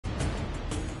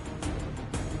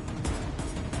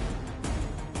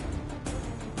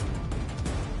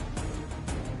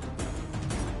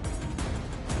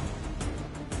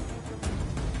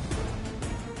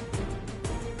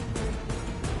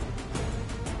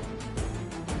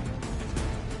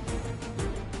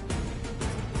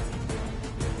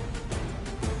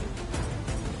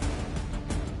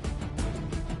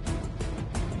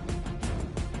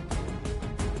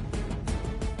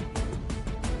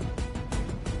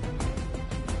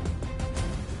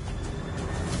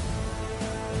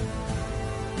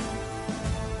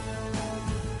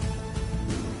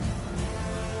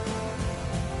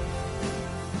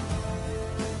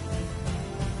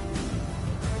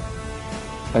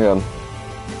I got him.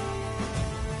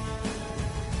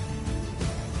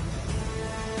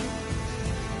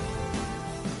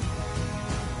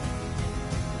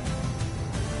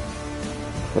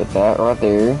 Put that right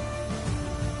there.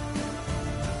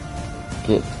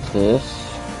 Get this.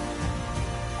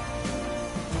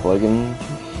 Plug into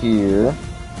here.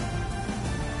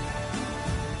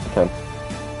 Okay.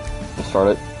 Let's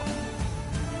start it.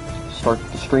 Start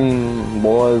the stream,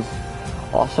 boys.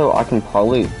 Also, I can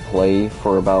probably play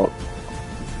for about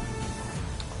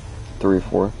 3 or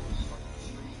 4.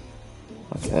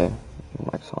 Okay.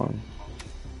 Mic's on.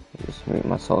 Just mute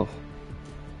myself.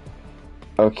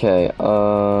 Okay,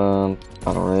 Battle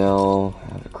Royale,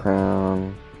 have a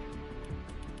crown.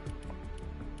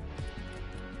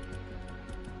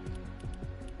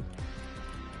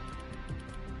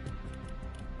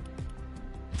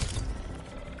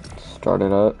 Start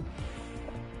it up.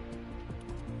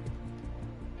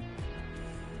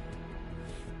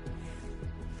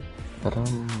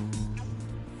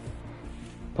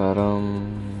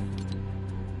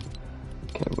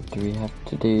 Okay, what do we have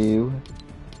to do?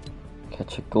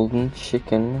 Catch a golden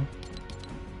chicken.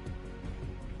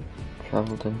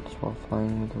 Travel distance while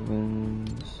flying with the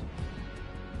winds.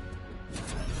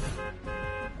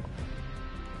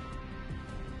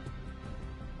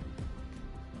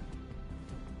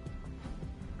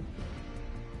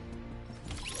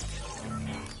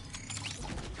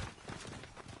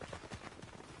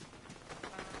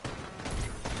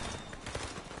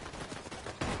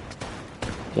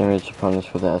 Damage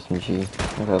opponents with the SMG.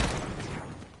 Okay.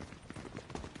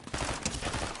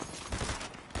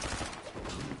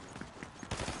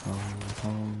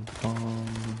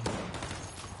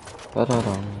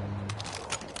 Ba-da-dum.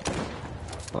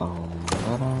 Ba-dum.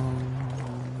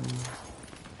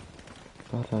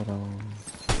 Ba-da-dum.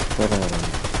 Ba-da-dum.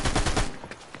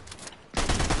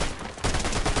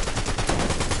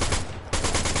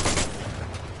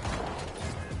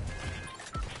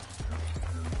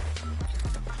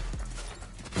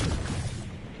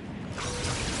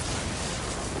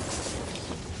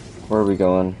 Where are we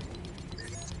going?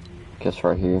 Guess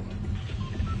right here.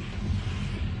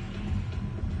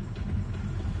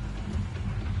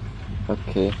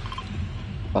 Okay.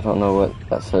 I don't know what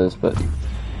that says, but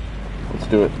let's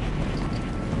do it.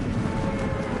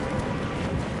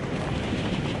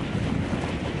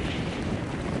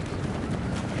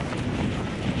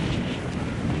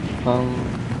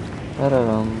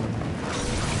 Da-da-dum.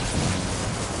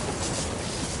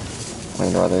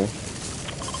 Wait, are they?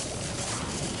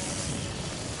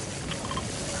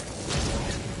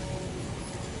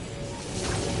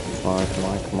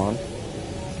 Come on.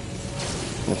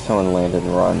 If someone landed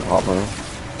right on top of her.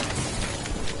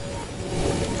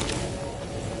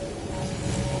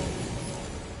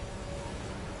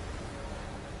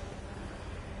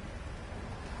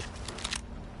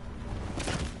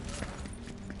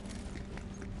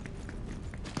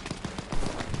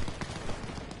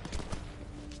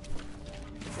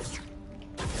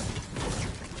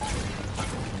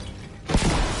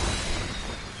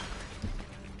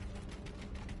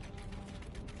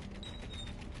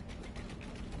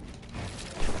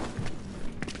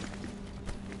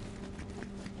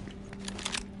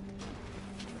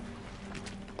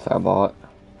 Is that a bot?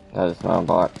 That is not a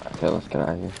bot. Okay, let's get out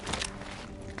of here.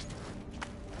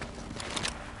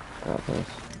 Grab this.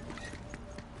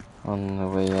 On the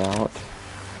way out.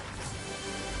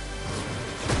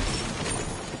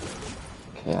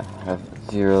 Okay, I have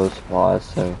 0 supplies,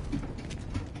 so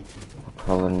I'll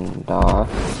probably die.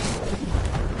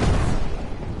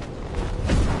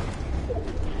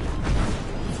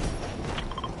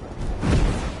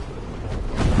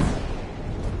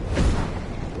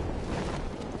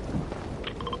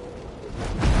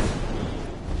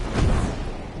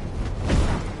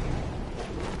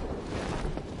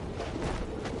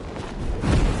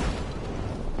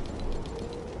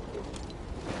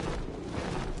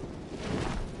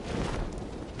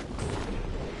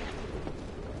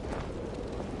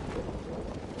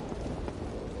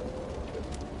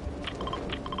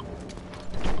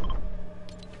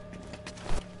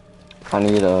 I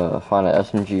need to find an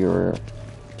SMG or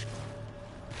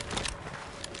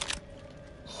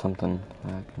something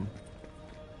that I can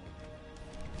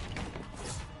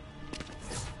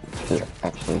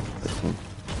actually get some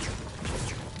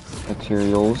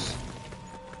materials.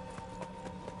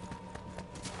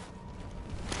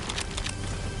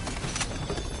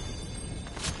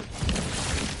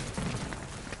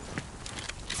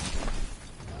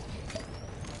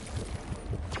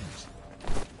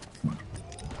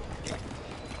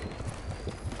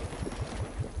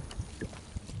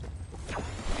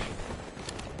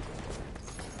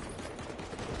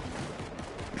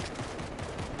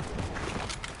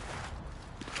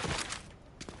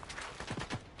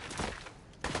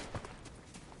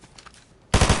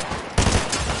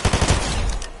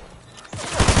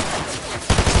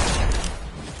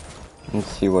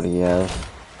 see what he has.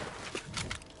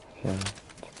 Okay, that's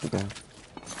pretty good.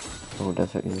 Oh,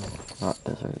 desert eagle. Not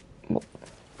desert. Well,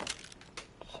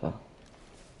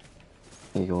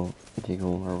 it's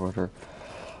eagle or whatever.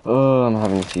 Oh, I'm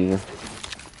having a seizure.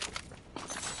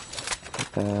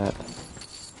 Like that.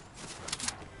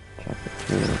 Check it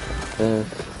through like this.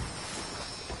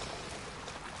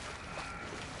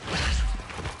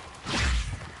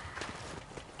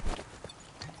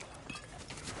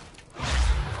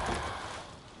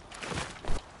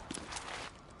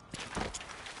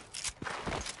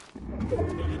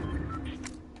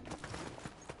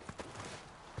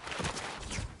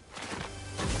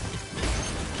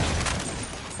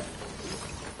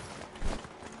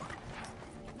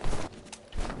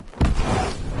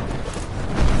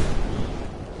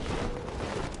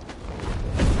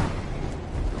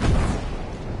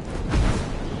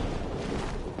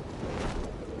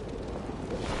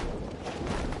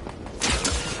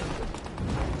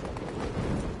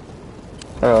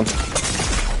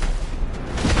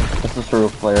 This is a real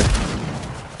player.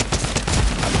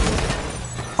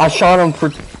 I shot him for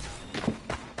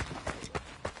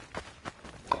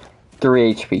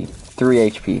 3 HP. 3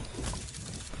 HP.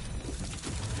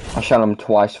 I shot him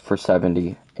twice for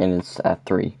 70, and it's at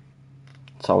 3.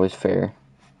 It's always fair.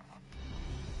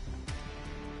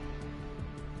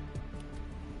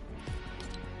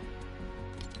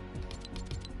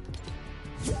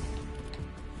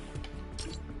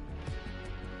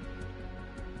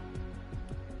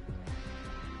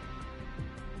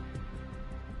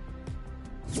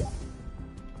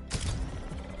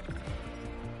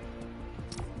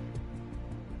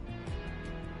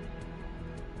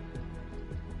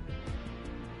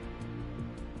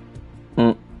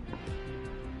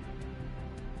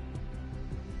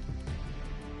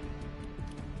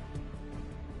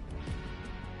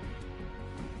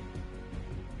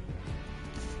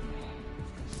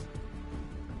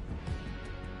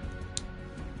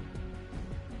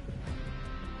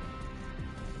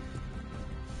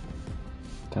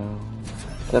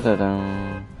 Down,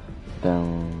 down,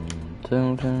 down,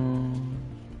 down, down,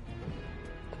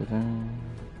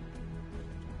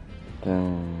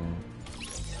 down.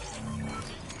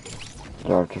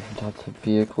 There are different types of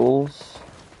vehicles.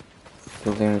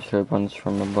 Deal damage to opponents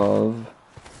from above.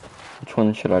 Which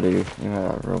one should I do? You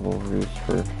have Rebel Roost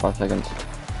for 5 seconds.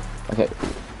 Okay,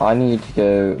 I need to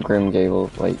go Grim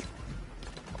Gable. Wait,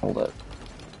 hold up.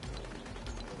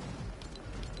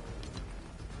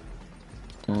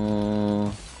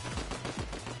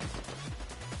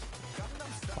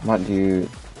 I might do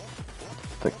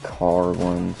the car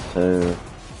one, so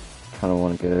I kind of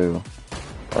want to go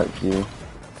right here.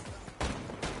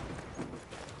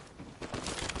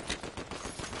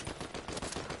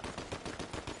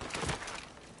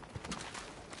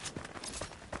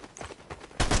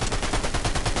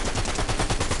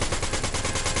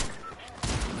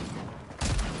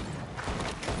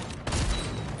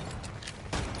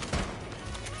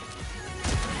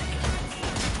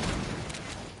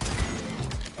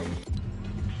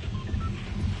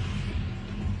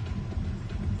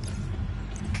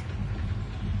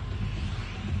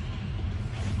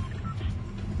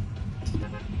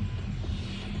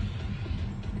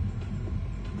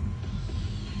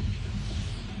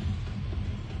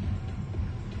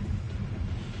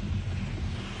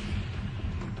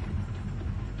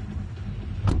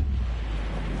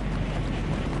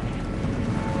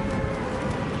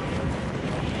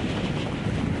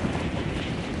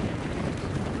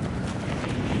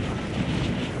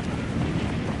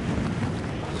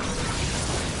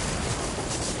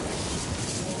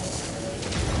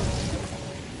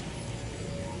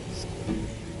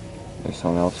 There's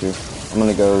someone else here. I'm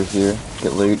gonna go over here,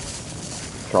 get loot,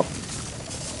 drop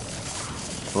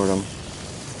toward him.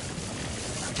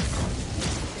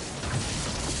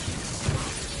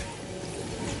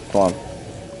 Come on.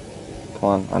 Come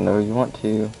on, I know you want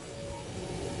to.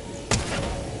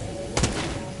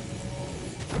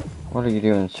 What are you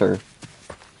doing, sir?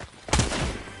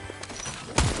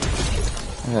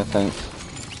 Yeah, thanks.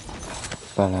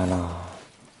 Banana.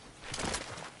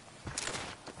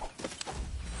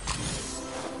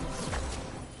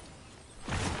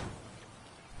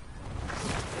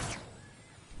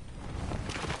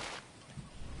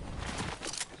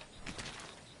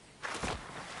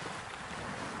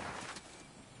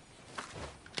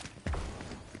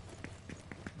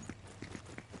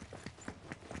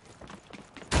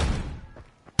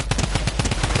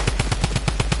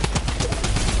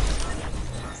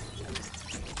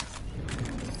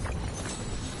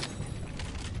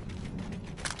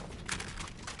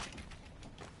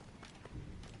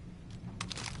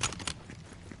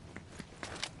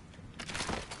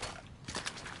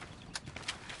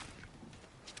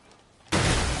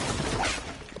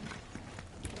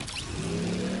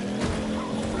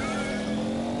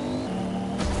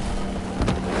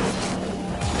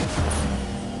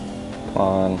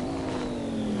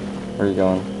 you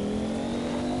going?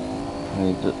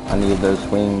 I need those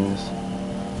wings,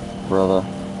 brother.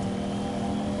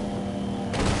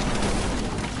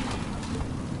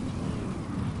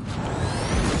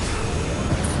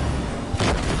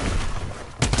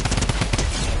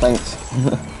 Thanks.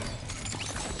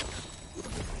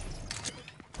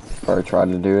 Or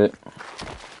tried to do it.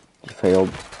 You failed.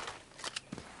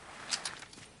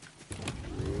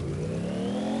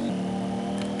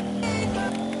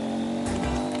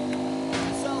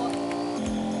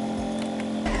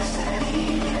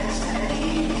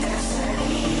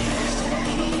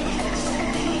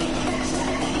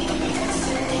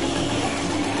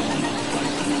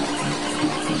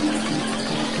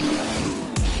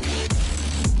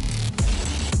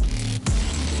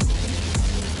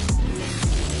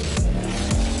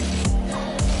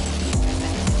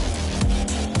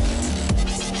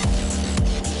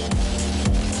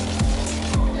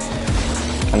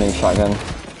 I need a shotgun.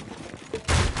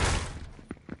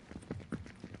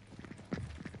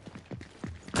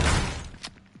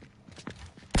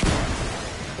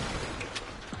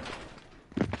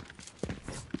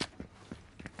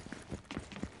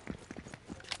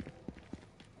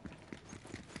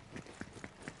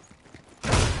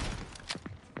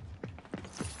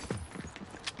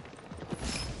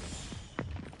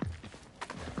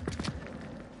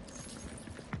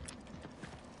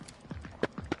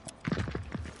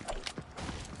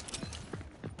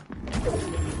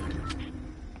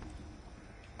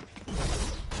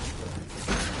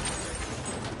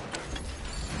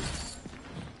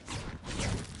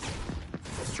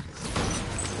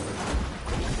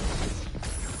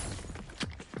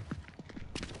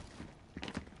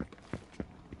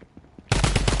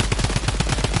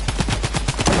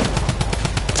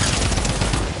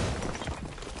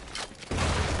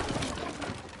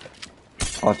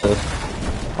 Watch this.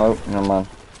 Oh, never mind.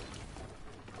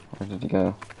 Where did he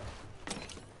go?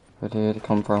 Where did it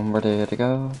come from? Where did it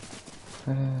go?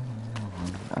 I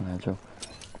know, Joe.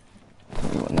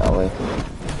 He went that way.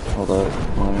 Hold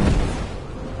up. Let me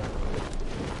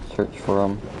search for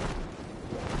him.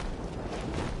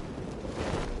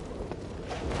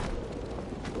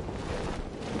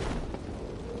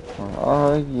 Where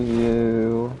are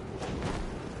you?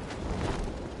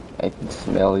 I can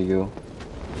smell you.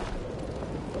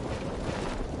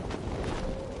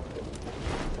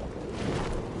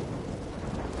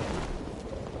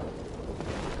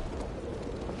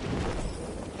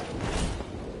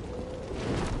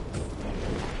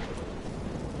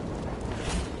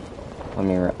 Let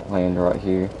me land right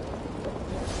here.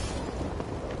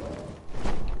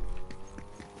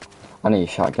 I need a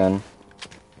shotgun.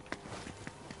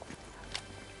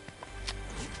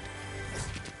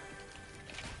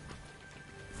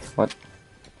 What?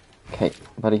 Okay,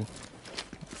 buddy.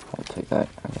 I'll take that.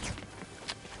 Okay.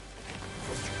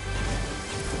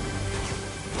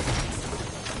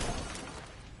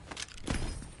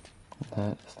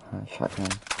 That is not a shotgun.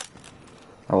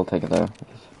 I will take it though.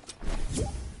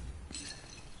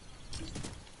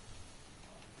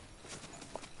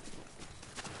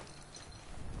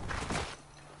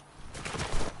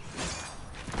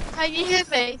 Can you hear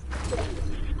me?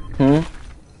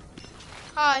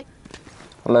 Hi.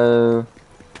 Hello.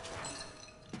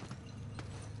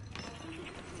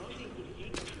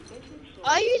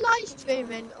 Are you live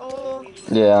streaming or?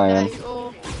 Yeah, I am.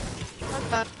 Or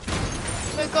okay.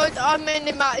 Because I'm in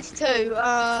the match too.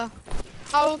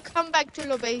 I'll come back to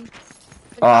lobby.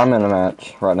 Oh, I'm in a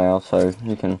match right now, so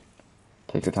you can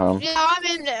take your time. Yeah, I'm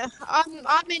in there.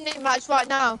 I'm in the match right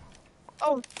now.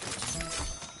 Oh.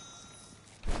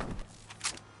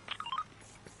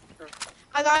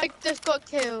 And I just got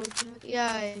killed.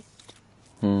 Yay.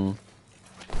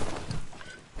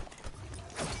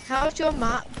 How's your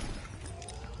map?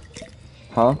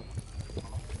 Huh?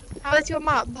 How's your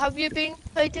map? Have you been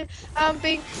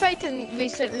fighting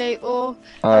recently or?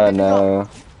 Have you No. not?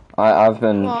 I've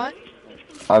been What?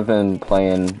 I've been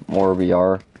playing more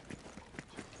VR.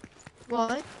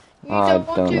 What? You I don't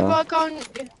want don't to know. work on?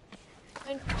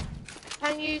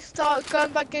 Can you start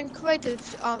going back in creative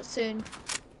art soon?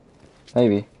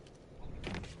 Maybe.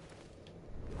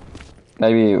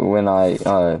 Maybe when I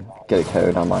get a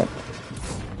code, I might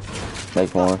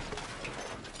make more.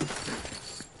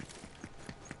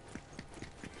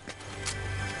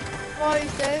 Why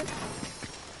is it?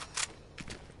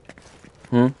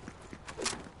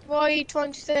 What are you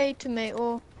trying to say to me,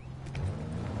 or?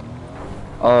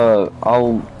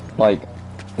 I'll like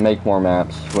make more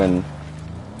maps when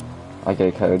I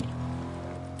get a code.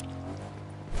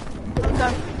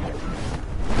 Okay.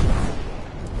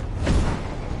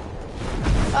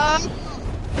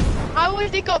 I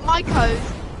already got my code.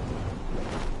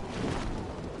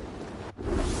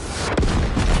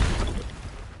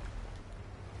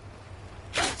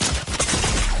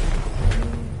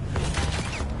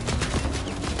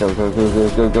 Go, go, go,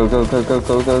 go, go, go, go, go, go,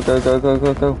 go, go, go, go, go,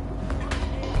 go, go.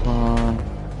 Come on.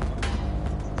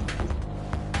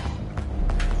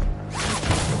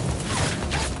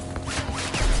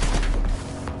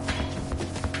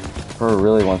 Bro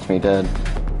really wants me dead.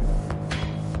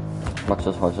 Watch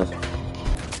this, watch this.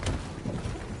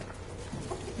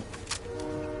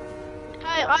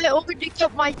 Hey, I already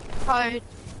got my code.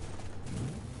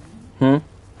 Hmm?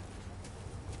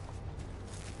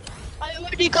 I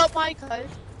already got my code.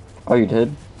 Oh, you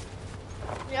did?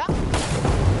 Yeah?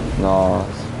 Nah.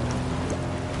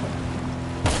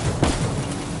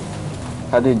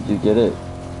 How did you get it?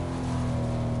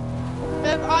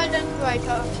 With Island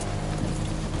Creator.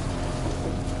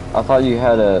 I thought you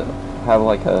had to have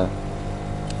like a...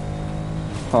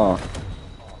 Huh.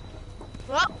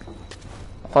 What?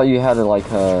 I thought you had to like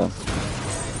a...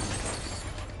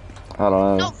 I don't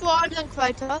know. Not for Island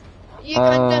Creator. You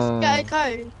can just get a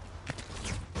code.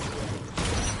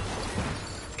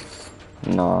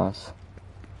 Nice.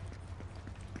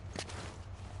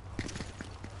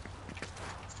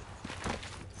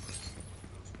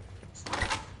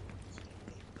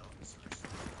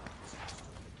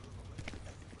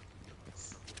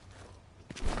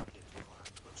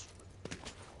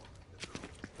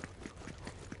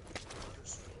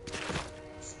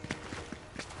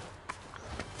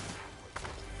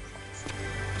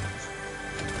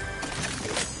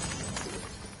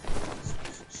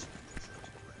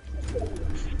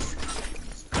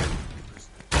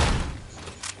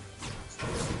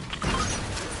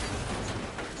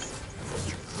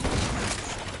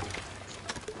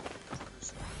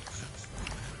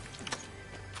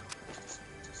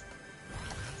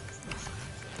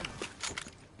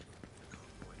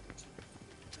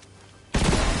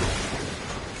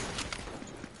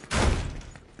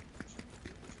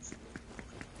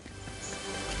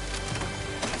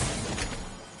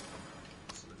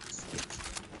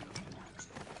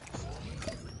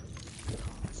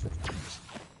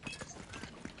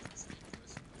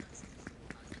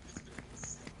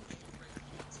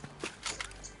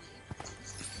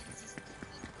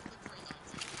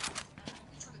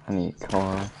 I need a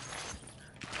car.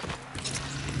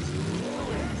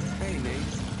 Hey Nate,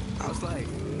 I was like,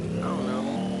 I don't know,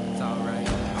 it's alright.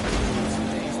 I was doing some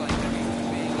things like being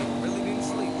and really didn't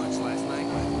sleep much last night.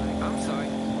 I'm sorry,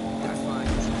 that's fine.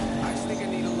 I just think I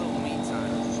need a little me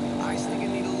time. I just think I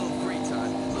need a little free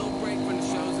time. A little break from the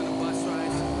shows and the bus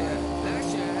rides. Yeah,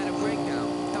 last year I had a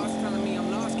breakdown. Thoughts telling me I'm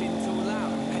lost, getting too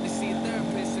loud. Had to see a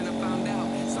therapist and I found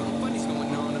out something funny's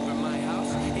going on over at my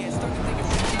house. Yeah, started thinking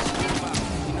about,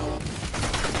 you know.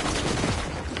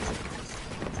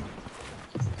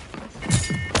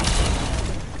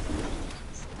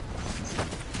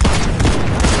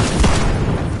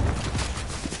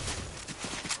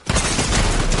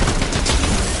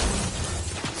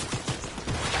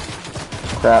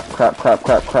 Crap, crap, crap,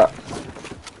 crap, crap.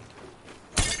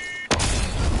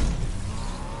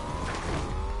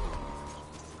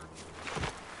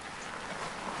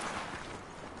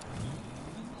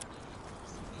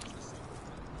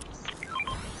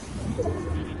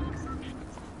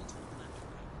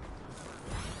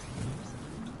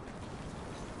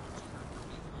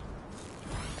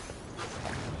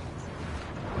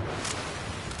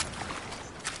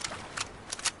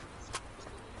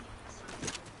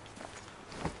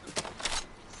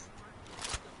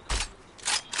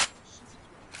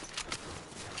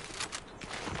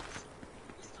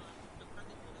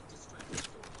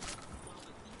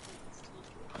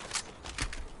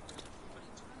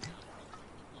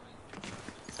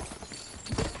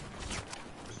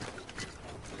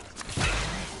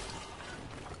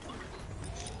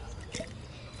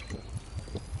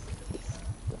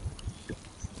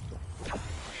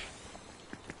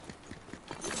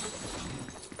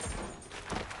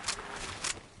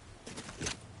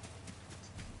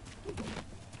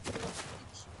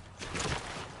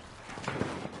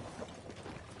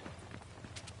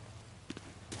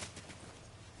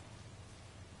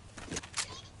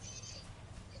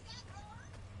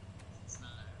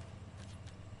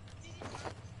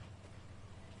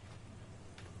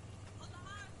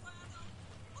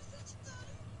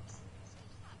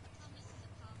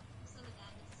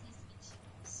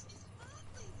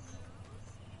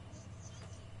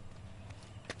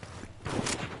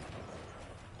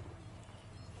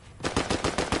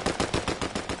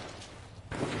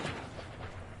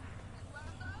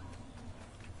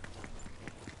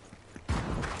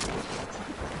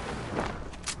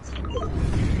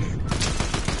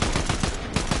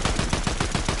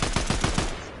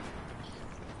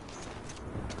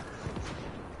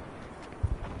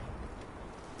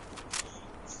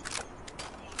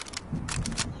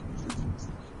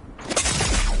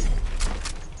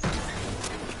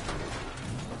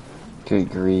 Good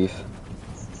grief.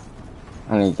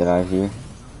 I need to get out of here.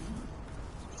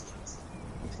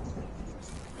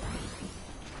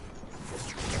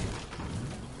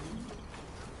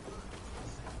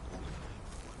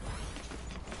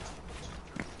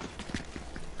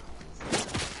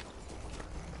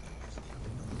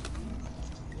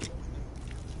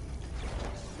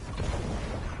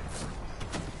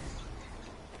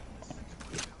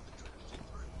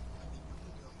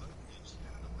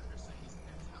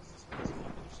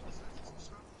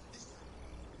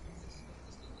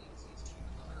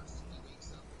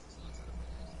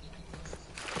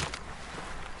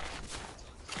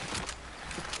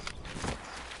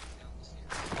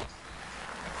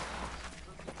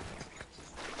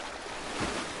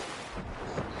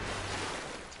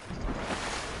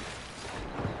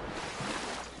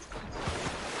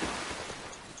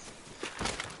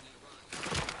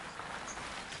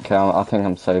 Okay, I think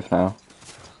I'm safe now.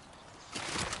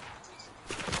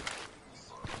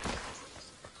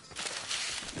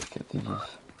 Let's get these.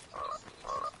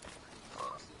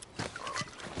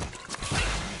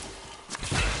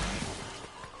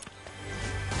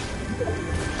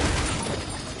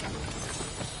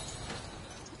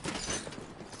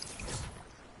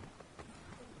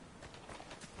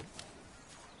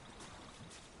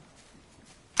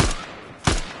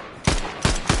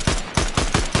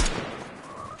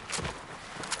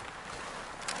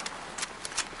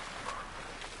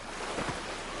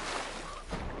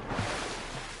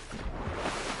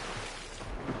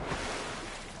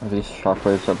 Are these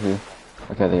shockwaves up here?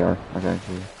 Okay, they are. Okay,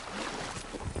 here.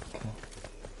 Okay.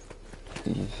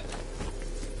 These.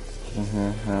 In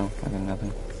here? No, I got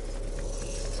nothing.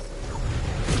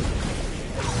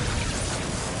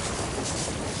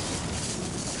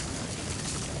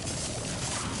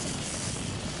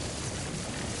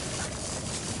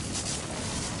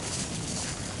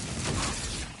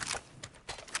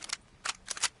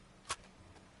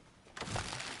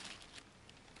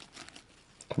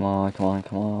 Come on, come on,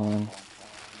 come on.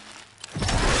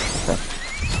 Okay.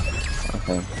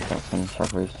 Okay, got some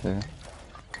shockwaves too.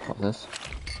 Pop this.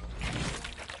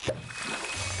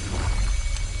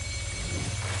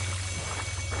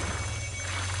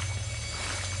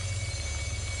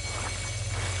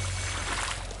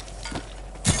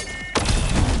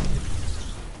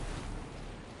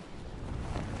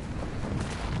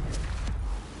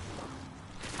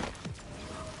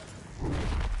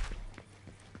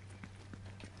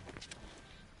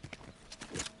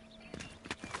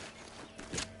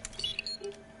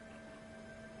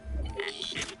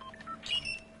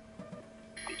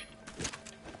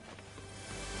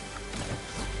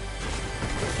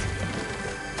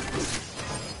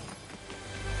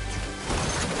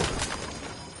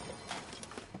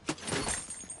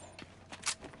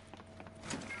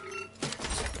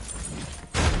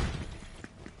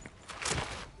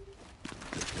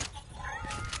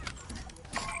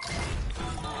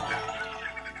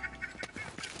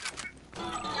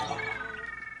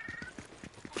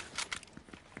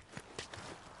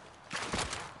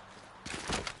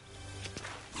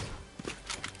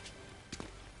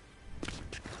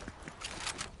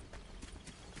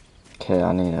 Okay,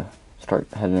 I need to start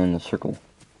heading in the circle.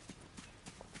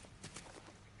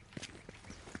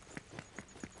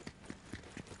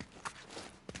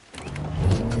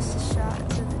 Just a shot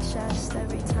to the chest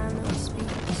every time that we speak.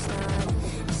 It's not.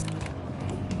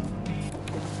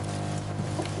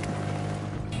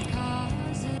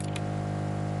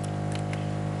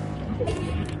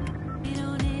 You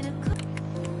don't need a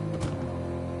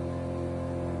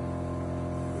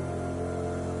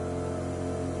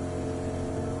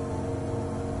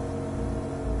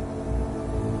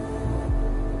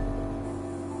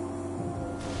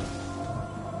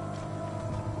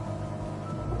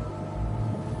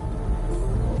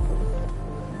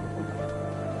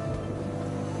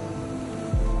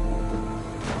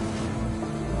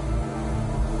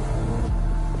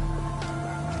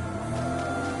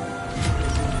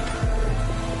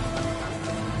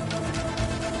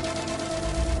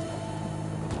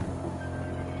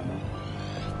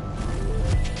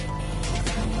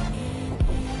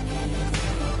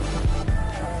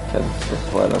Okay, let's just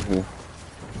sweat up here.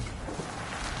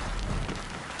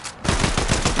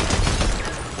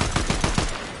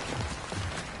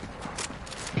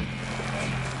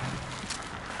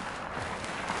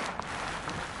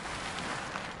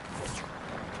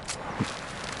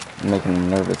 Making him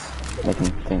nervous, making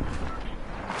him think.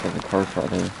 Like the car's right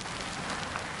there.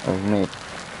 Oh, mate.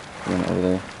 He went over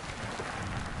there.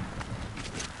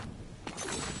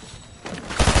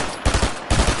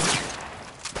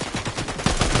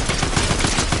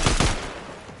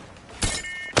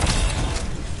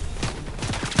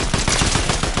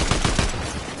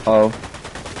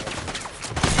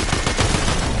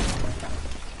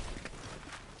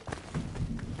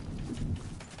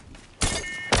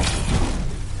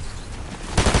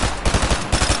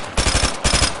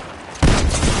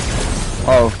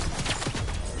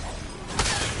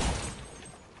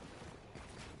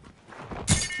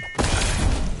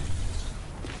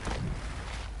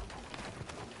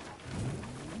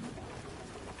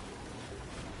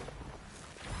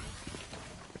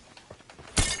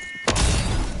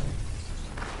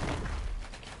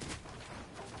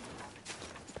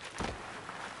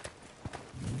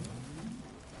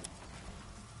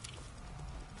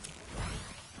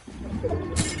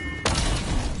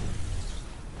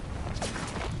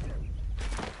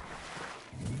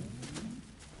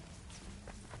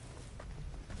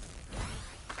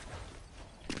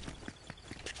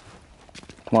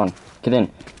 Come on, get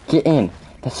in. Get in!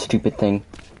 That stupid thing.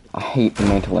 I hate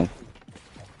mantling.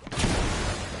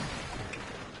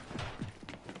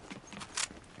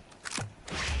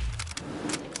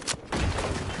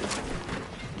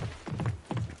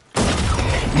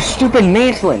 Stupid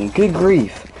mantling! Good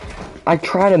grief. I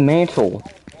try to mantle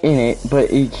in it, but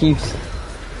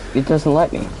it doesn't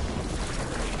let me.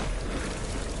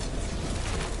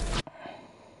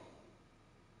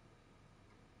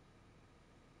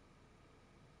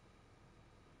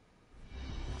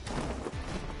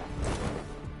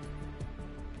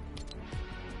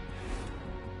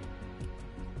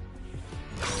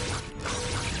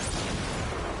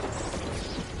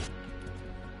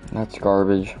 That's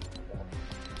garbage.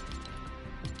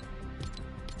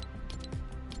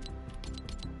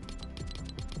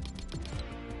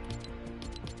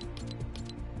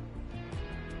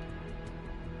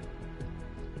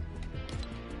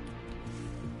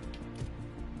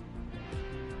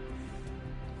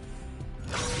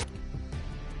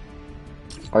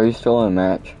 Are you still in a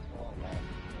match?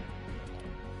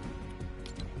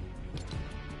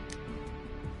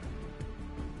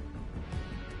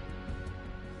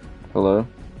 Hello?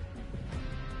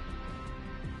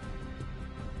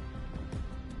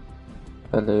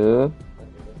 Hello?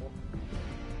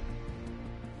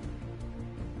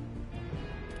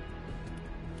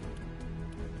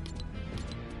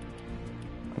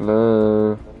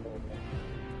 Hello?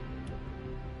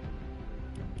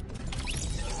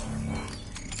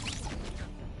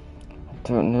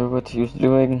 Don't know what he's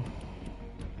doing.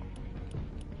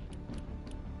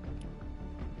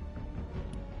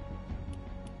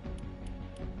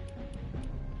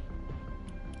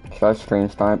 Should I stream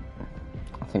snipe?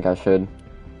 I think I should.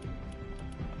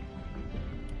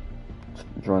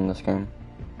 Join this game.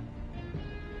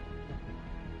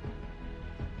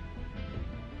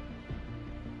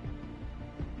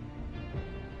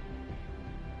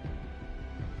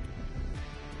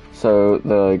 So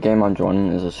the game I'm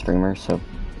joining is a streamer, so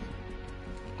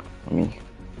let me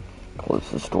close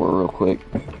the store real quick.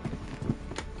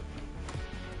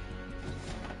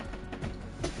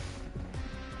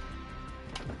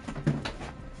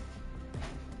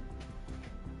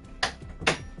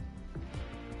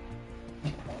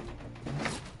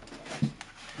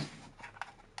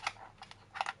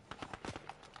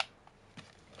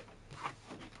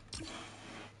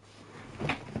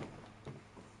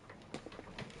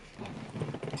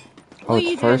 Oh, What are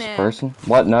you it's doing first there? person?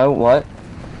 What? No, what?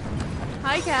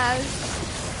 Hi, Kaz.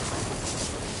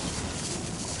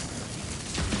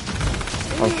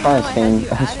 I was trying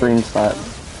to stream snipe.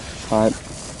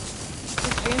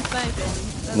 Stream sniping.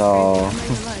 That's No. crazy. I'm not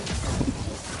even lying.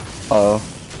 Oh.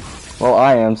 Well,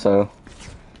 I am, so.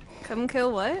 Come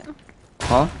kill what?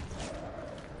 Huh?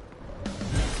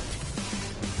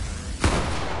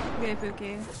 Okay,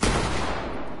 Pookie.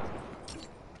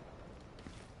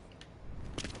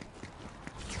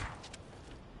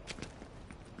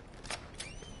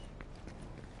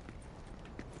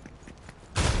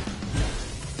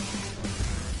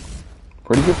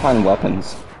 Where did you find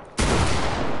weapons?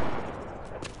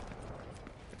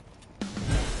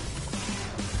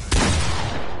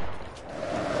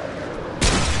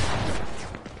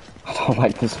 I don't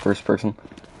like this first person.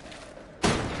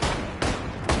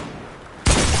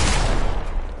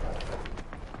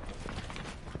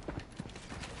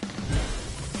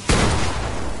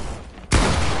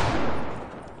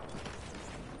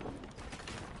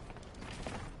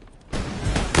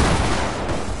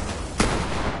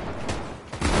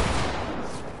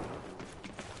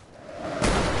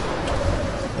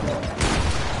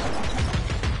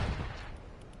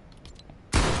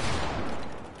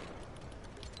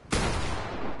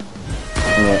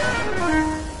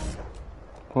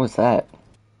 What was that?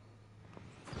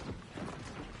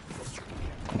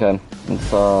 Okay,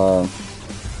 let's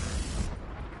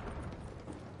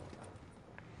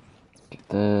get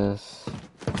this.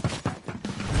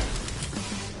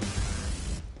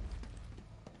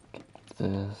 Get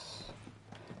this.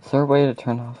 Is there a way to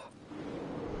turn off?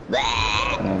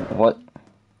 What?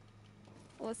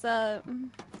 What's up?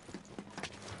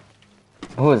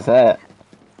 What was that?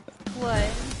 What?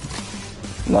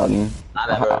 Nothing. My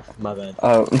bad, bro. My bad.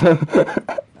 Oh.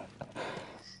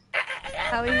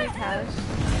 How are you, Cash?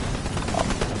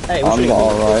 Hey, I'm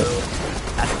alright.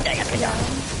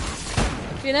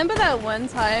 Do you remember that one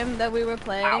time that we were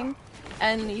playing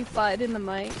and you fired in the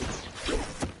mic?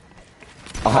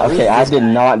 Okay, I did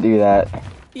not do that.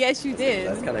 Yes, you did.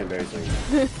 That's kind of embarrassing.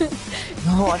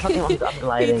 No, I thought I'm He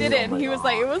gliding. didn't. Oh my He was God.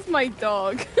 like, it was my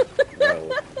dog.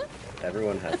 Bro.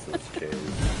 Everyone has those chairs.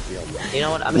 You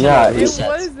know what? I'm Yeah, gonna It reset.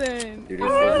 wasn't. Dude, it's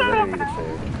literally the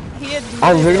chair. He had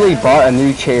I literally that. bought a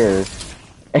new chair,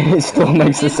 and it still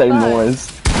makes the It's same fine.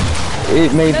 noise.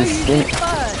 It made No, the you skin. did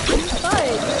fine. It's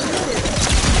fine.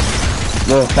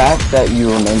 The fact that you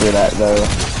remember that though.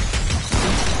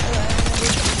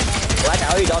 What?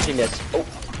 How are you dodging this? Oh,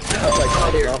 Oh my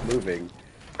god, it's not moving.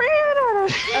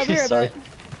 I'll be right sorry. back.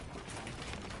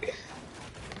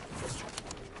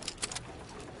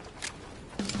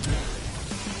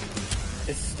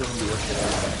 It's still working.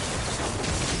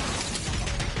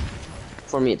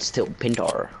 For me, it's still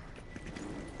Pintar.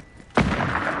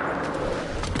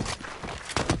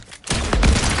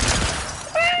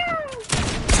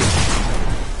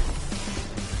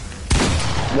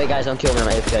 Wait, guys, don't kill me. I'm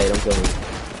AFK. Don't kill me.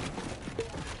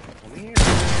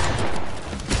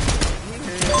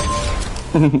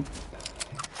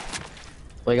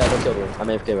 Wait, guys, don't kill me. I'm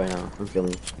AFK right now. Don't kill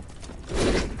me.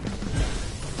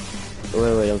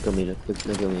 Wait, don't kill me.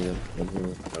 Don't kill me. Don't kill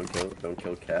me. Don't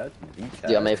kill cat. The cat.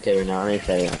 Dude, I'm AFK right now. I'm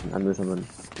AFK. I'm doing something.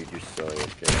 Dude, you're so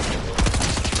AFK.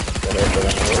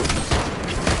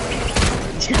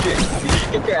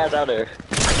 Get your ass out there.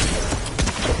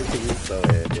 You're so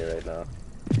AFK right now.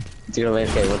 Dude, I'm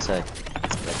AFK. One sec.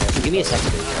 Give me a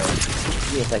second.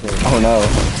 Give me a second. Oh no.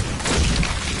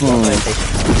 Hmm.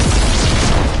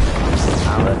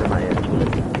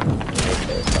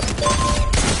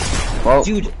 Well,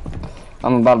 Dude,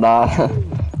 I'm about to die.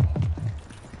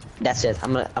 that's it.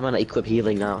 I'm gonna equip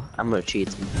healing now. I'm gonna cheat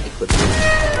and equip healing.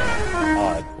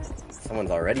 Oh, someone's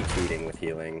already cheating with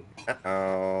healing.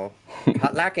 Uh-oh.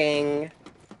 Hot lacking.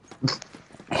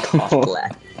 Cost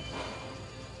black.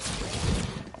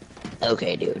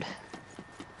 Okay, dude.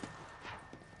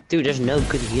 Dude, there's no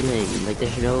good healing. Like,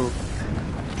 there's no.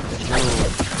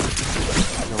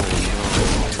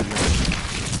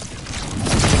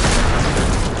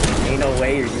 Ain't no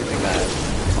way you're using that.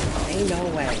 Ain't no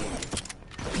way.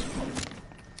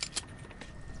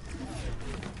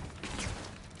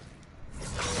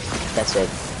 That's it.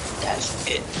 That's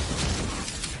it.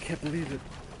 I can't believe it.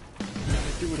 I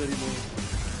can't do it anymore.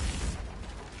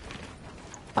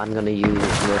 I'm gonna use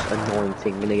the most annoying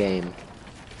thing in the game.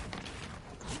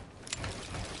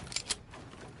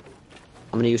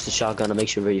 I'm gonna use the shotgun to make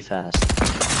sure really fast.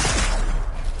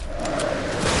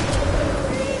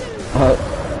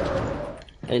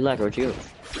 Hey, luck, where'd you go?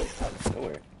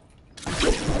 Nowhere.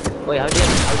 Wait, how'd you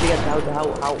get,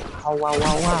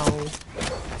 wow.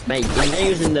 Mate, you're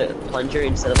using the plunger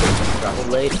instead of the grapple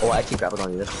blade? Oh, I actually grappled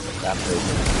on you. This is after.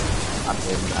 I'm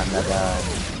not,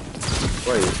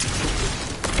 where are you?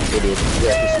 Idiot. You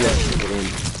have to get in.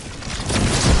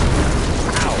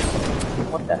 Ow!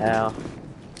 What the hell?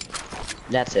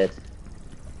 That's it.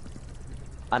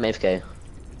 I'm AFK.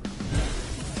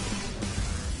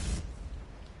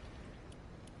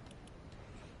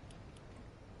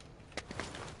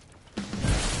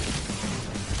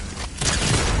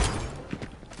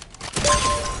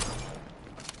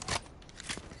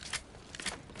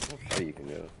 Okay, you can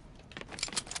go.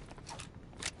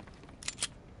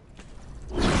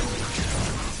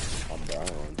 I'm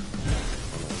brown.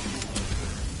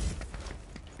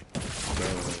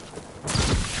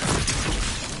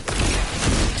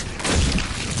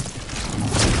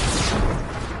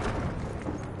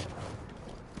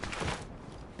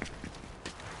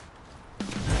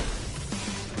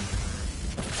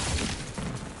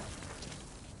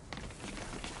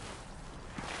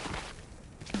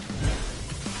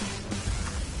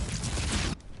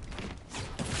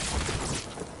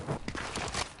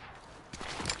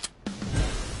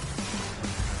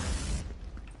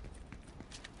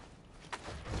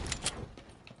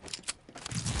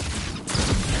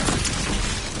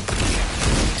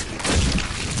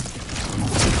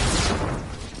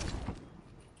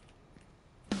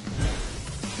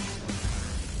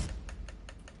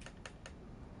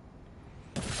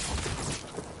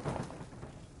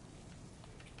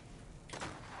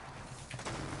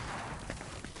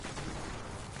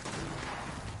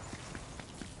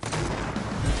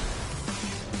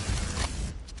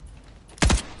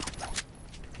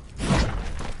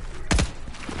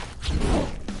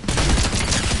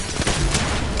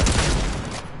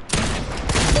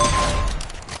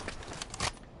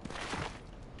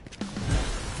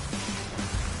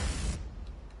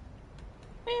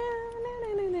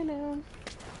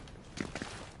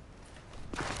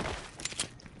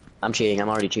 I'm cheating. I'm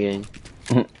already cheating.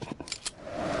 I'm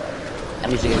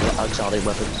using exotic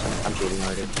weapons. I'm cheating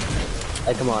already.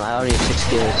 Hey, come on. I only have 6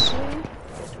 skills.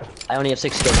 I only have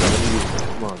 6 skills. Let me use them.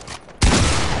 Come on.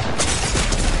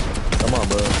 Come on,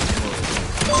 bro.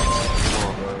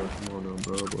 Come on,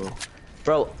 bro.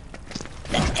 Bro.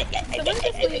 Someone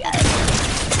just leave it.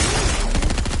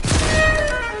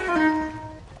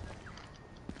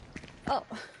 Oh.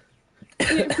 I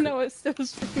didn't even know it's still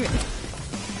streaming.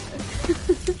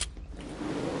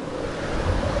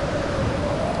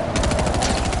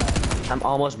 I'm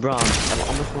almost bronze. I'm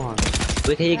almost bronze.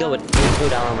 Wait, can you go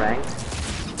down ranked?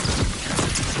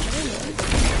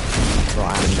 Bro,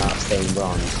 I'm not staying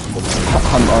bronze.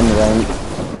 I'm unranked.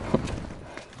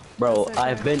 Bro, That's okay.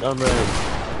 I've been unranked.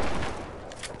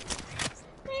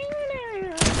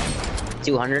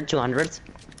 200, 200.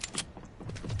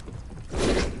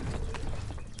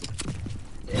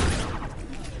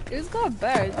 Who's got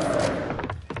birds?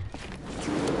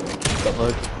 The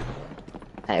fuck?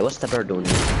 Hey, what's the bird doing?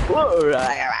 Whoa!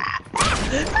 I'm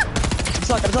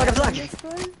stuck. This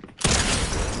one?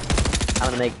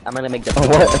 I'm gonna make the.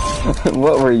 What?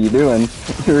 What were you doing?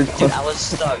 You were Dude, I was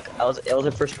stuck. It was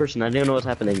in first person. I didn't know what was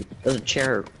happening. There's a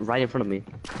chair right in front of me.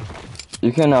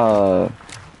 You can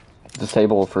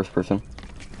disable first person.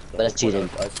 But that's cheating.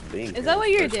 Is that what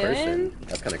you're doing?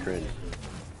 That's kind of cringe.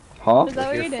 Huh? Is that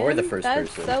what You're you're for doing? the first That's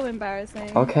person. so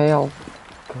embarrassing. Okay, I'll.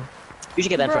 You should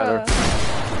get that forever.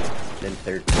 Then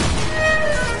third.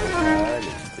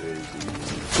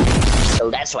 So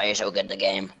that's why you're so good at the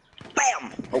game.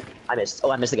 Bam! Oh, I missed.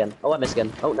 Oh, I missed again. Oh, I missed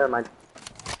again. Oh, never mind.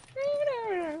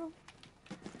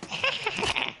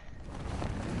 I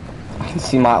can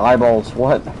see my eyeballs.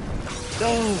 What?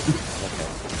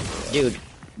 Dude,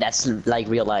 that's like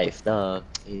real life. Duh,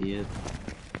 idiot.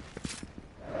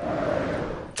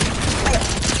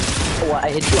 Oh, I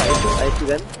hit you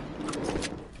then.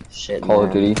 Shit, Call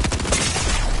of man. Duty.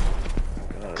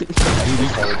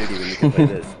 Call of Duty when you can play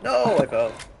this. No, I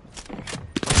fell.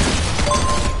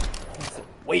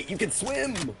 Wait, you can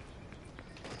swim!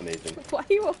 Amazing. Why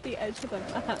are you off the edge of the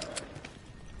map?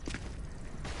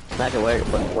 Not to worry,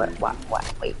 wait,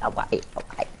 wait,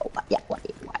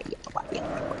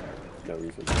 No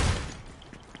reason.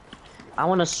 I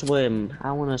wanna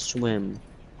swim.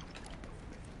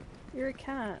 You're a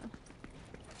cat.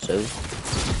 So?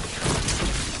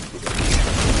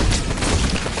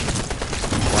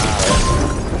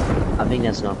 Wow. I think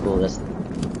that's not cool.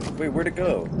 Wait, where'd it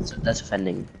go? That's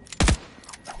offending.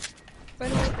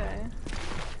 But it's okay.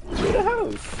 Where'd the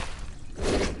house?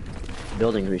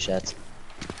 Building resets.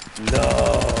 No!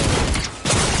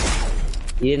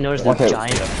 You didn't notice the Okay.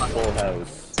 giant Full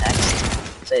house.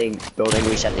 text saying building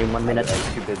reset in 1 I minute?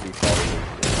 was too busy following.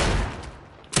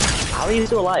 How are you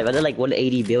still alive? I did like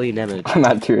 180 billion damage. I'm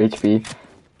at 2 HP.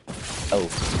 Oh.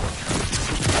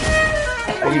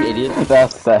 Are you an idiot?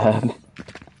 That's sad.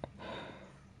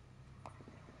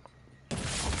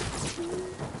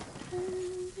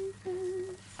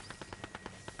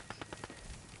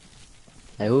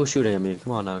 Hey, who's shooting at me?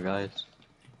 Come on now, guys.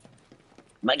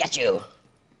 I got you.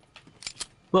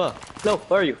 Whoa, no,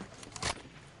 where are you?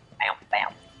 Bam,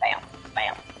 bam, bam,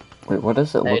 bam. Wait, what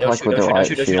does it Hey, look don't like shoot, with don't the shoot, don't right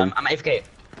shoot, don't shoot. shield? I'm AFK.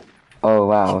 Oh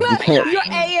wow, you can't. You're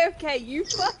AFK, you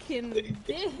fucking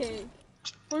dick.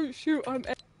 Oh shoot, I'm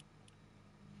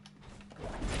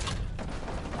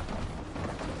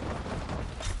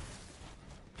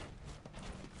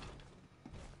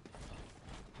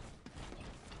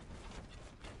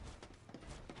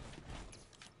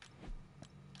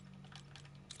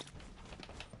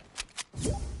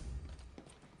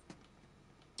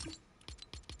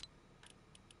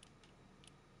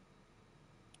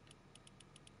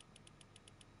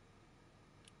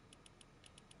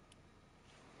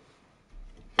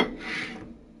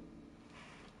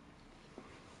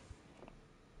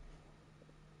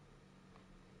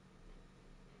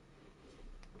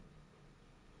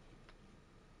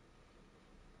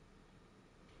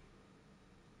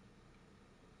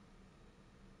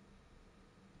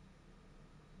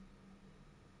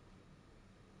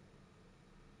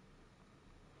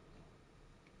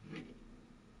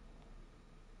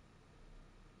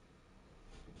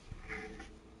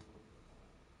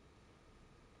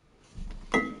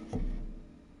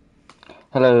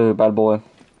Hello, bad boy.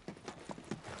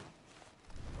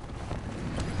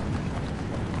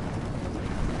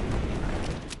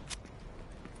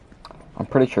 I'm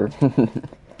pretty sure.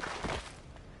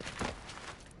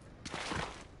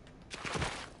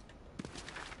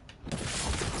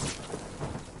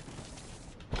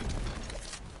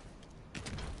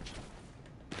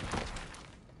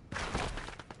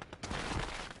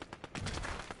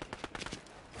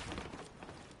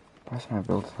 Why's my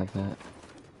build like that?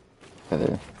 Okay,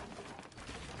 there.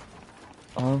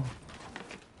 Oh.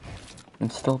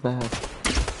 It's still bad.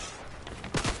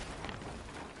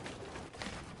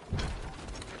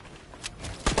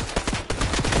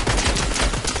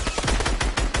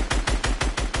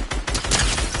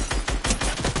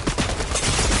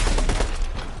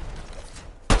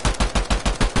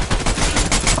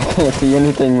 can't see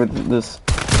anything with this.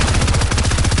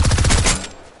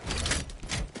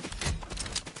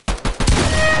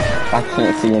 I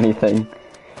can't see anything.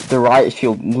 The riot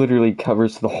shield literally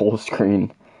covers the whole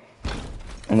screen.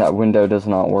 And that window does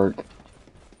not work.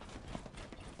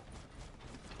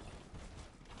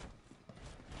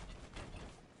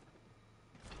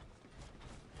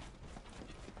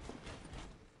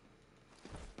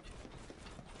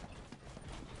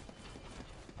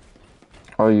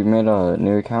 Oh, you made a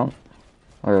new account?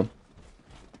 Or...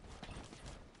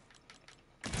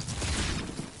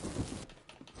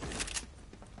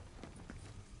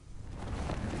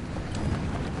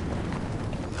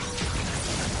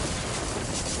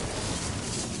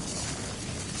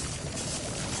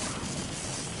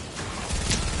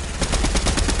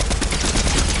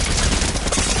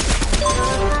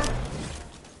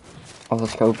 Oh,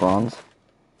 let's go, bronze.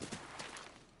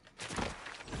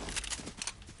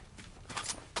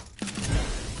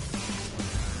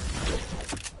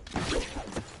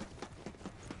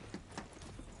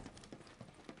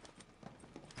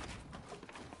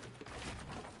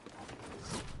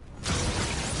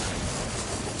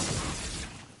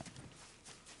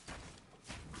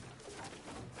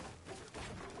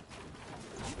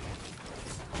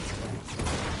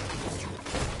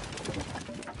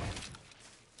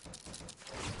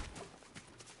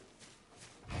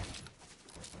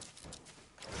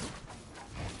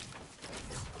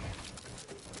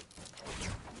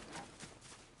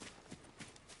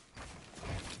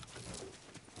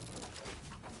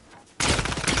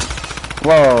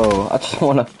 Whoa, I just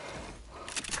wanna...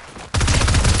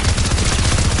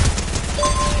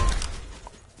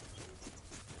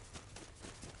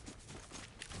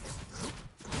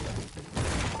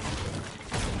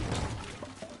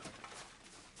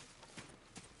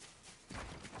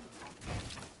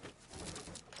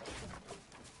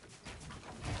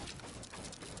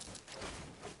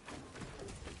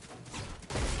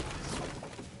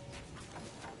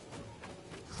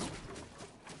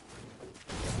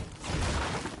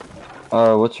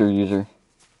 what's your user?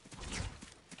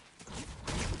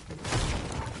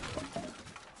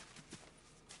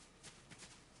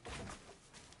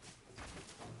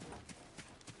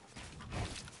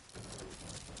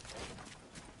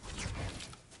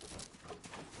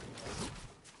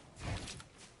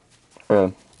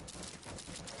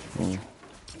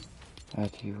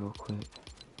 Add you real quick.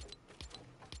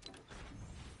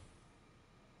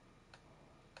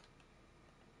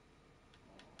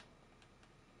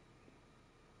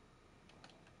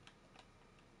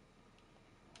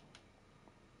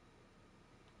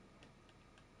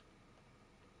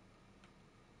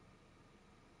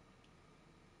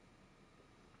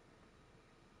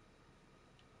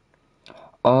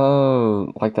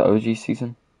 Oh, like the OG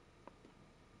season?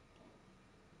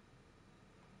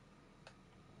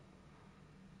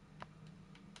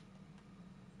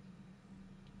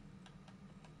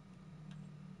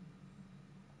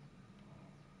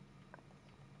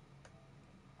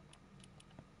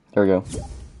 There we go.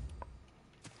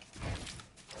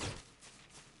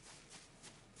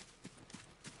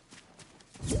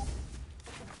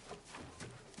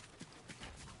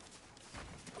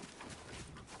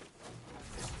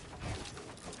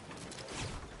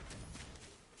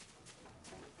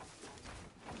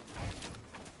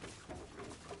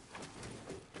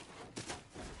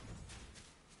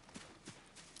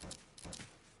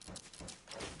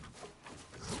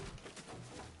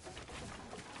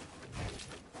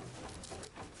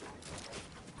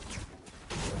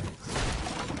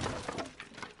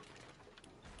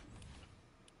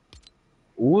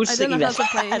 Ooh, I don't know how that to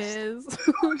play fast.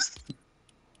 his.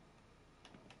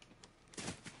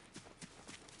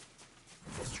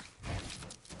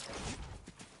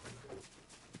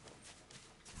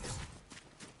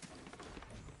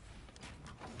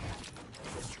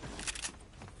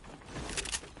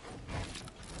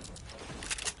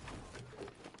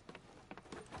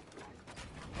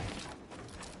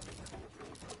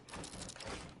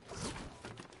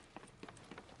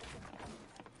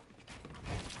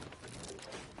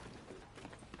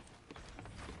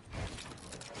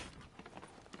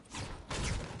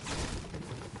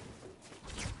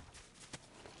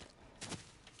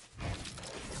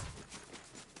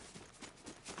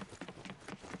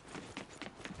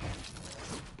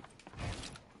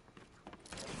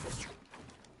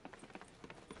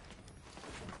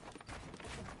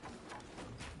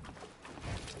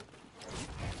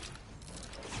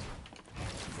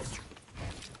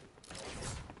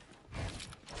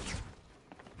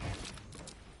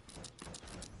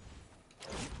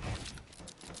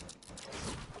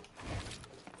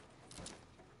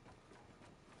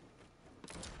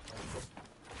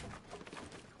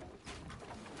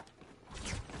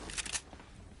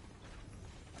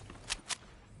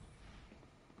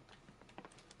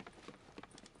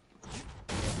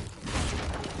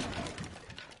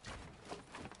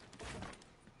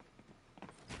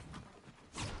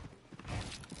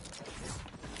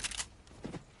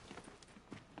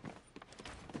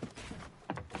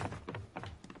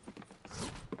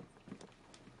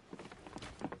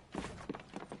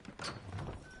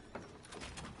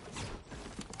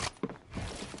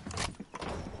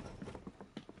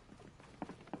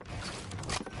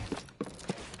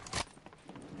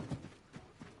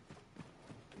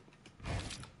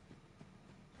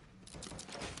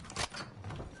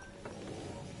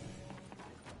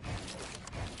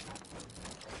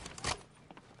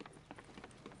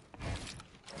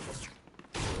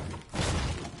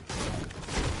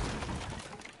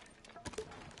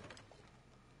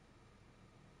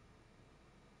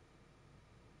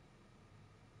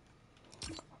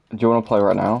 Do you want to play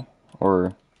right now,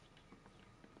 or?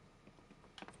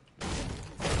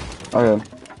 Okay.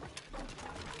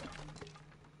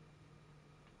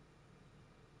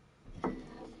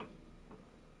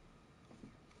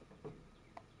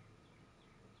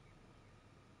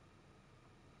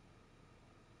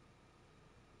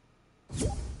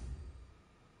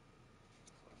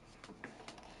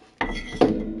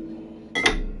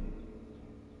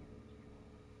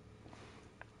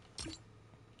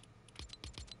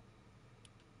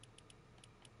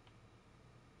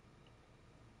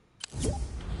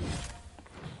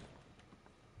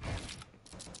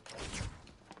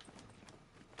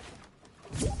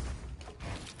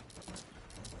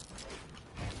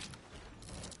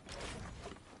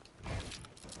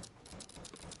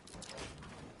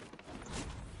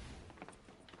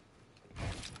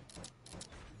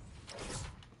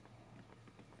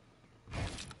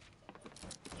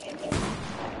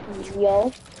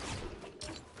 Yo,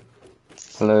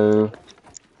 Hello.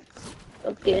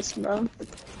 look this, bro.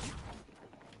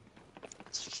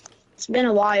 It's been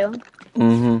a while,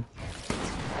 Mm-hmm.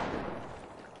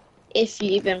 if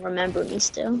you even remember me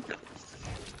still.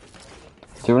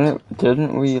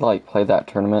 Didn't we like play that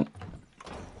tournament?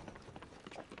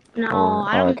 No, Or,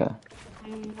 I don't. okay. I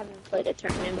haven't played a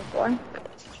tournament before.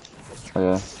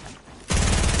 Okay.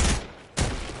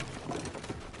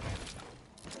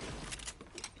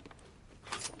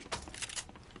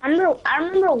 I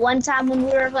remember one time when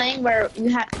we were playing where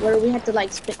we had to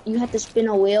like you had to spin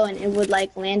a wheel and it would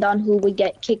like land on who would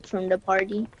get kicked from the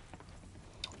party.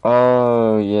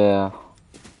 Oh yeah.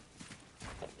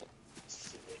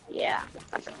 Yeah.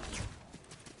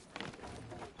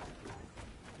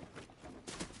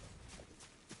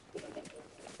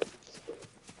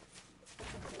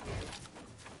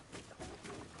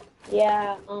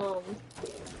 Yeah,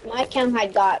 my account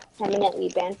had got permanently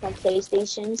banned from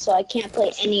PlayStation, so I can't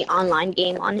play any online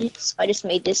game on it. So I just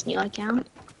made this new account.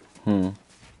 Well,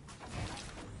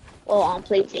 on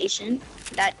PlayStation,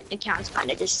 that account's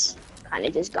kind of just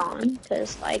gone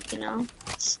because, like, you know,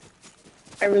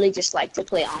 I really just like to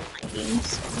play online games.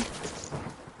 So.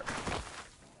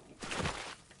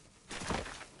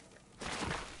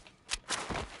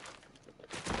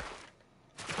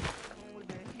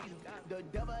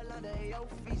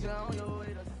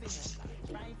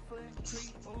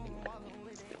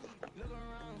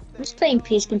 I'm just playing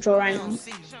Peace Control right now.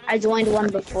 I joined one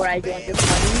before I joined your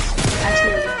party.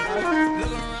 Actually,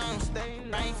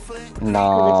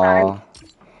 Nah.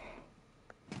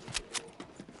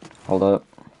 Hold up.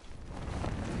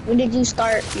 when did you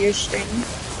start your stream?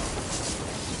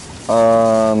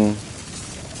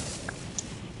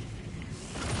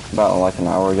 About like an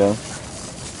hour ago.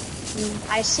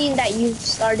 I've seen that you've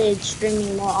started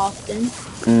streaming more often.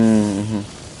 Mm-hmm.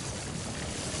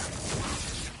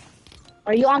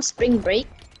 Are you on spring break?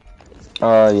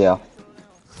 Yeah.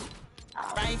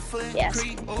 Yes.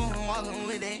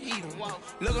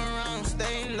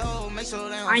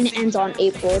 Mine ends on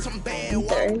April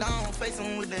 3rd.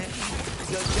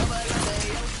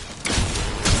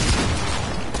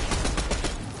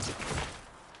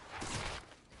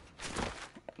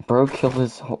 Bro killed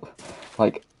his whole,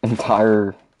 like,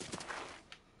 entire,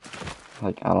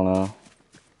 like, I don't know.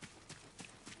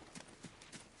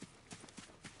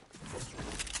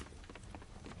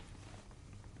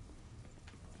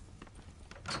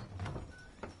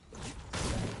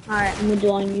 Alright, I'm gonna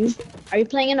join you. Are you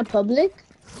playing in a public?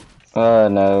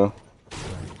 No.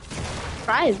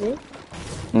 Private?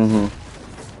 Mm-hmm.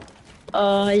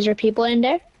 Is there people in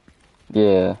there?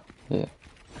 Yeah. Yeah.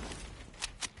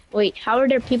 Wait, how are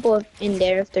there people in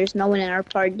there if there's no one in our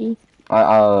party?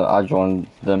 I joined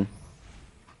them.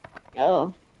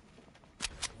 Oh.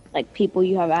 Like people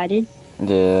you have added?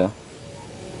 Yeah.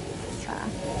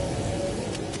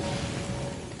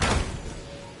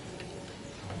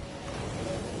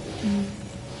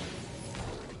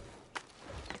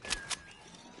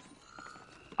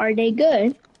 Are they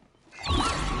good?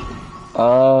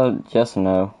 Yes and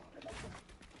no.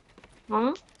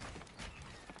 Huh?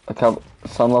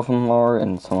 Some of them are,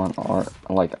 and some aren't.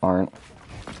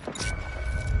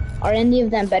 Are any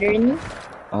of them better than you?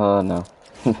 No.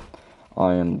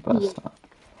 I am the best.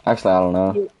 Actually, I don't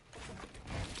know. You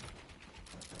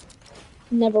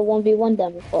never 1v1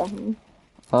 them before,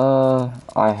 huh?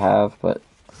 I have, but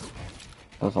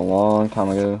it was a long time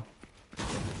ago.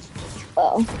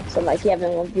 Oh, so like you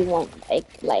haven't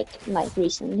 1v1 like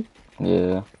recently.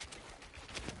 Yeah.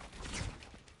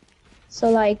 So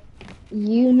like,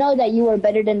 you know that you were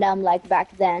better than them like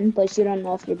back then, but you don't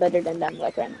know if you're better than them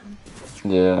like right now.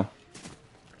 Yeah.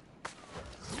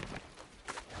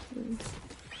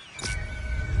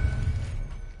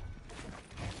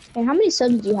 And how many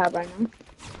subs do you have right now?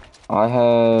 I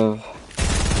have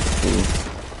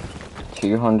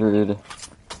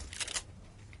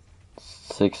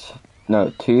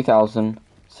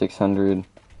 2,600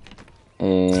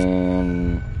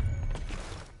 and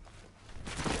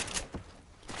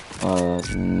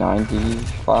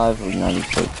 95 or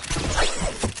 96.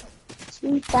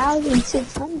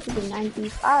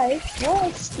 2,695.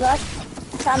 What? Last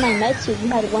time I met you, you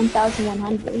had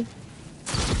 1,100.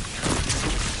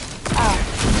 Ah,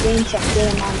 doing some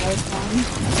game on your phone.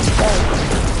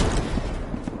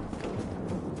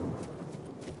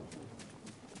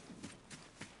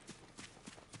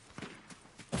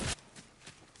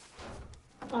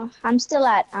 I'm still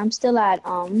at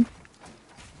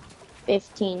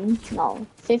 15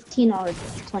 or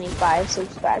 25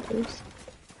 subscribers.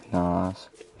 Nice.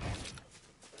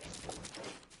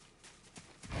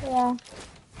 Yeah.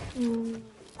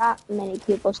 Not many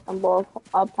people stumble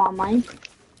upon my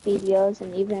videos,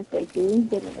 and even if they do,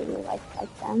 they don't really like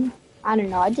them. I don't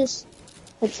know, I just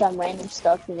put some random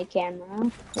stuff in the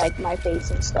camera, like my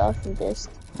face and stuff, and just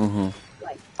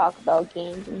like talk about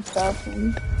games and stuff,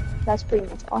 and that's pretty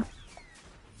much all.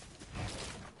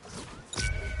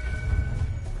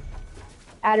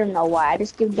 I don't know why, I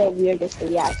just give the weirdest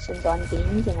reactions on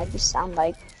games, and I just sound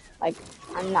like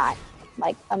I'm not,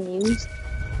 like, amused.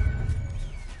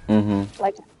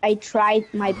 Like, I tried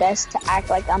my best to act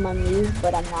like I'm amused,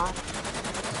 but I'm not.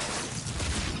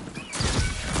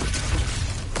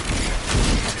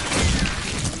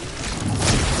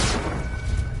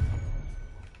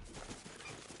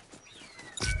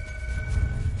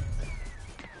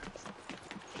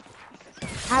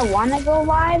 I wanna go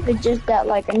live, it's just that,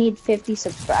 like, I need 50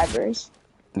 subscribers.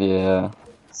 Yeah.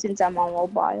 Since I'm on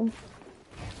mobile.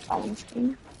 On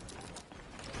screen.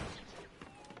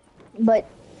 But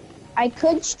I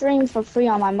could stream for free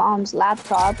on my mom's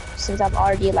laptop since I've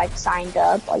already like signed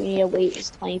up. All you need to wait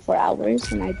is 24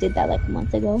 hours, and I did that like a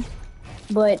month ago.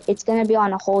 But it's gonna be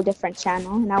on a whole different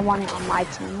channel, and I want it on my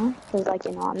channel because, like,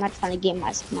 you know, I'm not trying to get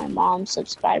my mom's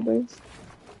subscribers.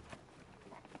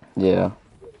 Yeah.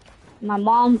 My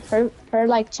mom, her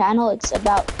like channel, it's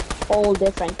about whole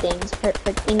different things. Her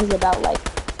things about like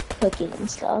cooking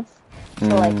and stuff. So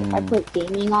like if I put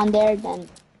gaming on there, then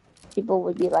people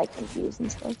would be like confused and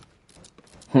stuff.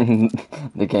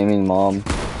 The gaming mom.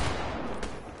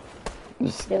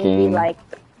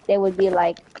 They would be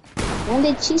like, when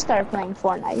did she start playing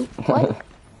Fortnite? What?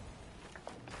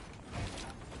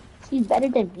 She's better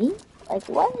than me? Like,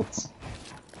 what?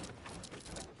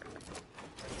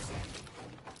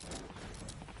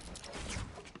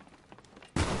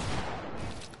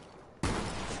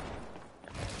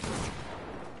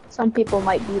 Some people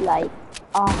might be like,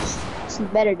 oh, she's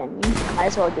better than me. Might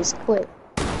as well just quit.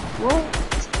 What?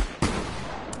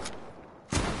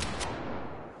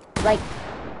 Like,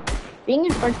 being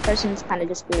in first person is kind of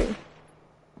just weird.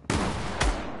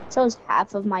 So is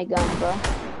half of my gun, bro.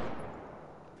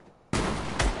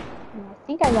 And I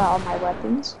think I got all my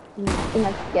weapons. And I think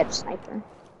I could get a sniper.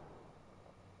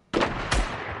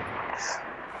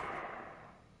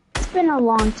 It's been a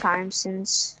long time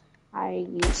since I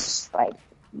used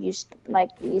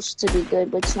to be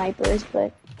good with snipers,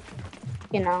 but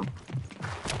you know.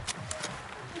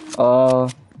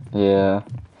 Yeah.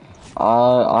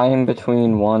 I am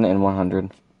between 1 and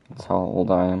 100. That's how old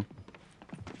I am.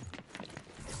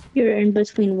 You're in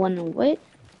between 1 and what?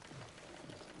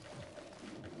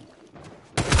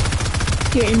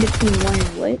 You're in between 1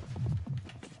 and what?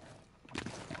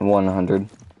 100.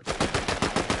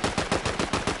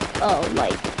 Oh,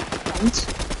 like, once?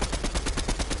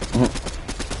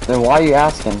 Then why are you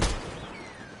asking?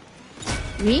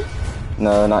 Me?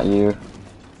 No, not you.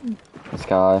 This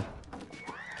guy.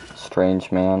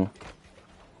 Strange man.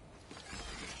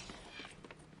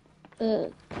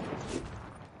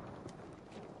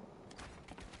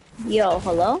 Yo,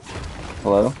 hello?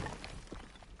 Hello?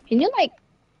 Can you, like,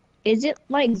 is it,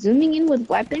 like, zooming in with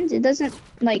weapons? It doesn't,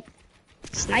 like,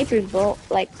 sniper, bro.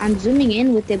 Like, I'm zooming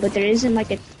in with it, but there isn't,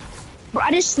 like, a... Bro,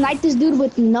 I just sniped this dude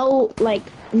with no thing.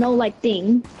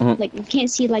 Like, you can't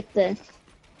see, like, the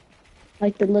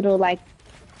little, like...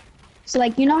 So,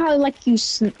 like, you know how, like,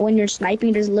 when you're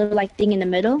sniping, there's a little, like, thing in the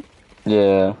middle?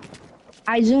 Yeah.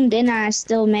 I zoomed in and I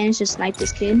still managed to snipe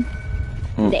this kid.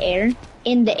 In the air.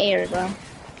 In the air, bro.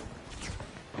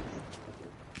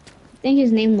 I think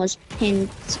his name was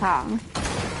Penta.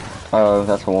 Oh,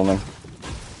 that's a woman.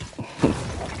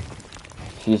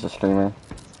 She's a streamer.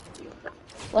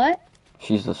 What?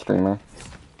 She's a streamer.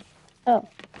 Oh.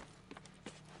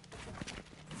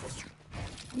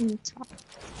 Penta.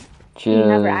 She You has...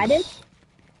 never added?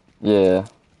 Yeah.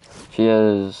 She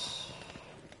has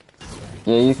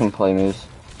Yeah, you can play Moose.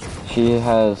 She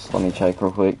has, let me check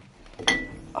real quick.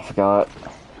 I forgot.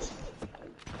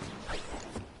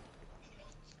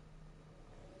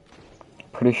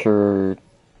 Pretty sure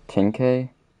 10K?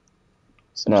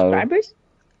 Subscribers?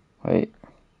 Wait.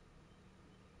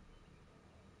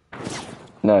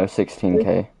 No,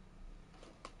 16K.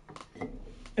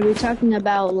 Are we talking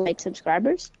about like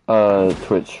subscribers?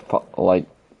 Twitch, like,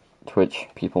 Twitch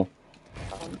people.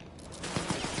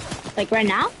 Like right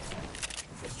now?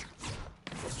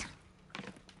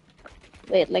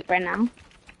 Wait, like right now?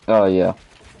 Oh, yeah.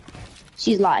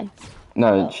 She's live.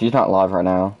 No, Oh. she's not live right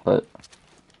now, but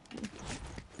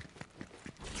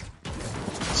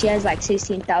She has like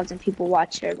 16,000 people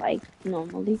watch her like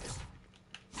normally.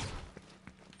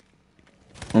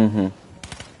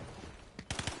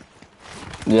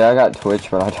 yeah, I got Twitch,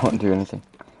 but I don't do anything.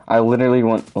 I literally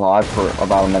went live for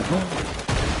about a minute.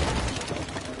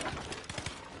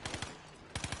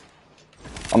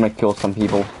 I'm gonna kill some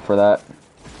people for that.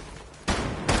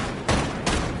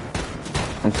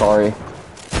 I'm sorry.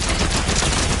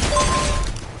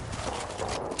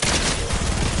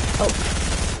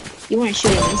 You weren't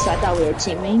shooting me, so I thought we were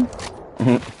teaming.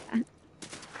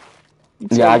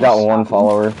 Yeah, I got one Shot me.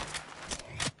 follower.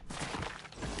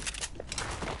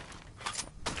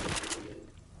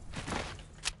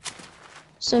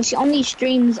 So she only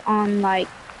streams on like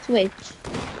Twitch.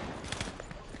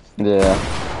 Yeah.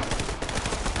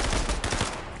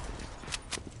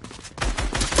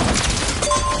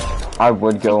 I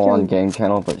would go on game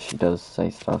channel, but she does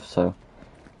say stuff, so.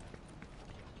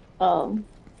 Oh.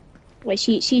 Wait,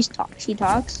 she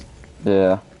talks?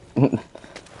 Yeah.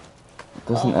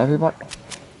 Doesn't everybody?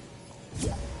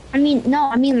 I mean, no,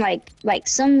 I mean like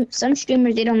some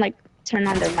streamers, they don't like turn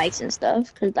on their mics and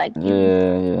stuff, cause like you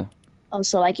know. Yeah. Oh,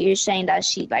 so like you're saying that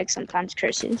she like sometimes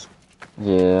curses.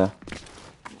 Yeah.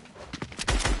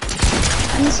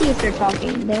 Let me see if they're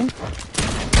talking there.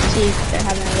 See if they're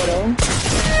having a little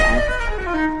chat.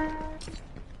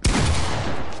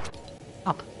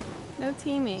 No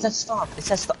teaming. It says stop. It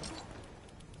says stop.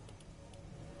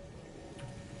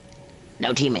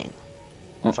 No teaming.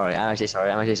 I'm sorry. I'm actually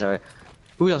sorry.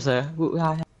 Who's else there?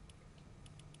 Hi.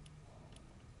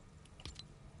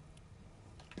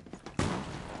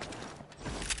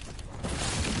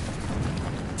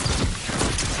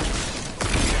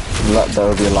 There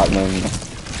will be a lightning.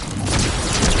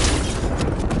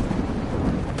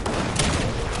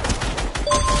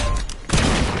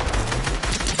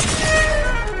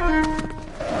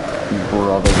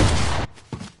 Brother.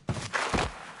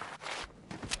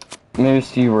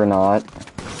 Moose, you were not.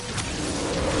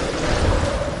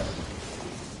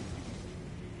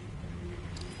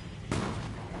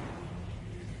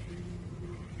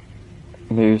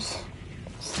 Moose,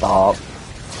 stop.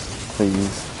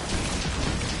 Please.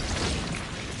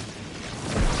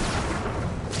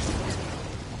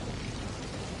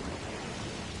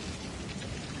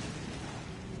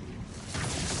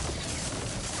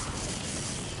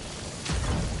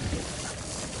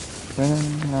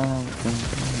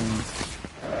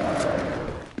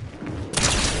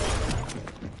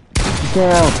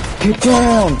 Get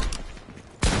down!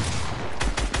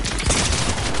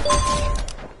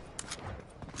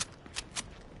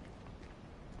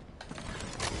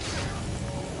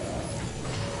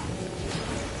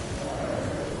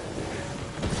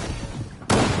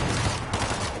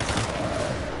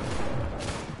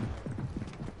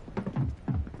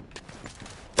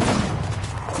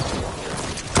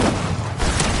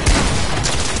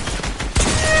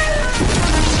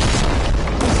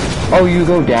 Oh, you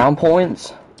go down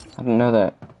points? I didn't know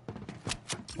that.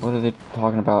 What are they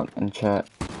talking about in chat?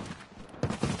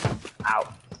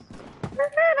 Ow.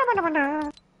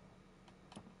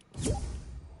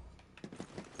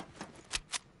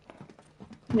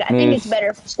 Yeah, I think it's better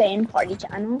if we stay in party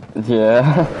channel.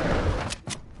 Yeah.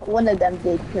 One of them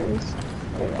did curse.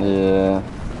 Yeah.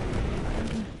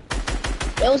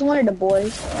 It was one of the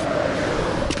boys.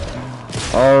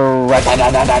 Oh,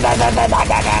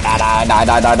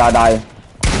 die.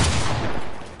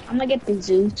 I'm gonna get the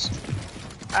Zeus.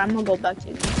 I'm gonna go back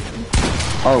to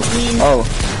Oh,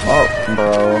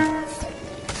 bro.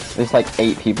 There's like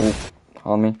 8 people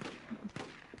on me.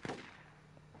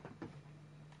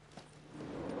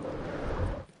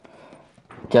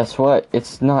 Guess what?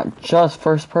 It's not just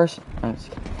first person. I'm just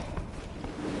kidding.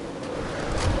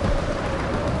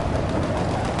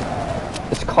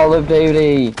 It's Call of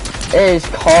Duty. It's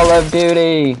Call of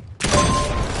Duty.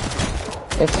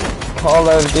 It's Call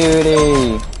of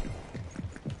Duty.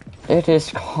 It is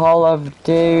Call of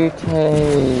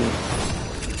Duty.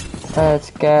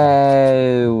 Let's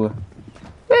go.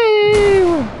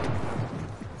 Woo!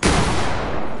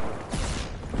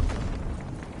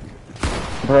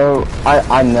 Bro,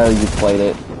 I know you played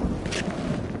it.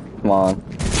 Come on.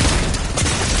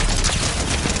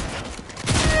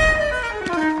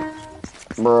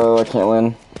 Bro, I can't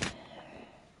win.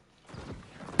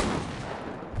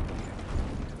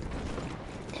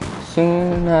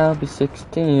 Soon I'll be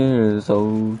 16 years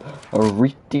old.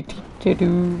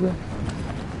 A-ree-dee-dee-dee-doo.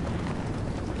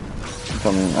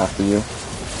 Coming after you.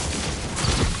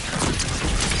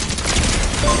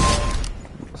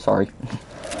 Sorry.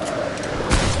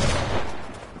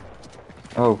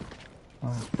 Oh.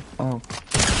 Oh. Oh.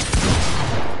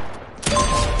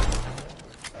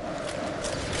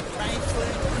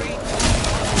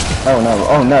 Oh no,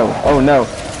 oh no, oh no.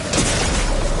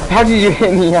 How did you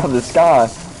hit me out of the sky?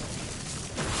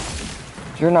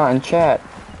 You're not in chat.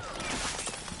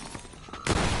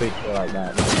 Wait, like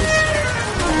that.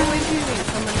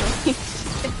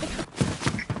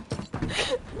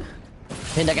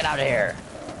 Pinda, get out of here!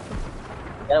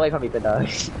 Get away from me, Pinda.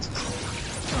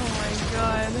 Oh my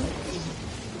god.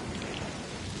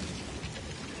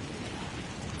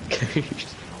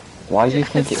 Why do you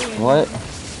think it? What?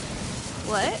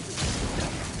 What?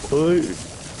 Hello?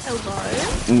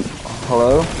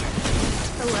 Hello?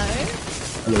 Hello?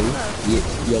 Hello?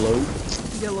 Yellow?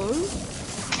 Yellow?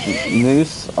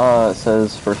 Moose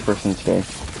says first person game.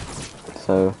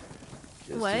 So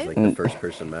This What? is like the first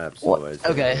person map, so What? I was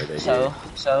Okay, whatever they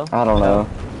so, I don't know.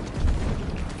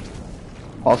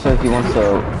 Also, if he wants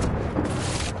to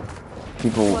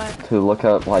people What? to look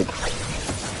up like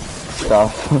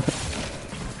stuff.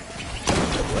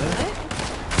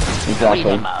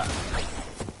 Exactly.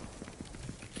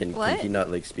 Can What? he not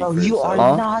like speak Oh, for you himself? are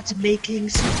Huh? not making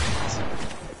sense.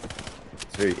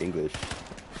 It's very English.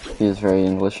 He is very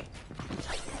English.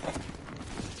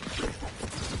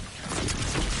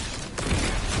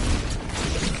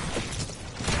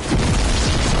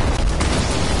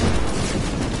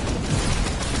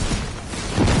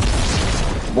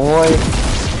 Boy,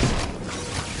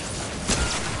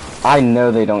 I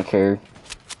know they don't care.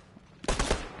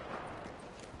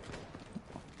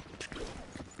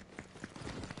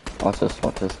 Watch this,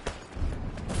 watch this.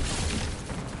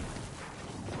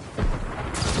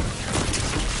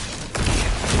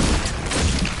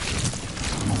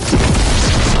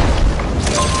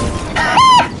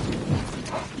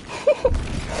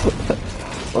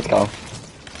 Let's go.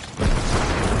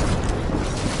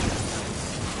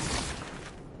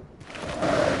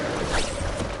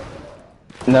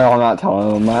 No, I'm not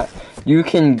telling them that. You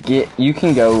can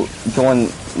go join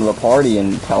the party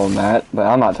and tell them that, but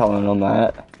I'm not telling them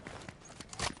that.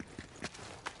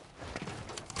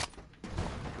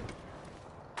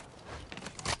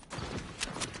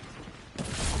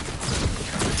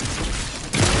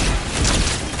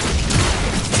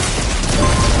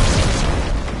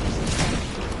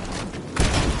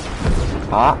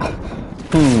 Ah,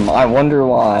 I wonder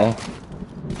why.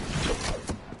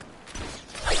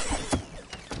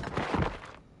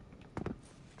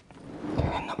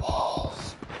 They're in the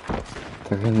walls.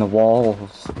 They're in the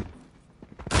walls.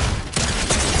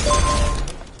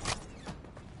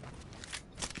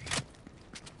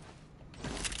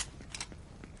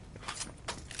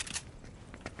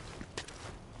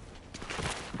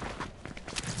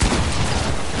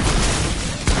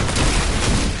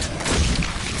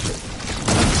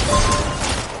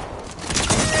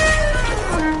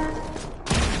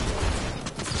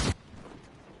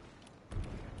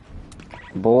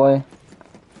 Boy,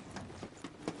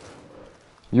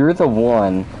 you're the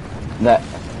one that,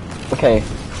 okay,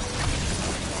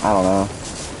 I don't know,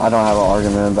 I don't have an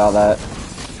argument about that.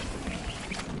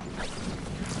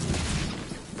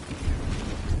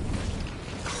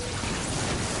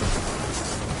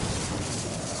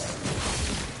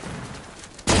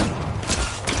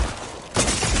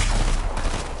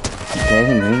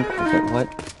 Gaming? What?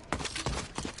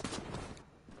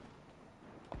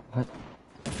 What?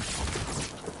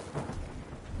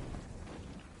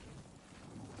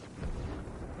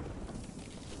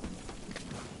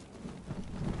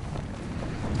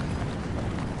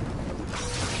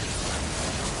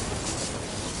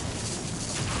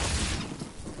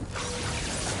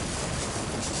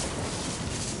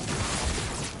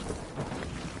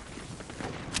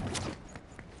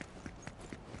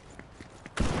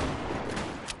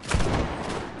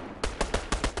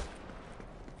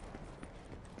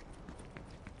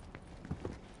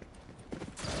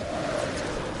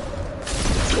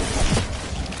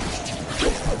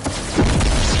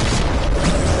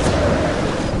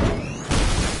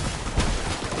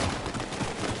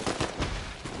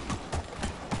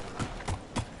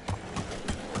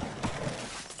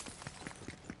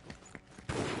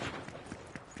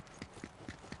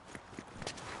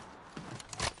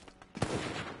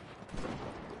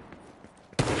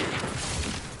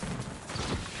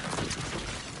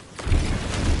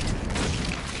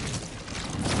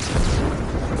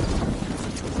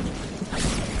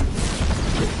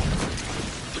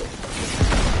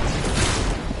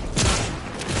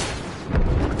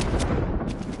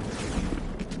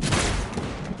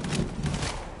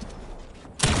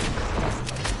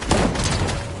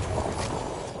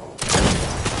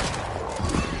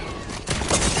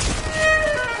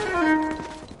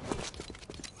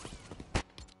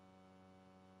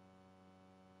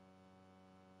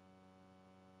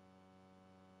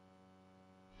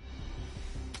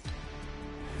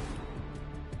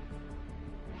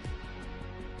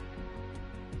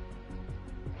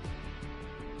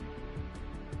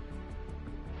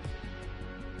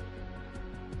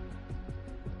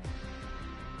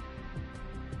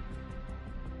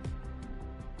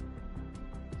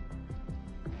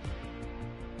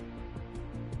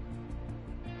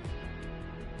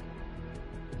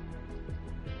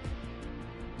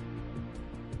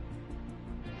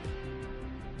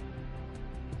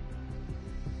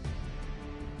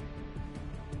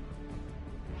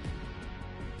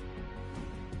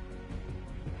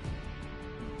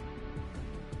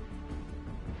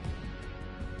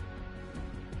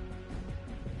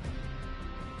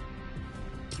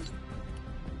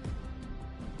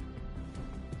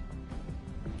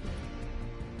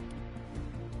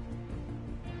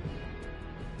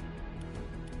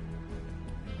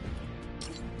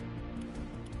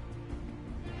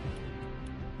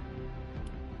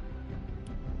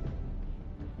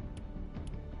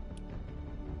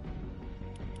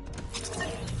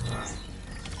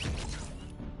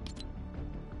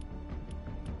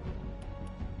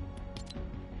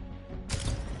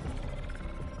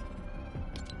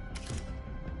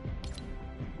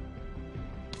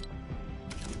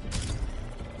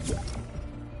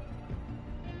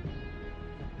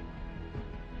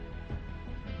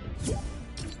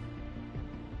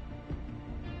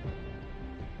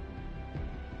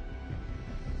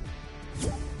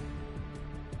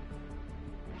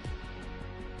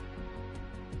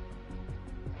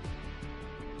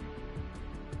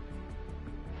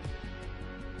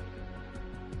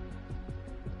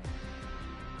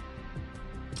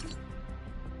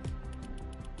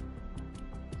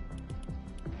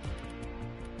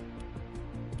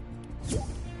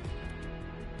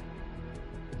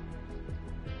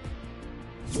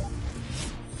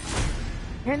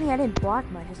 Apparently I didn't block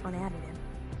him, I just unadded him.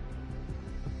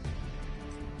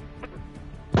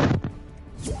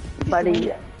 Buddy,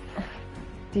 do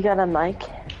you got a mic?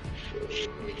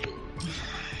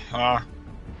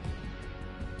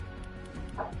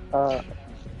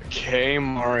 K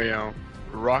Mario,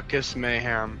 Ruckus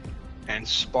Mayhem, and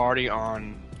Sparty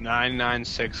on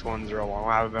 996101.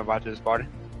 What happened about this Sparty?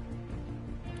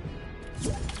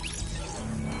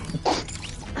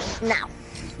 No,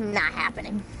 not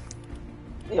happening.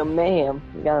 Yo, Mayhem,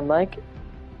 you got a mic?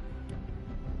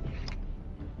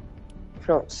 If you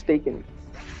don't speak in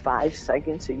 5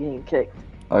 seconds, you're getting kicked.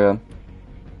 Okay.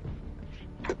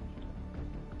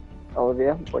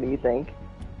 Olivia, what do you think?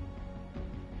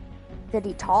 Did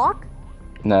he talk?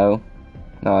 No.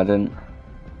 No, I didn't.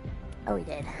 Oh, he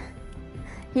did.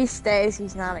 He stays,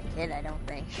 he's not a kid, I don't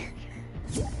think.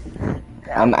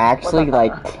 I'm actually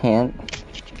like 10.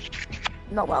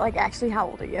 No, but like, actually, how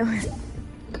old are you?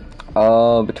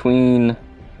 Between,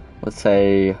 let's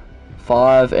say,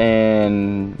 5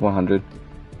 and 100.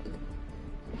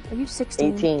 Are you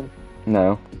 16? 18.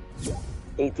 No.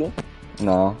 18?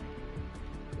 No.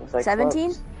 Looks like 17?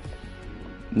 close.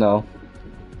 No.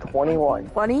 21.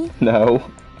 20? No.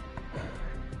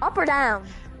 Up or down?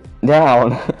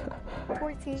 Down.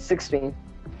 14. 16.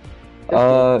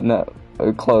 No.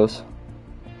 Close.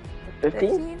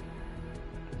 15?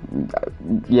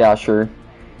 Yeah, sure.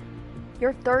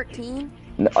 You're 13?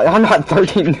 No, I'm not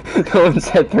 13. No one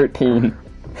said 13.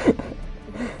 You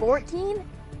 14?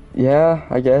 Yeah,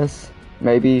 I guess.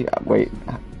 Maybe. Wait.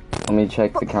 Let me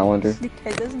check the calendar. The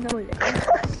kid doesn't know it.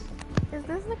 Is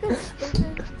this like a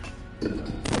stupid?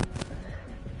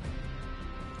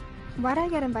 Why'd I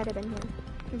get invited in here?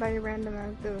 By a random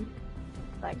ass dude.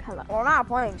 Like, hello. We're not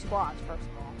playing squads, first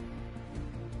of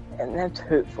all. And that's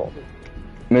hurtful.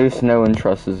 Moose, no one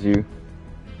trusts you.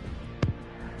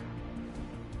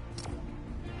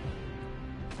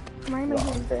 Why am I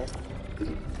here?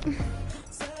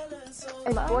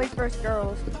 It's boys versus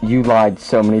girls. You lied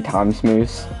so many times,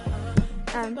 Moose.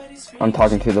 I'm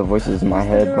talking to the voices in my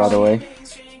head, by the way.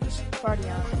 Party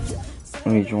on. Let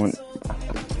me join.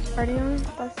 Party on?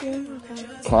 That's you? Okay.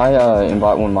 Can I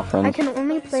invite one of my friends? I can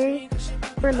only play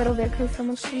for a little bit because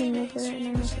someone's coming over and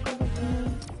I have to go back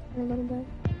in a little bit.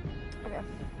 Okay.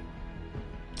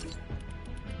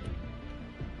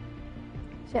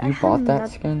 Shit, You I bought have that not-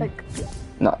 skin? Like,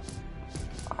 No.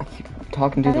 I keep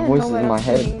talking to I the didn't know voices what in my else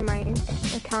to head. name my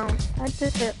account. I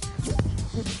just hit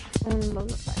and load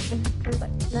the button. Or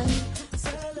like, then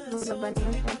load the button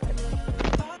and something.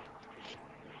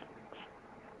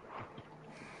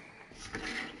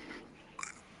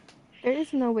 There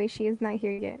is no way she is not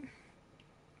here yet.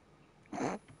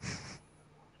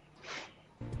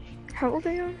 How old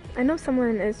are you? I know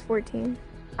someone is 14.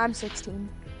 I'm 16.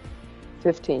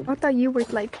 15. I thought you were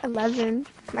like 11.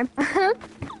 I'm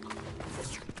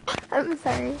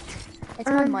sorry. It's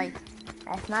my mic.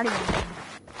 That's not even mine.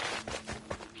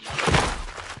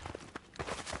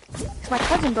 My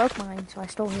cousin broke mine, so I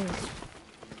stole his.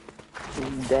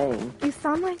 Dang. You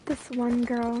sound like this one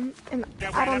girl, and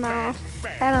I don't know.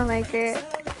 I don't like it.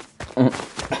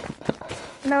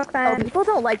 No Oh, offense. people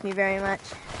don't like me very much.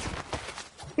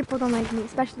 People don't like me,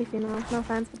 especially females. No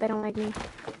offense, but they don't like me.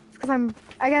 Because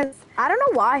I guess, I don't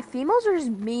know why. Females are just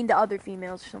mean to other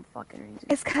females for some fucking reason.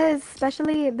 it's because,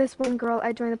 especially this one girl,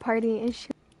 I joined the party, and she.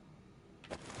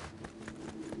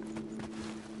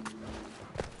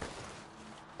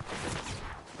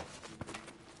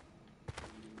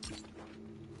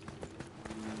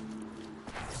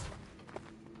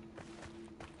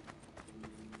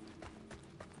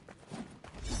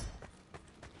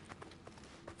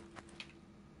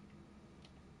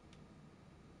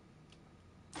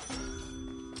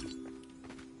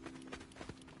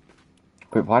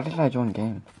 Wait, why did I join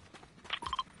game?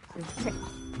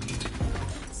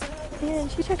 Yeah,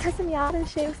 she tried cussing me out and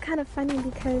shit. It was kind of funny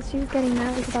because she was getting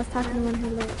mad because I was talking to her in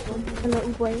her little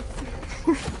voice.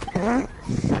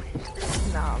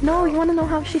 No, you want to know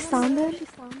how she sounded?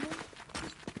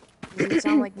 You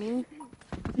sound like me?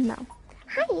 No.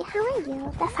 Hi, how are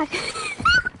you? That's how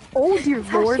Oh dear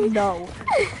how lord, she- no.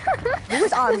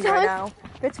 Who's on me That's how right I- now?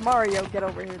 If it's Mario, get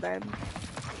over here then.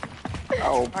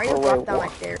 Oh, Mario wait, dropped down what?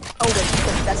 right there. Oh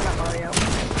wait, that's not Mario.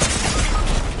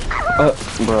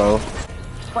 Bro.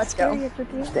 Let's go. Period,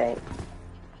 cookie. Dang.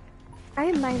 I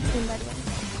am 19 by the way.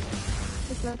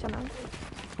 Just let you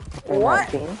know.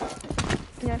 What? 19?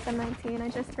 Yes, I'm 19. I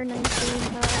just turned 19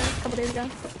 a couple days ago.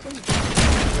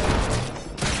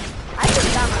 I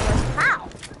just got my list. How?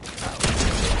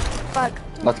 Fuck.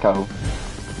 Let's go.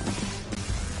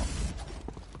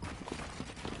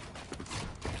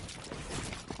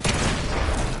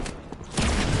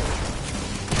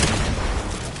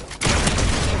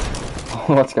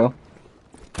 Let's go.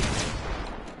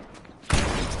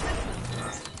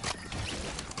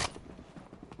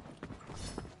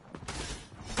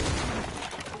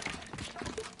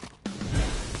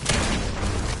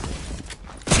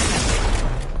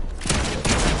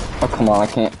 Oh, come on, I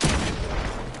can't.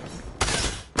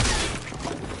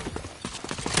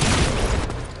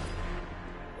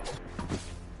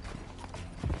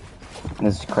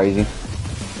 This is crazy.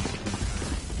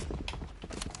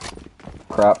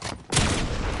 Crap.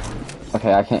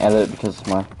 Okay, I can't edit it because it's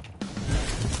my...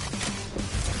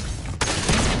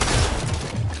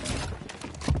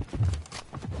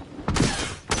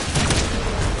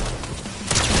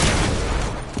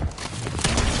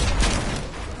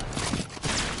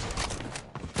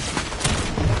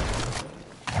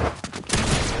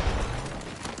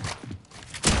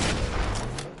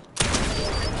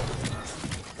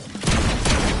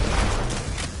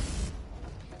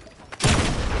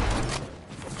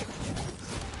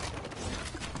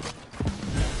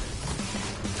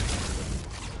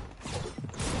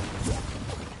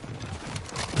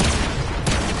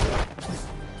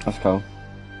 Let's go.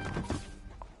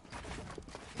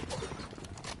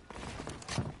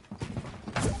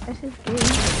 This is good.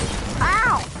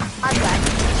 Ow! I'm back.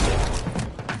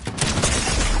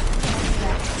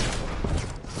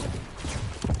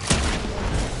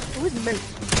 Who's Moose?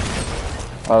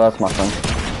 Oh, that's my friend.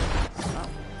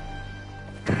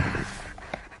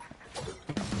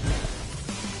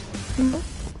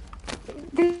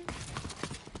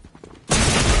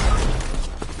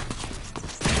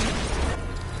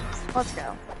 Let's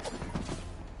go.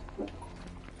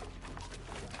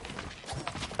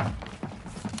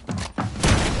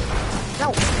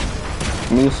 No.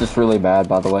 Moose is really bad,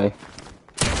 by the way.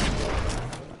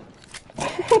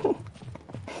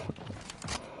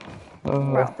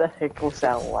 What the heck was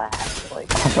that laugh?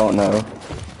 Like, I don't know.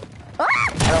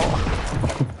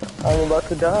 I'm about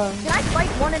to die. Can I fight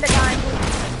one at a time,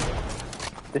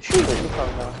 please? Did she leave? Oh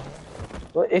no.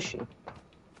 What is she?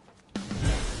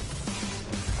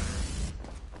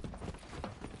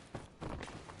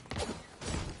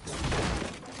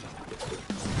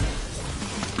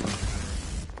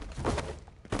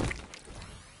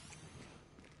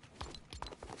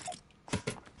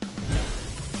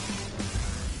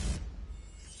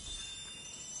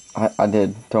 I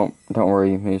did. Don't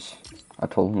worry, Moose. I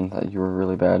told him that you were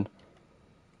really bad.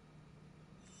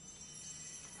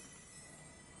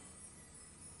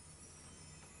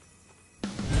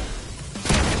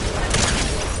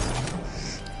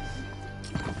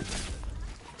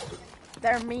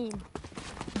 They're mean.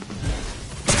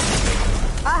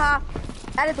 Haha.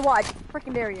 Edit the watch.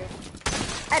 Freaking dare you.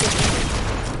 Edit.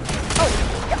 Oh,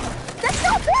 yeah. That's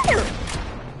not fair!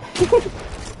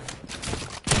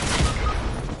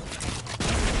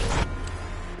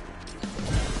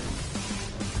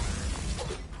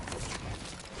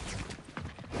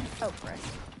 Oh, frick.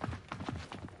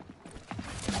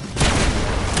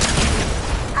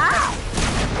 Ow!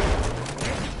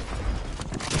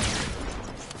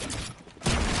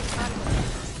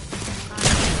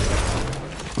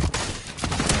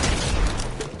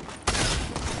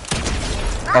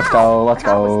 Let's go, let's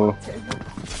go.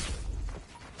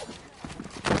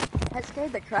 That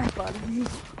scared the crap out of me.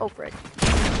 Oh, frick.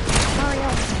 Mario.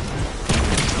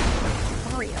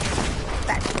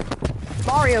 Back.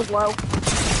 Mario's low.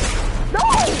 No!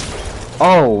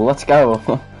 Oh, let's go.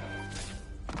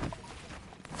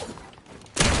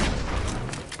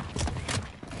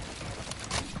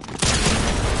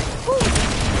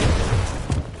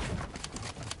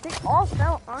 They all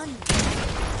fell on me.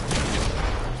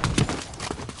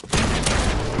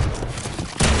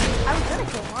 I was gonna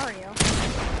kill Mario.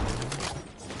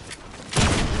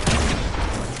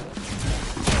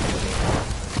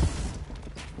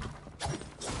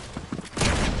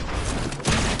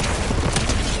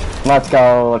 Let's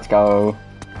go, let's go.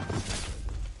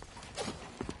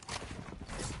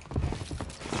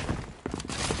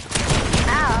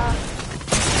 Ah.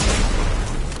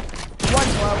 One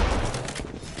blow.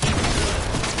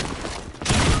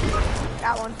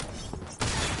 Got one.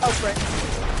 Oh, frick.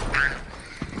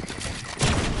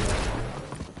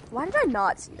 Why did I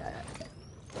not see that?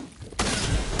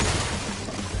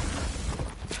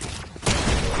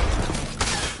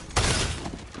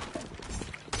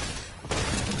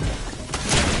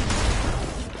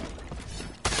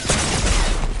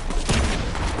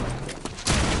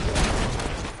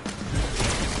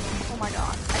 Oh my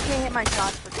god. I can't hit my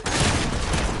shots for time.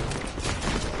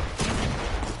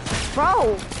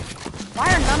 Bro! Why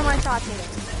are none of my shots hitting?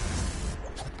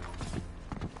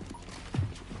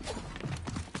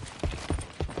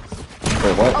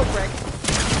 Wait, what? Oh, frick.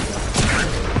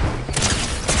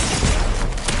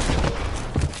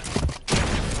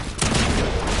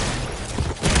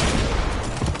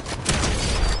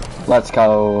 Let's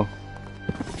go.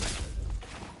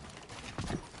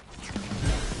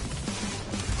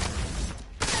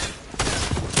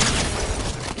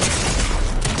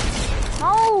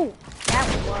 No! That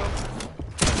was low.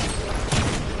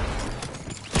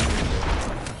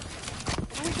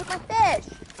 Why you took my fish?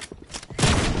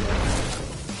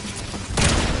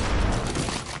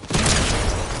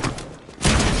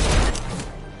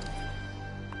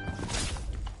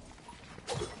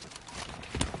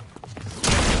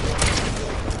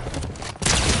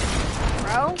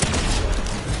 Bro?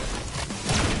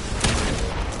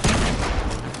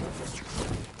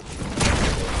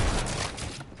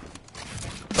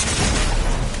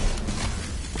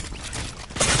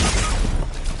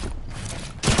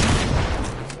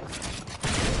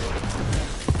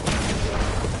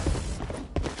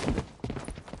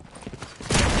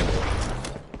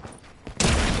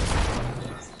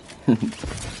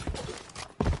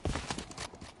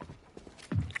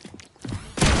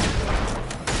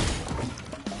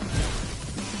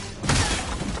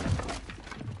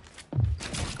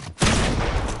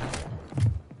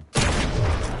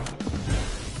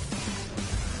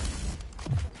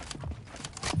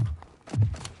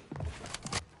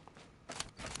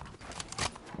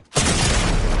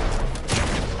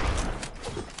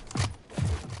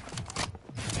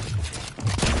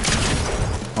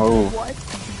 Oh. What?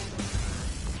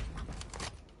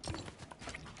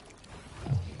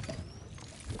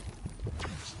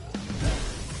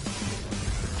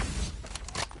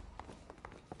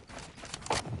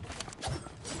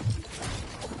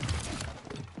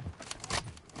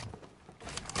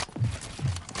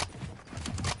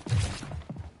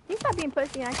 You stop being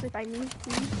pussy and actually fight me,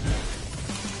 please.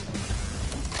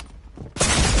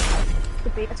 The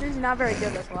Beatrice is not very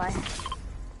good, that's why.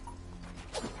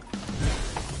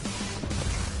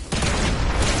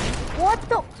 What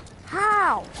the?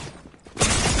 How?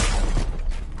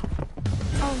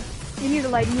 Oh, you need to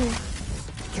like move.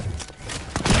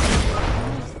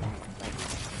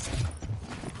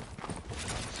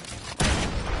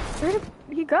 Where did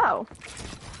he go?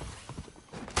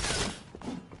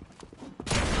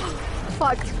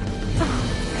 Fuck.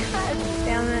 God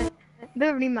damn it. The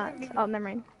rematch. Oh, never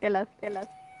mind. They left. They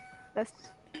left. That's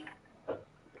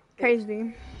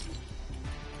crazy.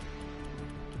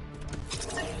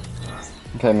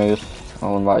 Okay, Moose.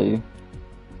 I'll invite you.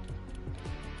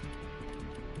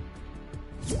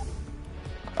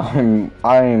 I'm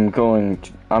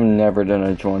never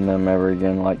gonna join them ever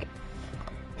again. Like,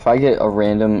 if I get a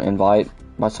random invite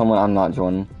by someone, I'm not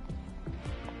joining.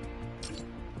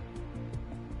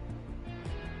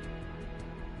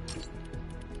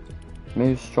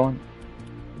 Moose, join.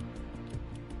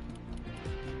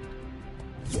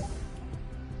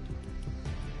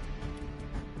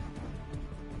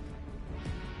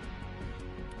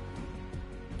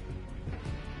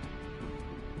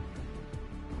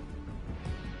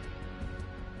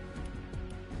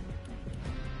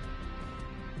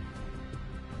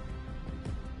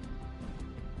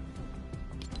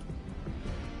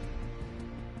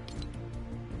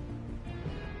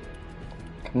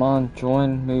 Come on,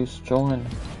 join, Moose, join.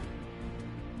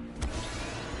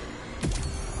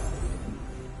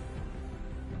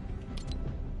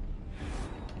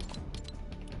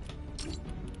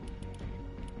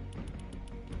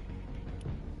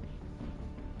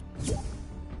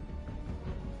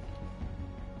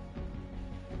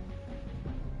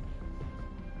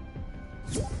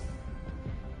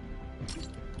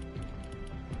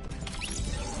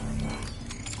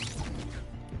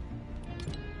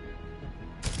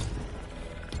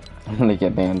 I'm gonna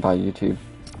get banned by YouTube.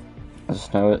 I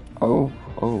just know it. Oh,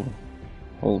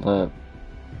 hold up.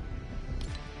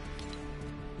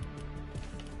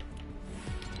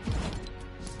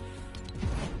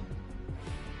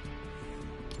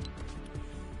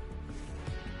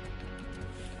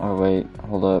 Oh wait,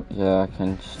 hold up. Yeah, I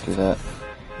can just do that.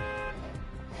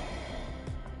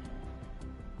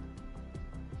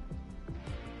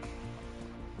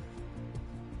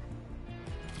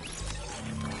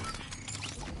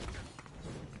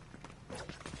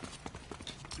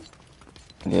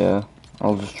 Yeah,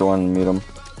 I'll just join and mute him.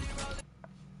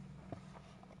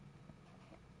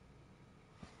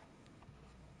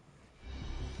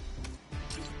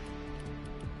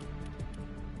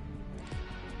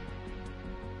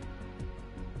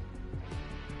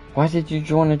 Why did you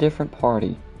join a different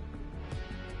party?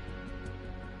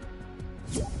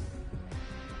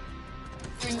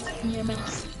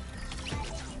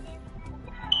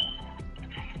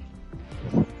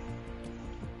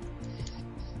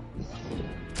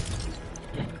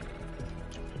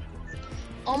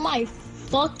 Oh my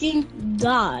fucking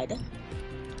god.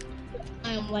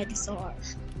 I am lagging so hard.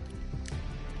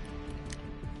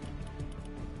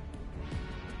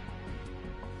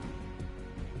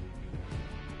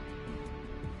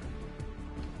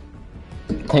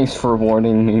 Thanks for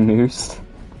warning me, Moose.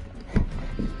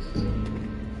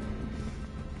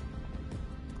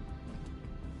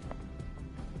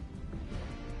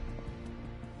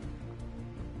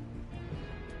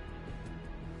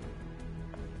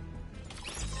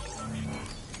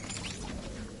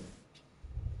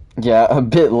 Yeah, a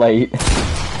bit late.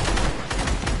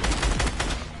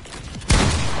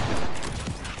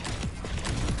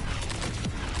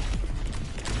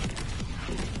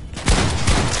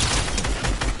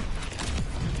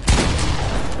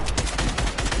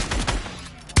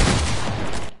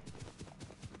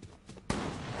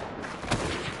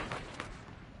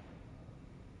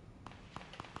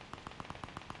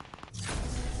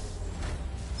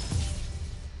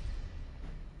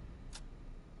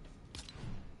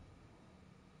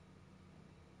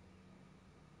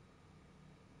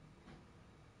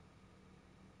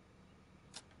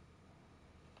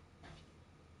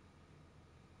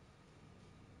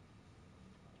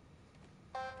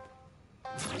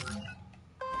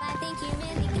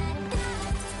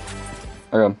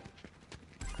 Okay.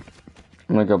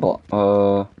 I'm gonna go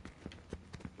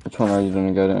which one are you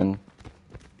gonna go in? I'm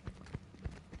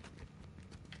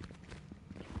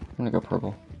gonna go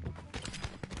purple.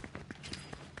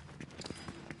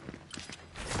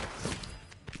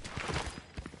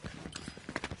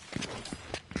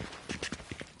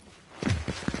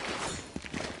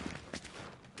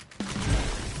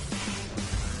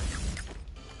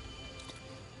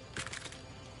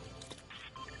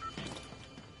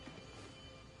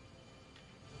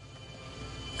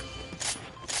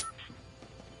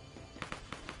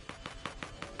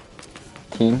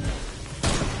 Team.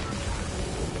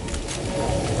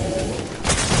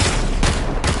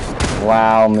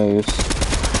 Wow, Moose.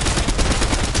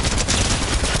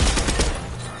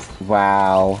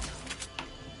 Wow.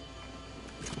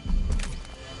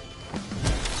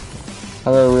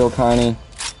 Hello, Real Tiny.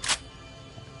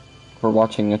 We're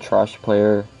watching a trash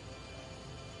player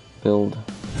build,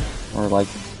 or like,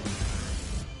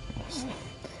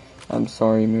 I'm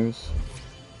sorry, Moose.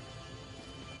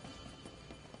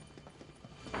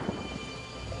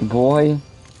 Boy,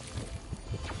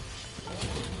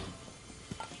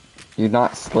 you're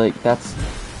not slick. That's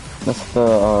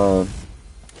the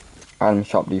item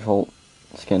shop default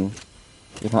skin.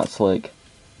 You're not slick.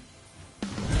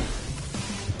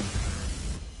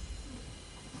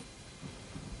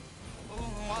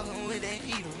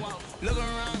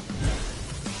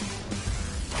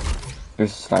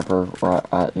 There's a sniper right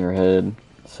at your head,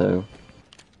 so.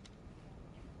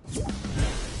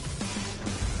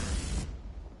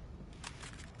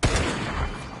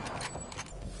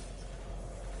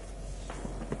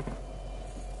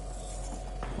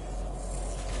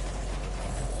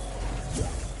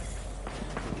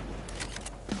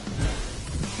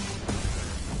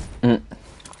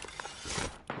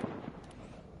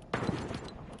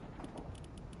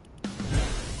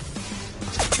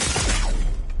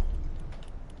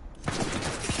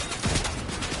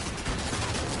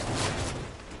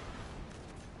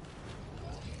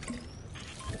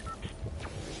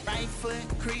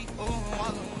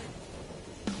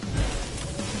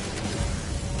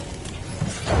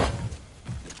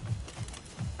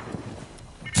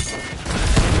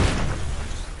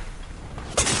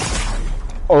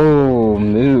 Oh,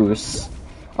 Moose.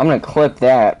 I'm gonna clip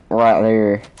that right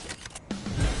there.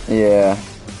 Yeah.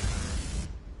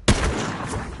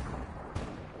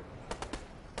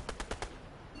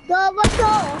 Go, let's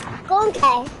go. Go,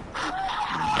 okay.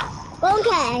 Go,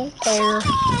 okay.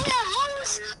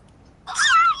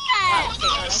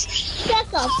 Shut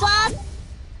the fuck.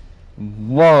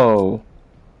 Whoa.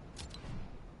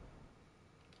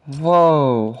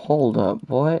 Whoa. Hold up.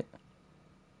 What?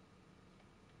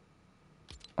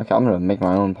 Okay, I'm gonna make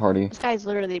my own party. This guy's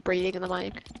literally breathing in the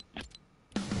mic.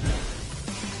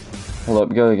 Hold up.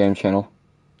 Go to the game channel.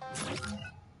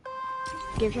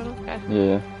 Game channel? Okay.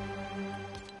 Yeah.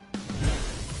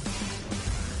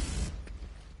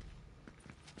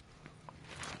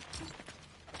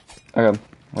 Okay.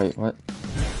 Wait, what?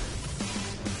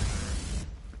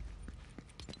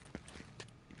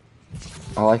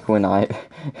 I like when I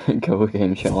go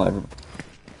game channel ever.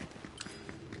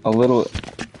 A little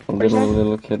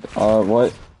kid.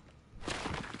 What?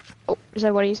 Oh, is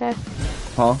that what you said?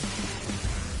 Huh?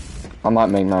 I might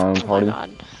make my own party. Oh my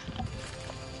god.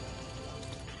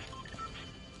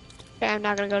 Okay, I'm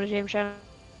not gonna go to James channel.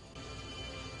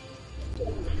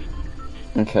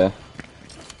 Okay.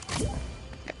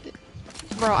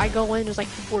 Bro, I go in, there's like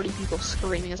 40 people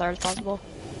screaming as hard as possible.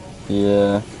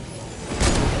 Yeah.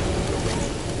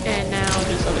 And now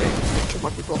there's two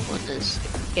more people in this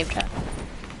game chat.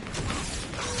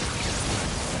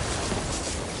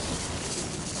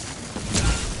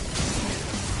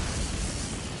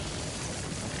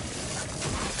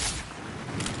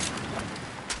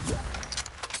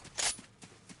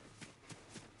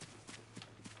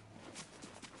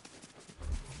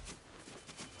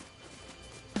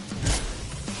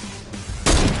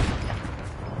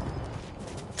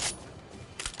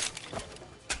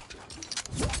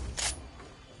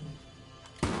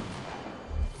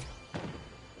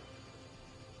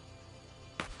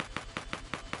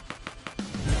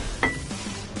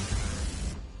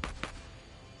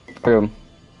 Okay.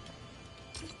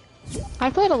 I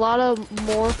played a lot of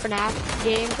more FNAF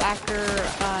games after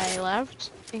I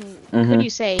left. And Mhm. could you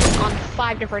say on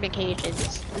 5 different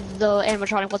occasions the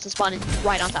animatronic was spawning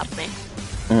right on top of me?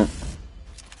 Mm.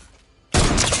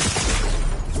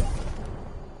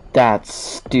 That's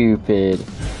stupid.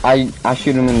 I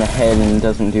shoot him in the head and it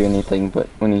doesn't do anything, but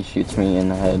when he shoots me in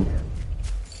the head.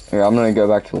 Here, I'm gonna go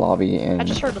back to lobby and... I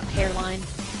just heard the hairline.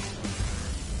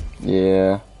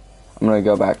 Yeah. I'm gonna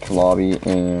go back to lobby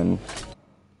and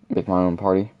make my own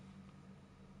party.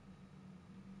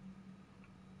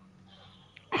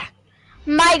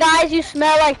 My guys, you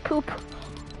smell like poop.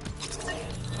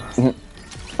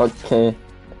 Okay.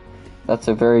 That's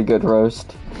a very good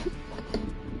roast.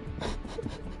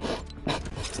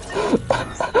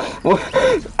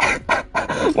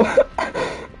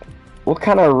 What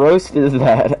kind of roast is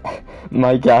that?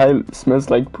 My guy smells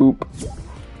like poop.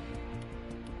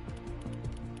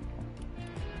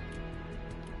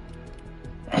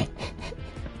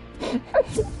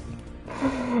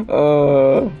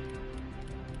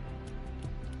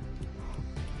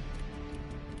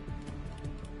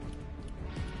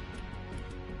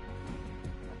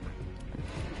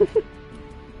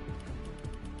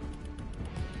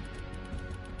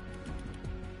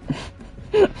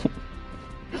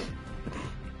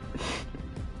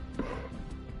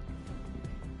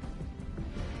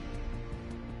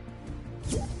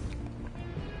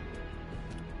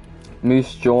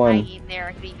 Moose join. There,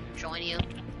 I could even join you.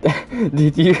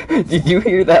 Did you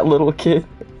hear that little kid?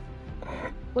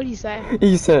 What do you say?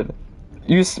 He said,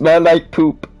 "You smell like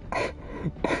poop."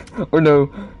 Or no.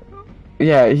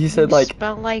 Yeah, he said You like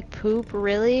smell like poop,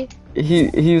 really?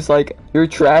 he was like, "You're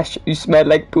trash. You smell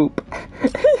like poop."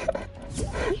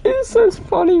 It's so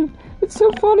funny. It's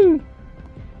so funny.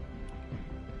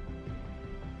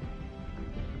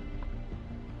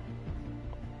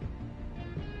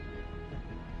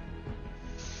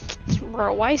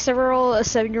 Bro, why several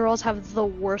 7-year-olds have the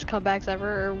worst comebacks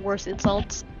ever, or worst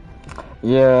insults?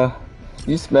 Yeah,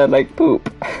 you smell like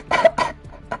poop.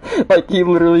 Like he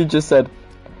literally just said,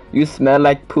 "You smell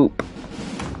like poop."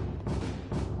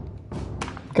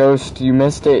 Ghost, you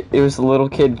missed it. It was a little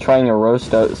kid trying to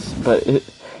roast us, but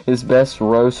his best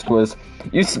roast was,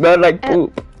 "You smell like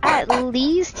poop." At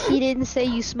least he didn't say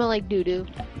you smell like doo-doo.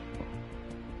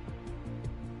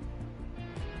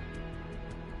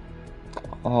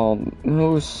 Oh,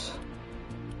 Moose.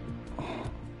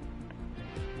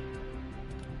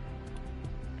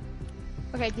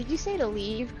 Okay, did you say to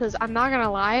leave? Because I'm not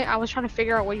gonna lie, I was trying to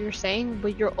figure out what you were saying,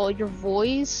 but your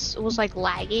voice was like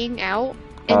lagging out.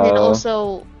 And then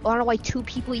also, I don't know why 2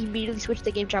 people immediately switched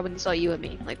the game chat when they saw you and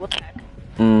me. Like, what the heck?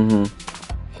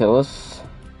 Okay, let's...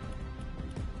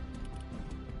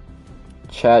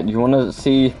 Chat, you wanna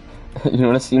see... You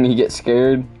wanna see me get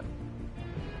scared?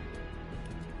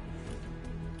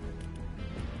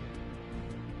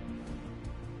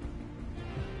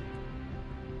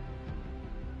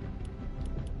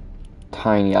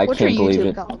 Tiny, I What's can't your believe YouTube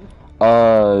it.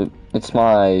 called? It's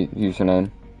my username.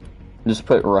 Just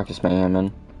put Ruckus Mayhem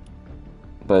in.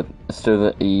 But instead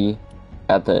of the E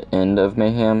at the end of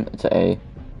Mayhem, it's an A.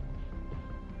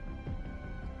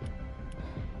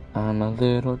 I'm a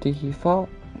little default.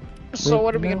 So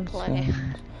what are we gonna play?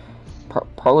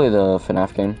 Probably the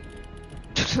FNAF game.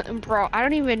 Bro, I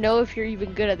don't even know if you're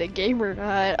even good at the game or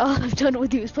not. All I've done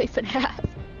with you is play FNAF.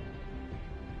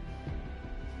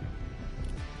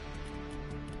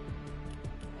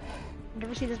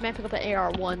 Never seen this man pick up an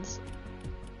AR once.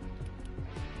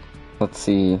 Let's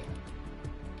see.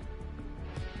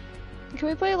 Can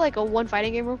we play like a one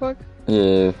fighting game real quick?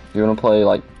 Yeah, you wanna play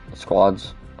like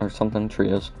squads or something,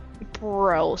 trios?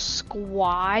 Bro,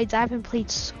 squads? I haven't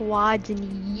played squads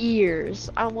in years.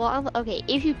 Okay,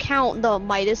 if you count the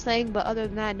Midas thing, but other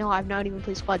than that, no, I've not even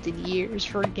played squads in years.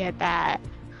 Forget that.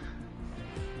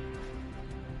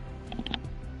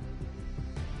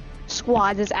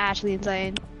 Squads is actually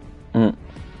insane.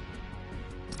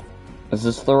 Is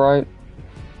this the right?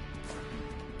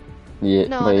 Yeah,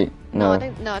 No, wait, no. I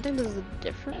think this is a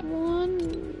different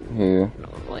one. Here.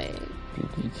 No, wait.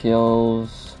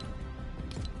 Details.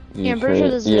 Yeah, I'm pretty sure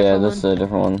this is a yeah, different this is a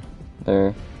different one.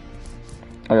 There.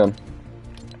 Okay.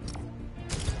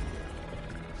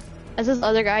 Has this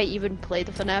other guy even played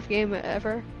the FNAF game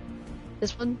ever?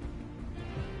 This one?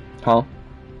 Huh?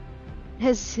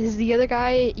 Has the other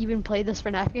guy even played this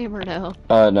FNAF game or no?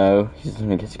 No. He's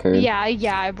gonna get scared.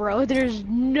 Yeah, bro. There's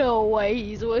no way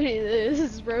he's winning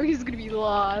this, bro. He's gonna be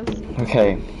lost.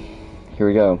 Okay. Here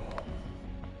we go.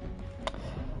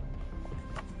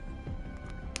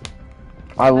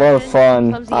 I love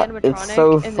fun. It's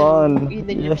so fun. And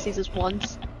then you never see this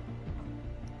once.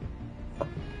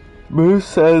 Moose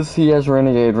says he has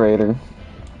Renegade Raider.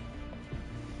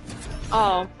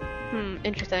 Oh,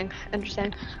 interesting.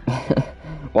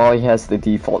 While he has the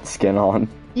default skin on.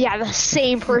 Yeah, the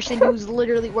same person who's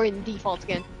literally wearing the default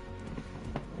skin.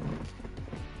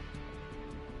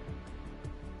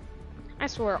 I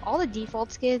swear, all the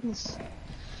default skins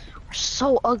are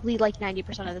so ugly like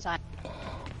 90% of the time.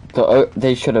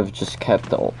 They should have just kept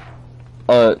the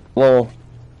well...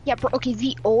 Yeah, bro, okay,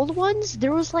 the old ones,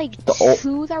 there was like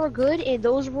two that were good, and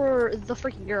those were the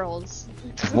freaking girls.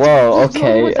 Whoa, Those are the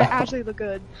okay. ones that actually look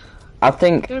good. I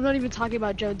think... And I'm not even talking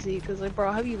about Jonesy, because like,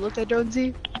 bro, have you looked at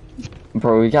Jonesy?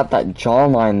 Bro, we got that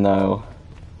jawline though.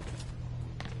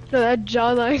 No, that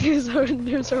jawline is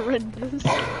horrendous.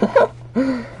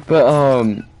 But,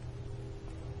 I'm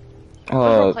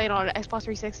playing on Xbox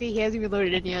 360, he hasn't even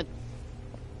loaded it yet.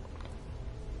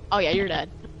 Oh yeah, you're dead.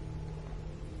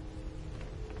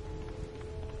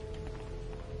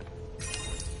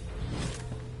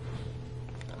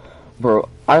 Bro,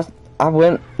 I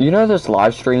went, you know those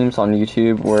live streams on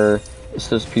YouTube where it's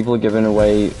those people giving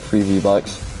away free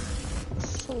V-Bucks?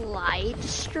 Slide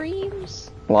streams?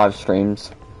 Live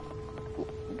streams.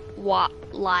 What?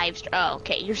 Oh,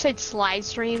 okay. You said slide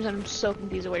streams, and I'm so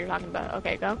confused at what you're talking about.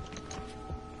 Okay, go.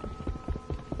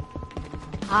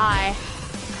 Hi.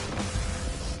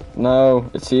 No,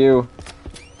 it's you.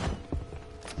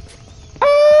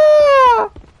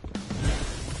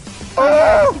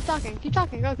 Keep talking, keep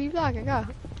talking, go.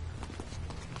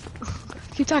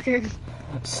 Keep talking.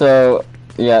 So,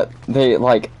 yeah, it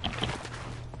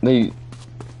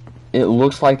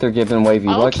looks like they're giving away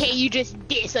V-Bucks. Okay, you just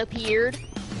disappeared.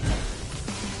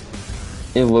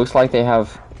 It looks like they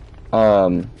have,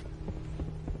 like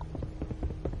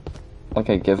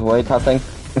a giveaway type thing.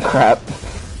 Crap.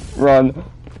 Run.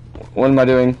 What am I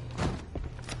doing?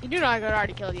 You do know I could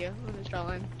already killed you. I'm just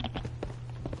trolling.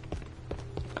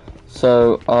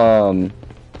 So,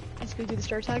 Let's go do the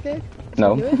start tactic?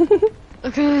 No. Do it?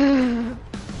 Okay.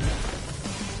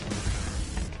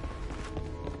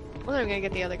 Well, then I'm gonna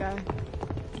get the other guy.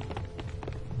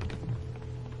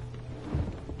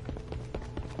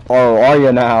 Oh, are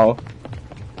you now?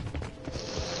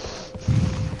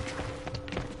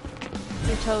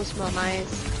 Your toes smell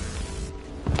nice.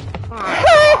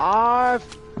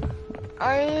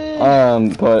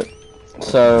 But,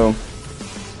 so,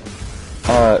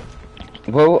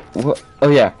 well, oh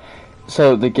yeah,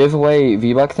 so the giveaway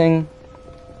V-Buck thing,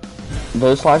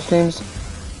 those live streams,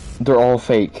 they're all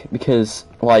fake, because,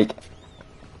 like,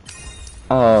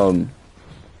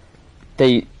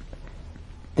 they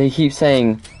keep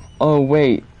saying, oh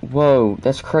wait, whoa,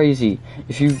 that's crazy,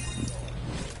 if you,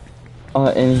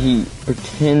 and he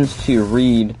pretends to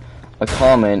read a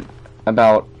comment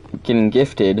about getting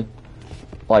gifted,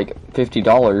 like,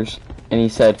 $50, and he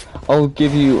said, I'll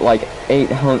give you, like,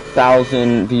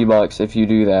 800,000 V-Bucks if you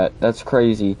do that. That's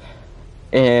crazy.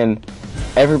 And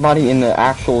everybody in the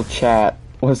actual chat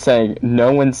was saying,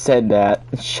 no one said that.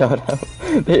 Shut up.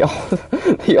 They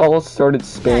all started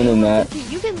spamming that.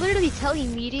 You can literally tell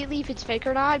immediately if it's fake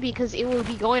or not because it will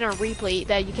be going on replay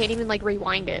that you can't even like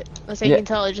rewind it. Let's say you can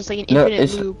tell it's just like an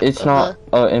infinite loop. It's not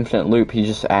an infinite loop. He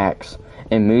just acts.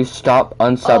 And Moose, stop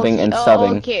unsubbing and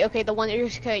subbing. Okay, the one that you're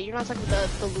not talking about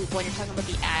the loop one. You're talking about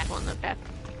the ad one. Okay.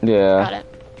 Yeah. Got it.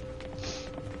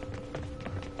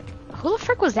 Who the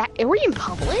frick was that? Were you in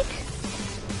public?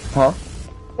 Huh?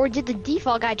 Or did the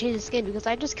default guy change his skin? Because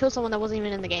I just killed someone that wasn't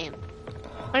even in the game.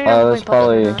 I don't know if that's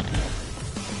probably...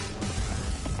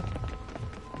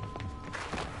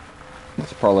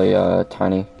 It's probably,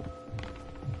 Tiny.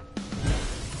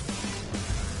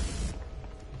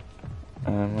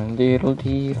 I'm a little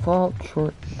default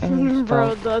short and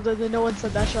bro, no one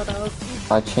said that, shut up.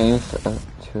 I changed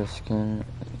to a skin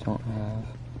you don't have.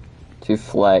 To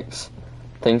flex.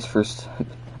 Thanks for...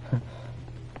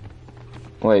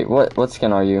 Wait, what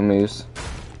skin are you, Moose?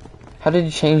 How did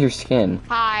you change your skin?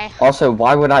 Hi. Also,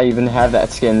 why would I even have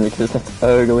that skin? Because that's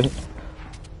ugly.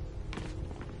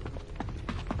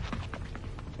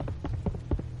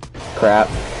 Crap.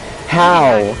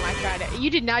 How? You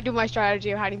did not do my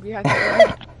strategy of hiding behind the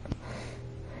door.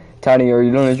 Tiny, are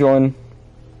you gonna join?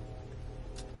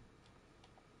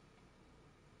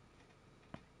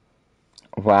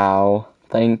 Wow.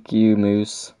 Thank you,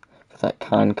 Moose, for that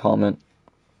kind comment.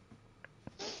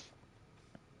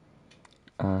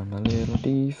 I'm a little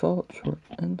default, short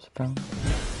and strong.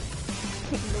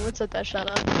 No one said that, shut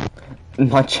up.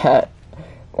 My chat,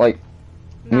 like,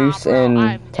 Moose bro, and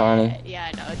I'm Tiny. Dead.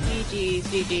 Yeah, I know.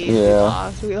 GG's.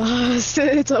 Yeah. We lost.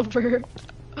 It's over.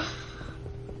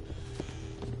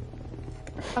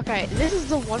 Okay, this is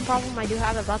the one problem I do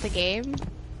have about the game,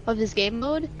 of this game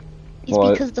mode. is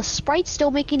What? because the sprites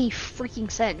don't make any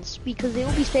freaking sense. Because they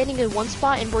will be standing in one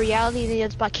spot, in reality, in the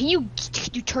other spot. Can you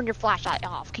turn your flashlight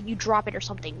off? Can you drop it or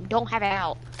something? Don't have it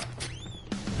out.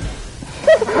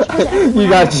 You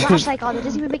got a flashlight on. It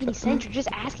doesn't even make any sense. You're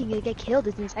just asking to get killed.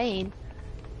 It's insane.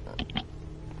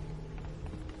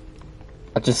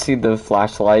 I just see the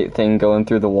flashlight thing going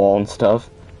through the wall and stuff.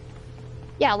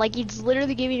 Yeah, like it's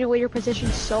literally giving away your position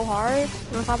so hard.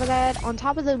 And on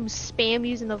top of them spam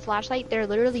using the flashlight, they're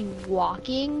literally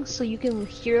walking so you can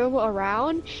hear them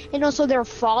around. And also they're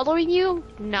following you?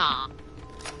 Nah.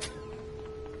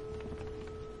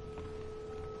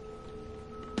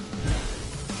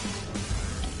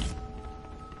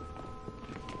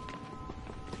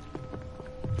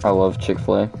 I love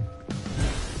Chick-fil-A.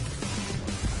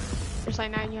 There's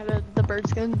like 9, you have the bird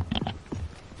skin.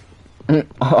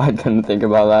 I didn't think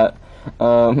about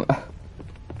that.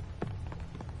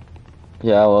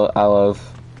 Yeah, I love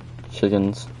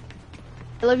chickens.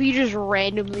 I love you just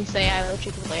randomly say I love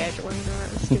Chick-fil-A after wearing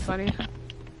that. It's too funny.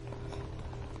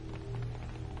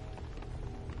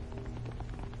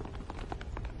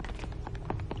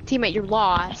 Teammate, you're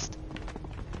lost.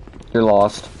 You're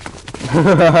lost.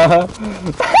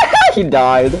 He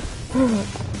died.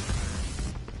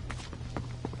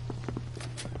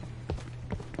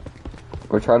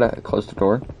 Or try to close the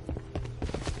door.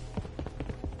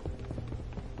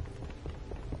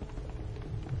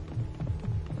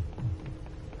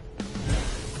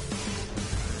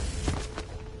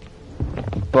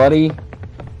 Buddy.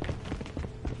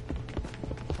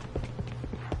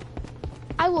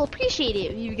 I will appreciate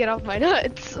it if you get off my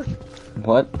nuts.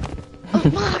 What? Oh,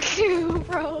 fuck you,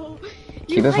 bro.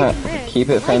 Keep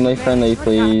it friendly,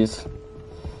 please.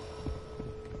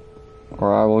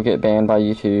 Or I will get banned by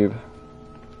YouTube.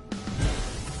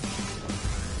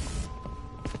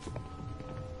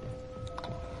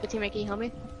 Teammate, can you help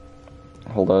me?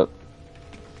 Hold up.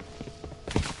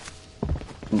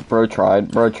 Bro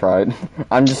tried.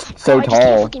 I'm just so I tall. just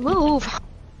can't fucking move.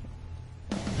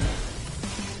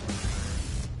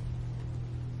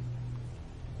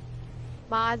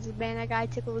 Mods ban that guy,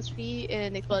 tickle his feet,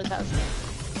 and explode his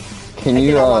house. Can I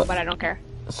you did that wrong, but I don't care.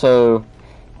 So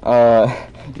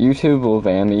YouTube will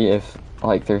ban me if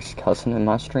like there's cussing in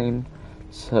my stream.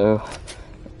 So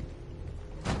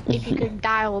If you could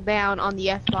dial down on the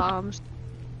F-bombs.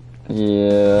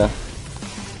 yeah.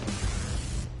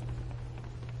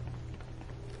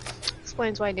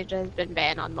 Explains why Ninja has been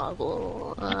banned on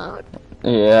mobile.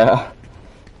 Yeah.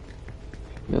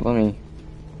 Yeah, let me.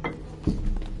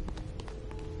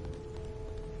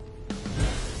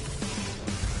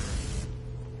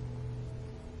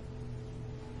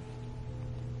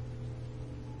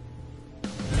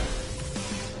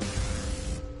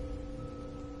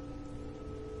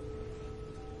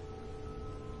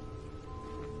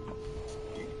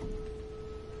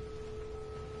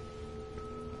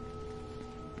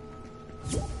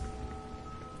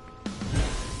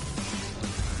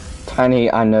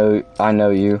 Tiny, I know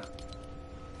you.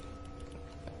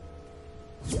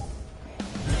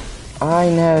 I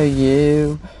know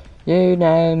you. You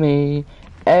know me.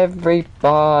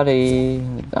 Everybody.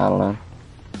 I don't know.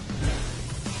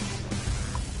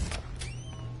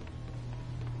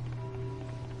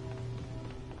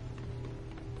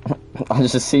 I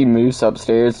just see Moose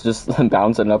upstairs just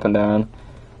bouncing up and down.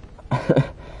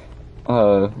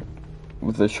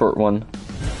 With the short one.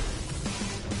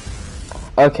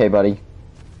 Okay, buddy.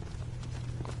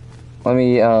 Let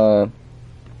me,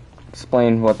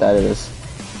 explain what that is.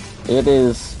 It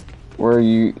is where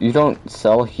you don't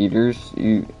sell heaters,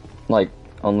 you, like,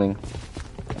 only,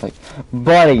 like,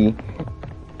 buddy!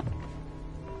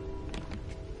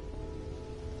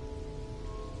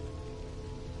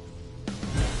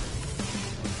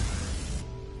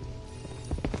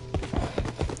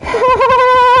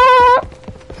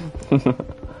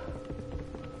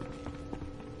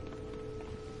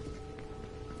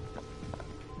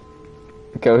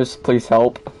 Ghost, please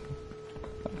help.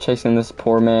 I'm chasing this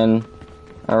poor man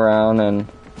around and...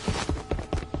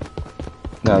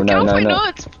 No.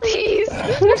 Nuts, please!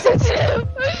 They're sensitive!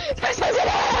 They're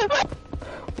sensitive!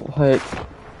 What?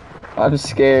 I'm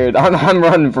scared. I'm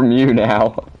running from you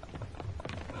now.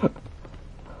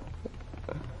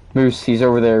 Moose, he's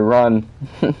over there. Run.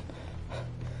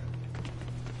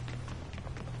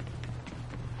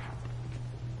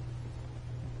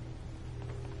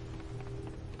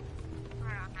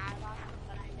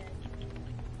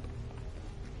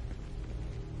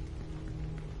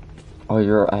 Oh,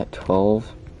 you're at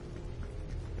 12?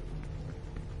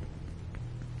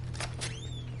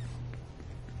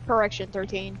 Correction,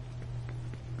 13.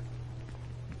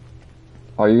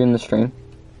 Are you in the stream?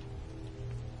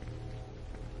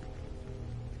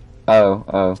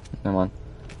 Oh, never mind.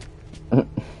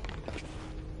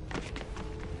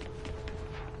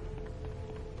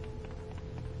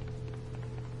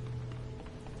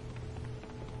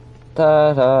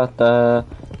 Da da da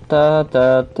da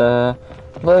da da.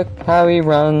 Look how he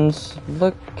runs.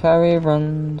 Look how he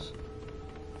runs.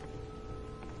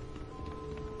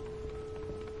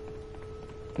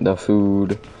 The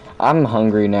food. I'm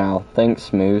hungry now.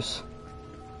 Thanks, Moose.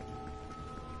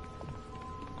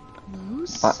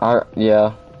 Moose?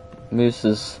 Yeah. Moose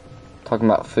is talking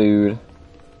about food.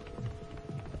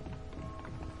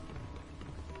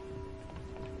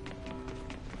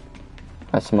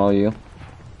 I smell you.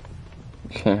 You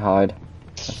can't hide.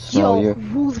 I smell Yo, you.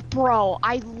 Ruth, bro,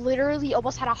 I literally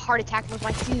almost had a heart attack with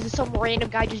my season. Some random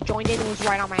guy just joined in and was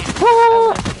right on my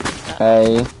ass.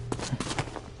 Hey.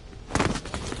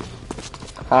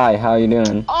 Hi, how you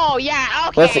doing? Oh,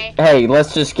 yeah, okay.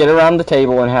 Let's just get around the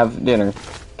table and have dinner.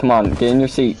 Come on, get in your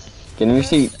seat. Get in your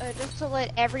seat. Just to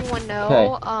let everyone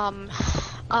know,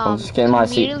 I'll just get in my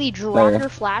seat. immediately drop There. your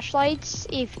flashlights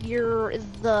if you're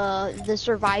the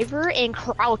survivor and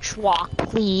crouch walk,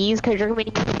 please, because you're gonna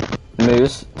be.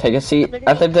 Moose, take a seat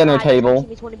at the dinner table.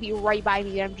 It's going to be right by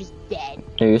me, and I'm just dead.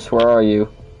 Moose, where are you?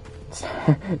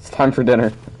 It's time for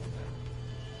dinner.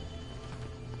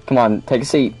 Come on, take a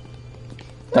seat.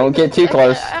 Don't get too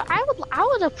close. I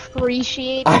would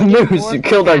appreciate. Moose, you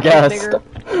killed our guest.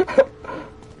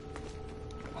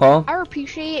 Huh? I would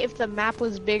appreciate if the map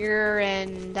was bigger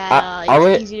and that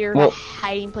it's easier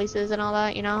hiding places and all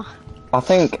that, you know? I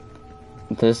think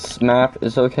this map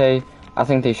is okay. I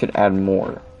think they should add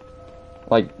more.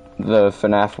 Like the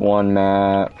FNAF 1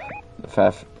 map,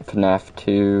 FNAF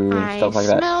 2, and stuff like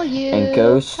that. Smell you. And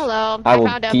Ghost, Hello. I will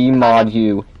found him. demod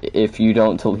you if you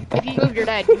don't delete that. If you move, you're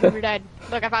dead. You move, you're dead.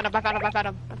 Look, I found him.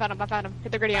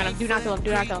 Hit the gritty on him. Do not kill him.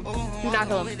 Do not kill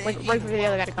him. Like, wait for the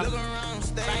other guy to come. Yeah.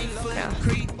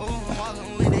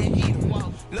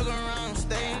 Look around,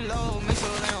 stay low, make sure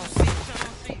they don't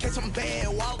see. Catch some bad,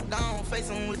 walk down, face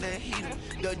them with the heat.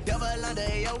 The devil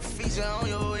under your feet, you're on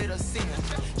your way to see.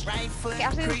 Right foot. Okay,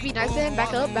 after this, be nice to him.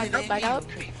 Back up.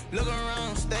 Look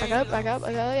around, stay Back up.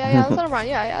 Yeah, let's let him run.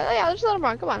 Yeah, let's let him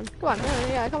run. Come on.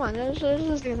 Yeah, come on. Just take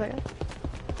a second.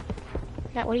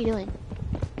 Yeah, what are you doing?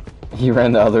 He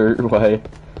ran the other way,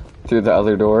 through the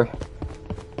other door.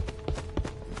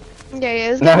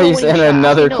 Yeah. Now he's in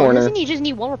another corner. Doesn't he just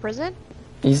need one more prison?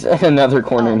 He's in another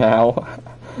corner now.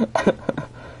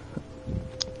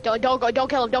 Don't kill him. Don't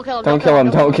kill him. Don't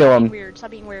kill him.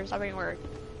 Stop being weird.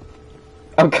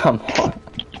 Oh, come on.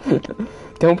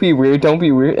 Don't be weird,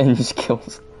 and he just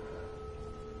kills.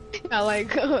 Yeah,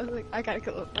 like, I gotta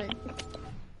kill him.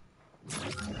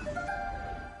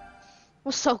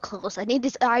 Was so close. I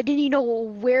didn't even know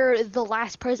where the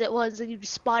last present was, and you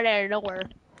just spawned out of nowhere.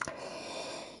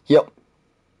 Yep.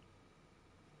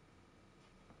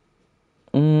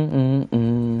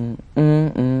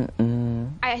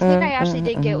 I think I actually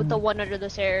did get the one under the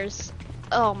stairs.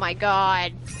 Oh my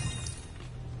god.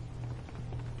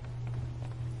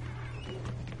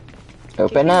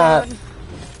 Open up.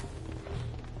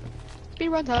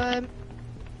 Speedrun time.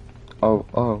 Oh.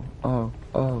 Oh,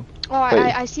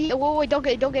 I see. Wait, don't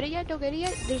get it yet.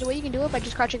 There's a way you can do it by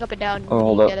just crouching up and down. Oh,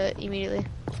 hold you up. Get it immediately.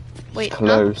 Wait,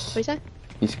 close. What do you say?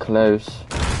 He's close.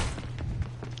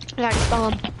 Yeah, I just saw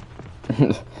him.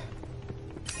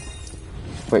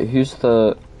 Wait, who's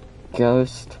the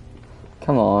ghost?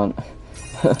 Come on.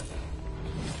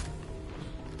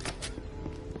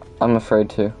 I'm afraid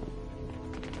to.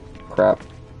 Crap.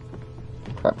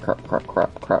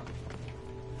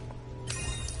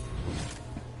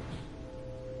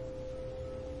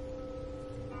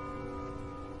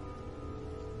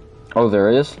 Oh, there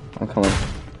is? I'm coming.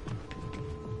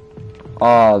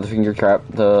 Ah, the finger trap.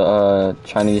 The,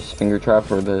 Chinese finger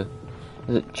trap, or the...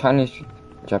 Is it Chinese?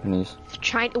 Japanese?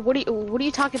 What are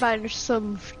you talking about in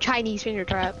some Chinese finger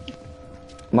trap?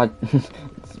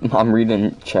 I'm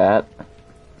reading chat.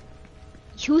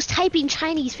 Who's typing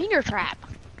Chinese finger trap?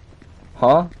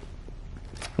 Huh?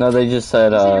 No, they just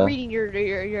said, You're reading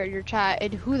your chat,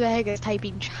 and who the heck is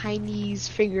typing Chinese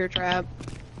finger trap?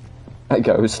 A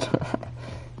ghost.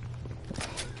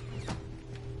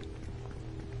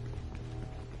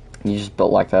 You just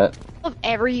built like that. Of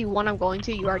every one I'm going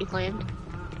to, you already planned.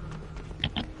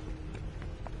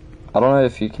 I don't know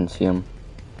if you can see him.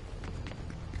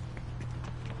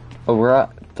 Oh, we're at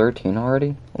 13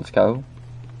 already? Let's go.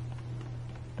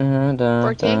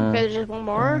 14? There's just one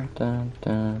more? Where's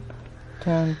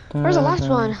the last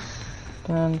one?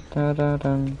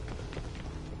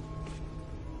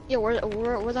 Yeah, where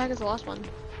the heck is the last one?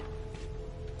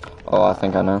 Oh, I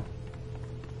think I know.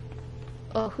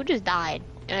 Oh, who just died?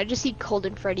 and I just see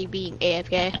Golden Freddy being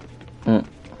AFK. Mm.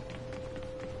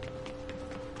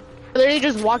 I literally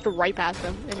just walked right past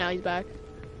him, and now he's back.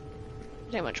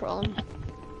 I'm gonna troll him.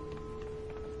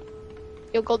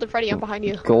 Yo, Golden Freddy, I'm behind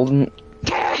you. Golden.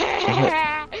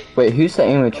 Wait, who's the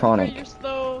animatronic? You're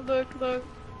slow. Look.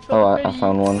 Oh, I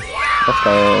found one. Let's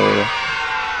go.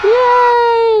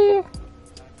 Yay!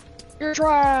 You're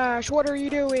trash. What are you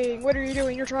doing?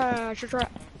 You're trash. You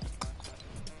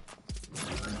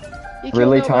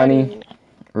Really killed tiny?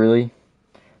 nobody.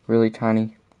 Really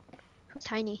tiny? Who's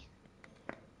tiny?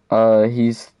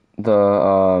 He's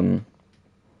the,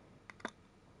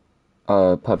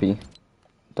 puppy.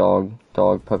 Dog,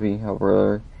 puppy,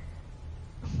 however.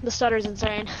 The stutter's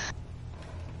insane.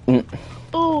 Mm.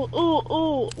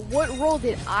 Ooh. What role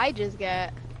did I just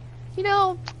get? You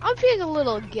know, I'm feeling a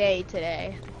little gay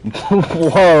today.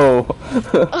 Whoa!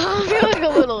 I'm feeling a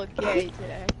little gay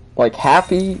today. Like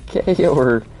happy gay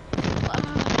or?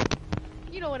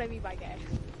 You know what I mean by gay.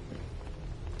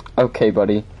 Okay,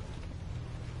 buddy.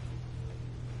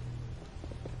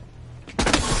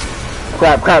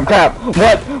 Crap!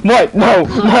 What? No!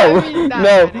 I mean, not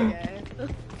No! kinda gay.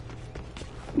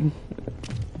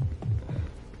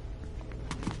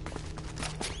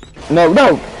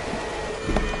 No!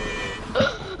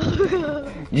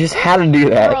 You just had to do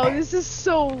that. Bro, this is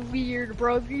so weird,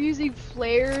 bro. If you're using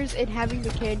flares and having the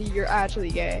candy, you're actually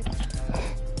gay.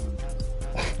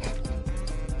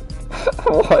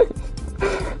 What?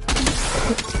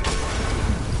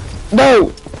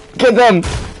 No! Get them!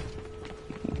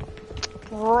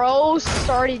 Bro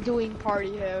started doing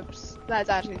party hips. That's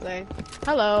actually insane.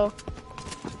 Hello.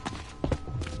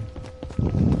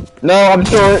 No, I'm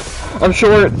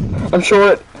short,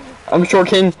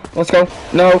 King. Let's go.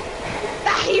 No.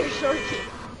 You're short,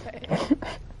 kid.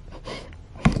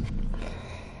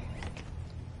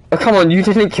 Oh, come on, you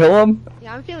didn't kill him?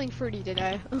 Yeah, I'm feeling fruity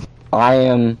today. I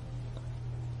am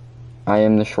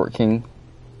the short king.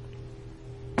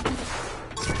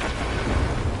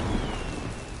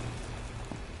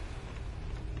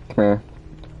 Come here.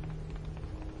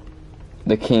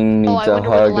 The king needs I a wonder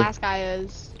where the hug. last guy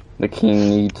is. The king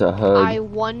needs a hug. I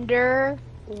wonder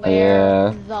where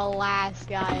Yeah. the last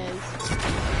guy is.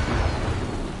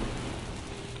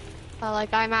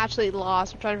 Like, I'm actually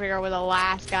lost. I'm trying to figure out where the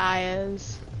last guy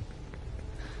is.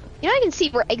 You know, I can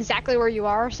see exactly where you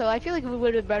are, so I feel like it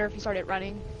would have been better if you started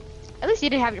running. At least you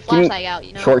didn't have your flashlight out,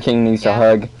 you know? Short king needs a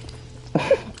hug.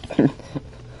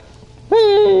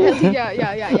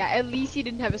 yeah. At least he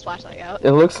didn't have his flashlight out.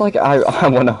 It looks like I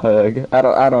want a hug. I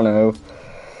don't know.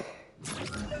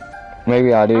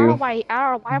 Maybe I I don't know do. why.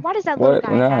 Why does that little What?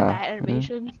 guy Nah. have that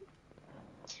animation?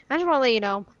 I just want to let you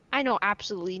know. I know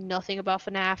absolutely nothing about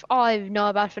FNAF. All I know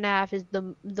about FNAF is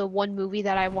the one movie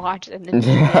that I watched, and then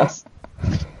this.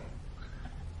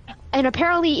 And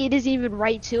apparently it isn't even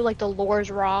right too. Like the lore is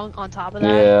wrong on top of that.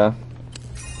 Yeah.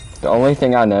 The only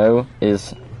thing I know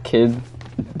is kid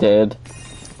dead,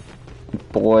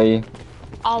 boy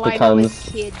All I know is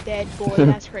becomes kid dead boy.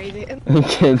 That's crazy.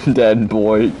 kid dead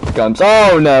boy becomes.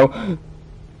 Oh no!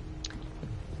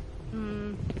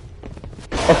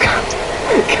 Oh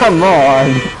God! Come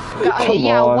on! Come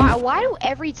yeah. on! Why do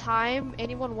every time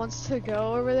anyone wants to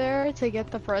go over there to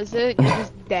get the present, you're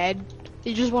just dead?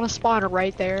 You just want to spawn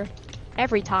right there.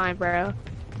 Every time, bro.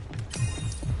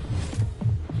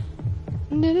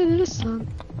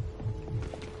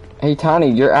 Hey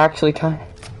Tiny, you're actually tiny.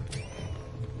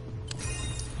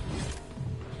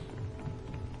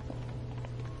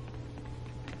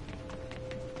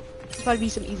 There's about to be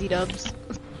some easy dubs.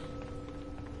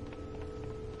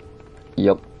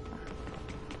 Yep.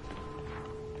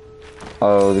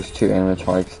 Oh, there's 2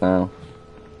 animatronics now.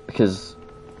 Because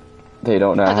they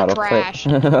don't know how to trash.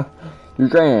 play. You're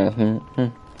great.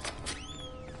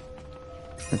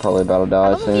 I'm probably about to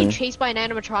die I'm being soon. chased by an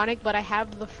animatronic, but I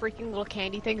have the freaking little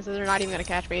candy things, so they're not even gonna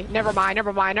catch me. Never mind.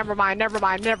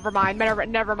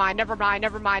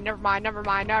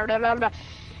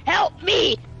 Help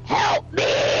me! Help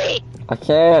me! I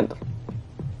can't.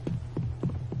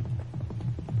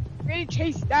 I'm getting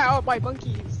chased down by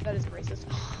monkeys. That is racist.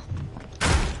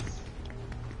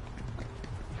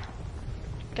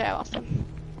 Okay, I lost him.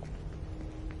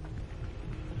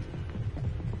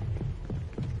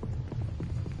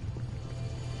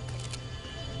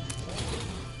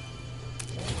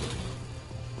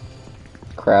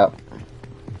 Crap.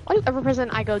 Whatever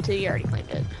present I go to, you already claimed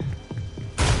it.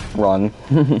 Run.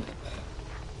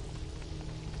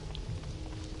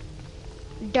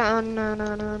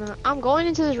 No. I'm going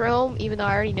into this room, even though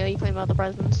I already know you claimed all the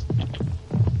presents.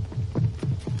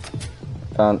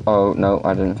 Oh no,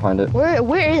 I didn't find it. Where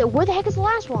the heck is the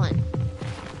last one?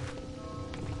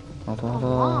 Come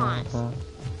on.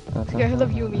 Okay, I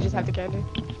love you and me just have the candy.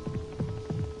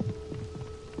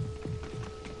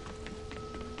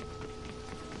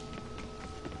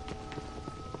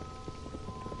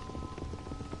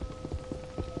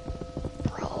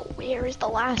 Bro, where is the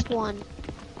last one?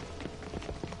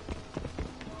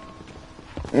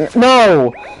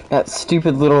 No! That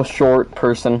stupid little short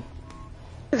person.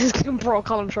 Bro,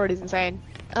 call him short is insane.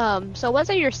 So was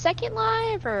it your second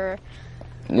live or?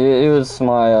 It was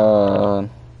my, I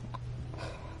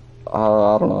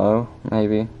don't know,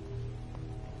 maybe.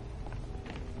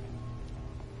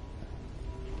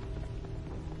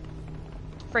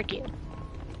 Frick you.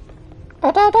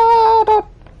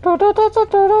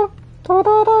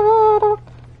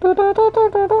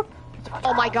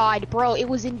 Oh my god, bro, it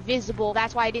was invisible.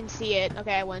 That's why I didn't see it.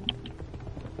 Okay, I win.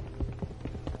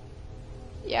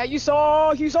 Yeah, you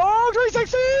saw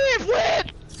 360! Flip!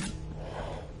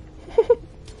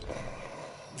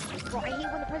 Bro, I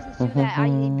hate when the presidents do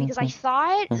that. Because I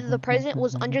thought the president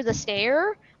was under the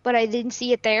stair, but I didn't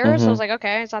see it there, so I was like,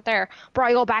 okay, it's not there. Bro,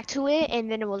 I go back to it,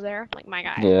 and then it was there. Like, my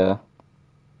guy. Yeah.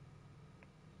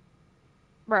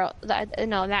 Bro, you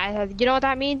know what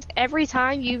that means? Every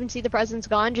time you even see the president's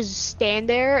gun, just stand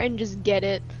there and just get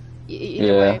it.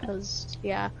 Either way, because,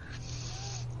 yeah.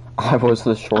 I was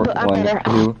the short I'm one. better.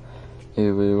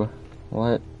 Ew.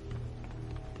 What?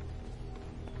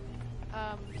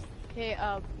 Hey,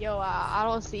 yo, I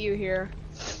don't see you here.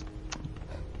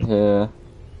 Yeah.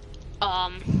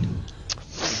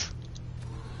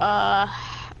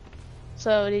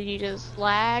 So did you just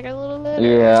lag a little bit?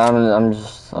 Yeah, I'm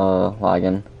just,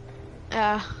 lagging.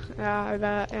 Yeah, I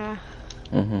bet, yeah.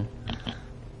 I'm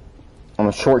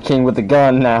a short king with a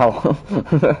gun now.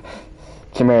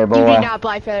 Come here, boy. You did not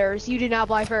buy feathers. You did not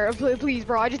buy feathers. Please,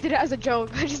 bro. I just did it as a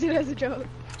joke.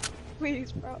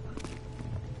 Please, bro.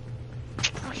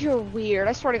 You're weird.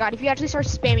 I swear to God. If you actually start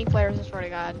spamming flares, I swear to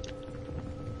God.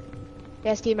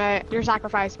 Yes, teammate. You're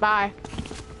sacrificed. Bye.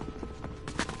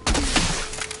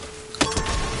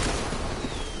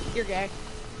 You're gay.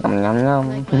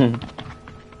 Nom.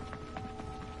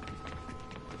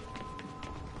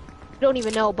 You don't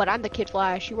even know, but I'm the Kid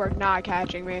Flash. You are not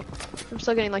catching me. I'm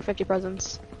still getting like 50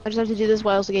 presents. I just have to do this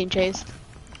while also getting chased.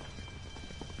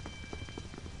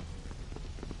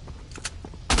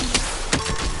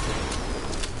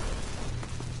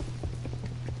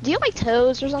 Do you like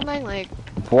toes or something? Like.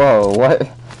 Whoa, what?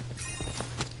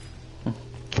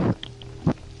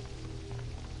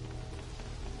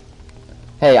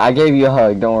 Hey, I gave you a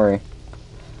hug, don't worry.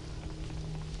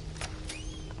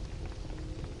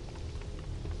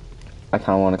 I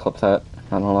kinda wanna clip that.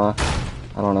 I don't know.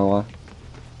 I don't know why.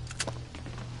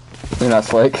 You're not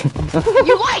slick.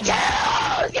 You like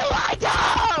toes! You like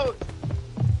toes!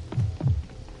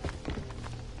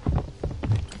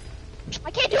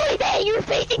 I can't do anything! You're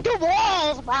facing two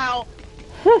walls, bro!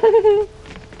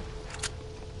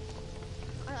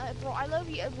 Bro, I love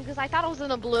you because I thought I was in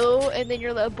the blue, and then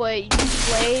you're like, but you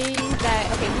play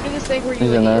that. Okay, you do this thing where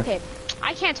you okay.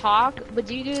 I can't talk, but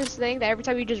do you do this thing that every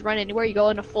time you just run anywhere, you go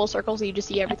in a full circle so you just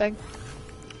see everything?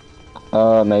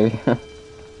 Maybe.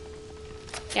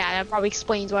 Yeah, that probably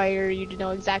explains why you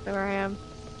know exactly where I am.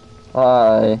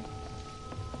 Hi.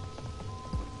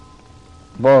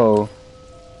 Whoa.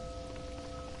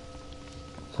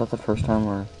 Is that the first time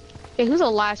we're... Okay, who's the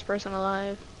last person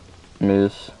alive?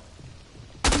 Moose.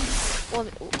 Well,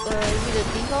 is he the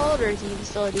default, or is he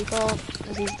still a default?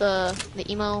 Is he the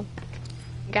emo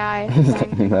guy?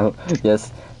 Emo.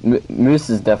 Yes. Moose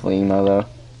is definitely emo, though.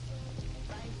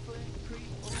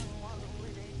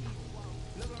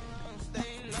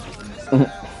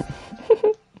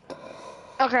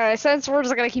 Okay, since we're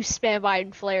just gonna keep spam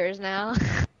buying flares now.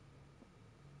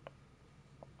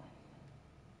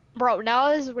 Bro,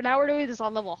 now we're doing this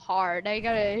on level hard. Now you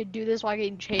gotta do this while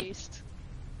getting chased.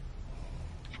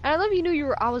 And I love you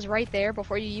knew I was right there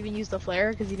before you even used the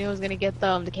flare, because you knew I was gonna get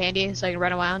the candy so I can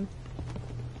run around.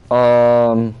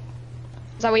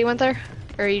 Is that why you went there?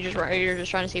 Or you're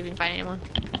just trying to see if you can find anyone?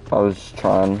 I was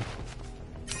trying.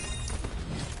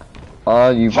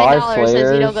 You buy flares.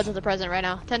 Says you don't go to the present right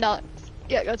now. $10.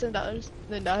 Yeah, go $10.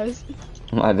 Then dies.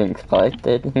 I didn't collect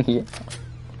it. Yeah.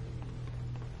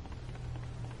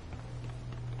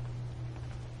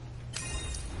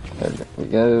 There we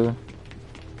go.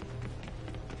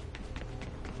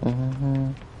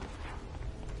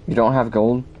 You don't have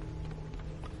gold?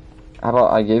 How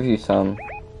about I give you some?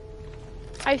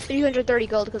 I have 330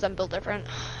 gold because I'm built different.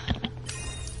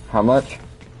 How much?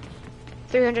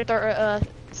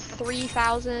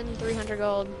 3,300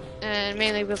 gold. And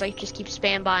mainly because I just keep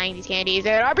spam buying these candies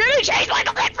and I'm getting chased like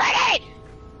a big Freddy!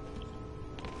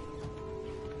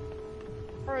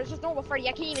 Or it's just normal Freddy.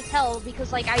 I can't even tell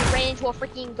because like I ran into a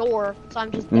freaking door, so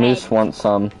I'm just dead. Moose wants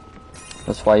some.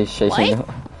 That's why he's chasing you.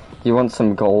 He wants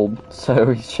some gold,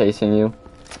 so he's chasing you.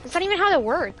 That's not even how that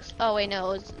works. Oh wait,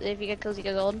 no. It's, if you get kills, you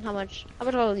get gold. How much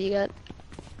gold do you get?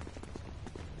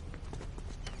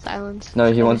 Silence.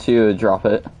 No, he wants you to drop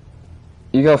it.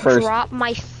 You go first. Drop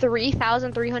my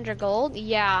 3,300 gold?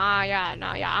 Yeah,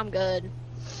 yeah, I'm good.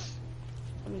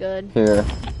 I'm good. Here.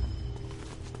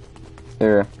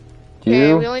 Here. Okay,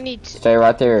 You we only need stay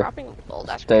right there. dropping gold.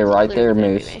 That's Stay crazy. right there,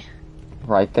 Literally Moose. me.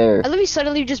 Right there. I literally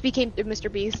suddenly just became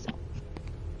Mr. Beast.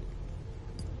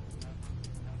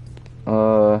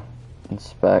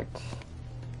 Inspect.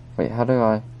 Wait, how do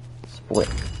I split?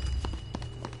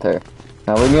 There.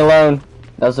 Now leave me alone.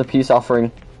 That was a peace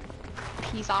offering.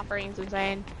 Peace offering's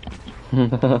insane.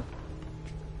 Oh,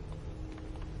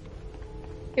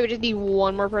 Okay, we just need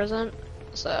one more present.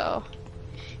 So,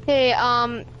 hey,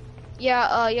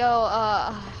 yeah,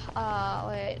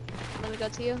 wait. Let me go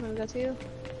to you.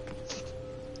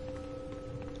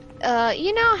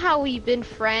 You know how we've been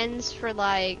friends for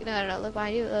like, no, look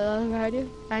behind you, behind you.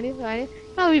 You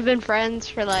know we've been friends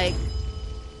for like,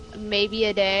 maybe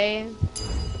a day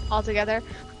altogether.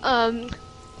 Can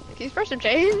you express some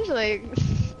change? Like,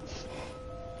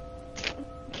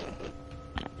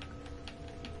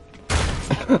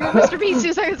 Mr. Beast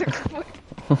 2 seconds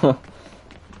ago.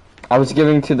 I was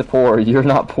giving to the poor. You're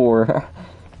not poor.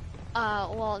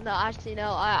 Well, no, actually,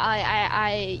 no.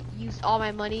 I used all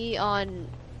my money on.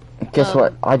 Guess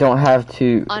what? I don't have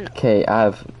 2K. I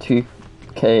have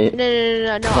 2K.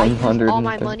 No. I used all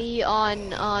my money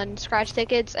on scratch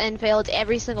tickets and failed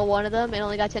every single one of them and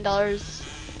only got $10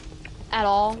 at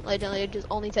all. Like, just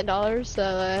only $10. So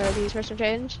I had to use for some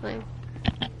change. Like.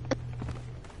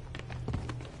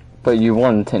 But you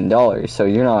won $10, so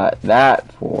you're not that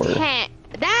poor.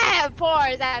 That poor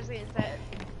is absolutely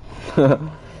insane.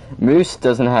 Moose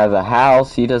doesn't have a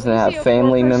house. He doesn't have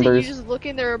family members. You just look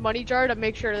in their money jar to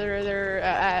make sure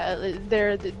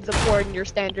they're the poor in your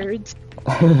standards.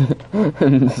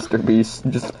 Mr. Beast,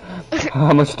 just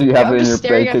how much do you have in your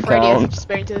bank account? I'm just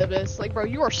staring to the abyss. Like, bro,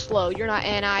 you are slow. You're not,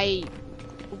 and I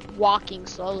walking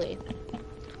slowly.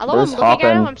 I love him looking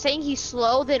at him. I'm saying he's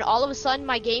slow. Then all of a sudden,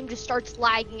 my game just starts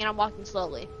lagging, and I'm walking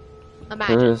slowly.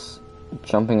 Imagine. Where's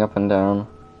jumping up and down?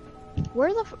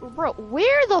 Where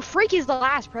the freak is the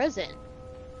last present?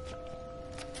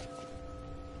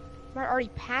 I already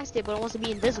passed it, but it wants to be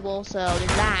invisible, so there's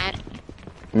that.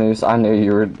 Moose, I knew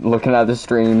you were looking at the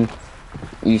stream.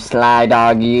 You sly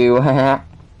dog, you.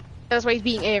 That's why he's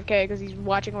being AFK, because he's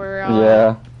watching where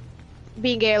yeah.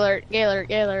 Being gay alert.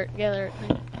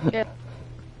 Yeah.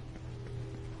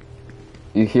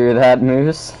 You hear that,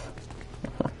 Moose?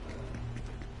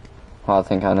 Oh, I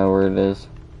think I know where it is.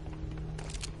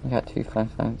 I got 2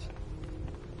 flashlights.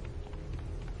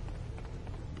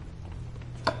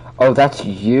 Oh, that's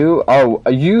you? Oh,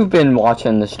 you've been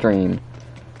watching the stream.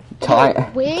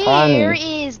 Where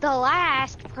is the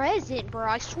last present, bro?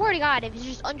 I swear to God, if it's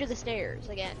just under the stairs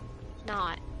again. It's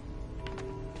not.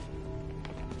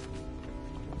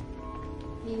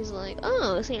 He's like,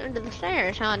 oh, it's under the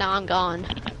stairs. Oh, no, I'm gone.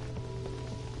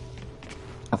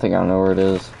 I think I know where it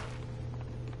is.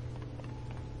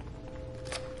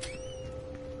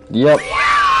 Yep. Okay,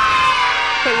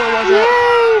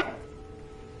 where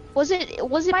was it?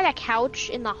 Was it by that couch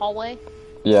in the hallway?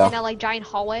 Yeah. In that like giant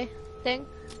hallway thing?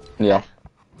 Yeah.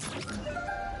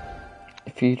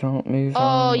 If you don't move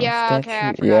on, yeah, okay,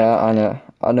 I forgot. Yeah,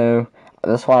 I know.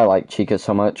 That's why I like Chica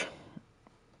so much.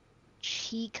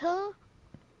 Chica?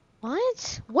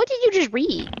 What? What did you just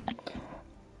read?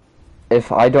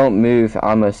 If I don't move,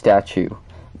 I'm a statue.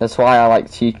 That's why I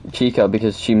like Chica,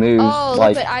 because she moves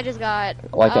like look, I just got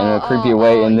like in a creepy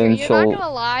way, and then you're she'll not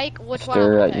gonna like which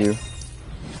stare one at you.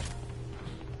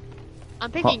 I'm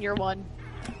picking your one.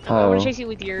 I'm gonna chase you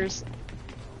with yours.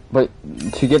 But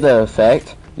to get the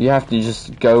effect, you have to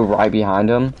just go right behind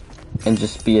him and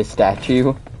just be a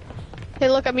statue. Hey,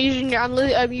 look, I'm using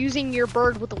your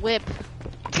bird with the whip.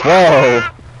 Whoa!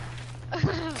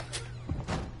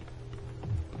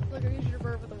 Look, I'm using your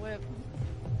bird with the whip.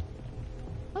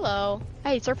 Hello. I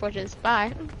hate surf witches.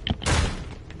 Bye.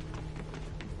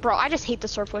 Bro, I just hate the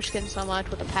surf witch skin so much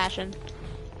with a passion.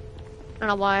 I don't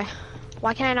know why.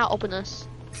 Why can't I not open this?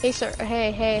 Hey, sir.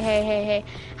 Hey.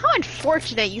 How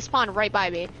unfortunate you spawned right by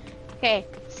me. Okay.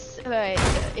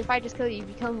 If I just kill you, you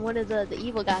become one of the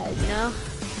evil guys, you know?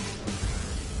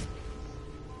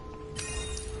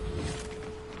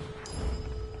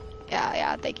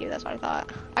 Yeah, thank you. That's what I thought.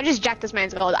 I just jacked this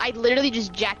man's gold. I literally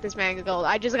just jacked this man's gold.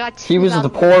 I just got 2,000. He was the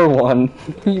poor one.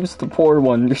 He was the poor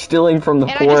one. You're stealing from the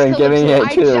poor and giving it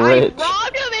to the rich. I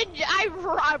robbed him and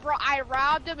I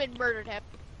robbed him and murdered him.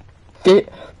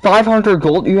 500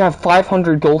 gold? You have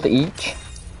 500 gold each?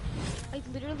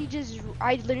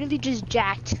 I literally just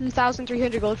jacked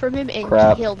 2,300 gold from him and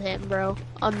Crap. killed him, bro.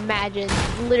 Imagine.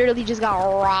 Literally just got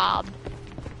robbed.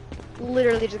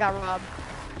 Literally just got robbed.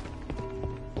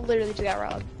 Literally just got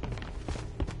robbed.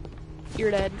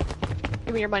 You're dead.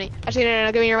 Give me your money. Actually,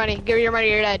 no, give me your money. Give me your money,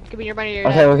 you're dead. Give me your money, you're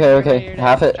dead. Okay.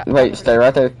 Half it. Wait, stay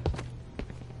right there.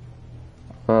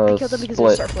 I killed him because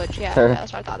of split. start glitch. Yeah, Fair.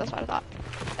 that's what I thought. That's what I thought.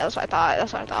 That's what I thought.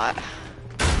 That's what I thought.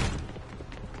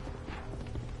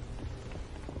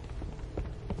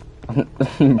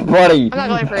 Buddy. I'm not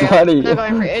going for you. Buddy. I'm not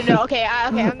going for you. No, okay,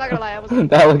 okay. I'm not gonna lie. I wasn't.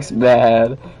 That looks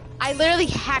bad. I literally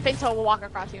happened to walk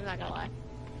across you. I'm not gonna lie.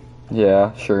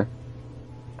 Yeah, sure.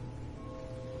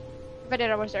 If I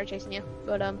did, I would start chasing you.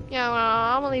 But yeah,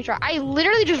 I'm gonna let you try. I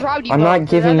literally just robbed you. I'm not both.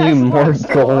 giving That's you more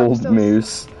still- gold,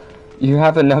 Moose. You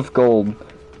have enough gold.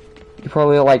 You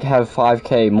probably like have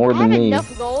 5k more I than have me.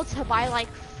 enough gold to buy like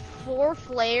 4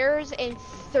 flares and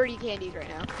 30 candies right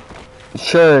now.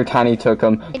 Sure, Tiny took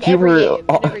them. In every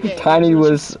game. Tiny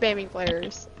was. Spamming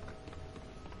flares.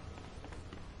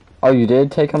 Oh, you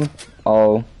did take them?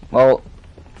 Oh, well.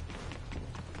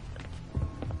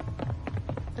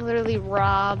 I literally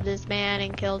robbed this man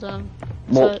and killed him.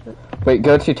 Well, wait,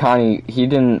 go to Tiny. He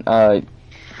didn't,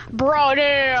 Bro,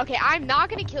 no. Okay, I'm not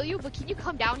gonna kill you, but can you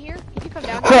come down here? Can you come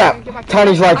down Crap! here?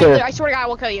 Tiny's right there. I swear to God, I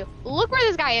will kill you. Look where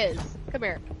this guy is. Come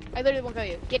here. I literally won't kill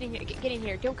you. Get in here. Get in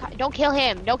here. Don't kill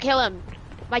him. Don't kill him.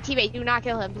 My teammate, do not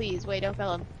kill him, please. Wait, don't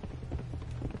kill him.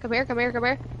 Come here. Come here. Come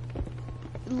here.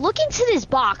 Look into this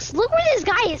box. Look where this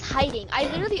guy is hiding. I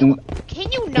literally. Can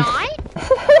you not?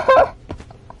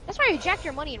 That's why I jacked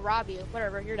your money and robbed you.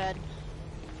 Whatever. You're dead.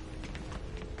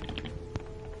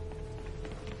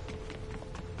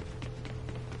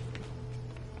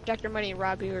 Jack your money and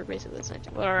rob you, or basically the same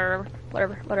thing. Whatever.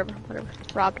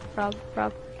 Robbed.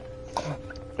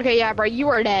 Okay, yeah, bro, you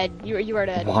are dead. You are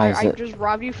dead. Why is I it- just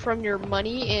robbed you from your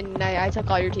money, and I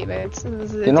took all your teammates. You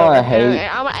know what I hate? And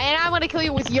I'm gonna kill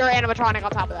you with your animatronic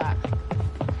on top of that.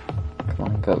 Come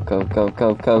on, go.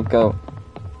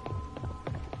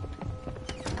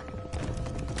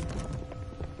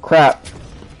 Crap.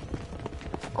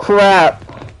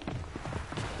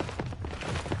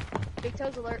 Big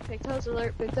toes alert, big toes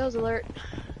alert, big toes alert.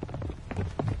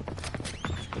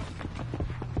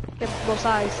 Get both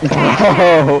sides.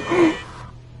 Oh.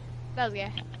 That was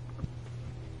gay.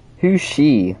 Who's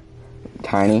she?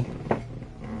 Tiny.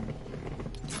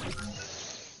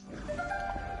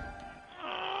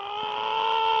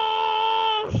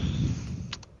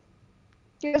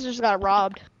 You guys just got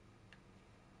robbed.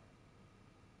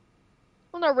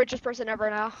 I'm the richest person ever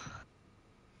now.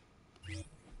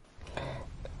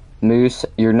 Moose,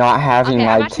 you're not having Okay,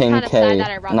 my I'm actually kinda sad that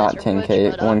I 10k. robbed Not that 10k,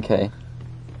 privilege, but, 1k.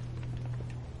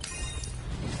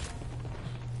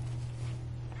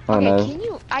 Oh Okay, no. can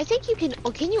you? I think you can.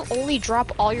 Can you only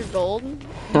drop all your gold?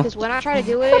 Because when I try to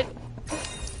do it,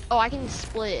 oh, I can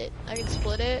split it. I can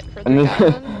split it for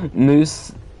 3,000.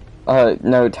 Moose,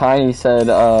 no, Tiny said,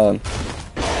 And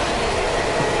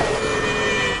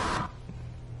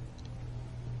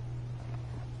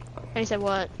he said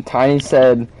what? Tiny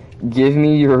said, give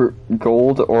me your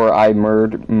gold or I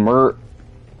murder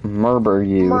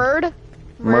you.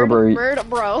 Murd,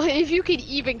 bro. If you could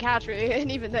even catch me,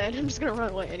 and even then, I'm just gonna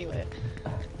run away anyway.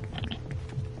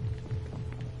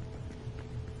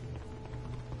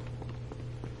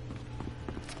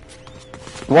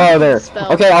 Whoa there.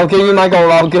 Spell. Okay, I'll give you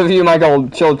my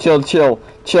gold.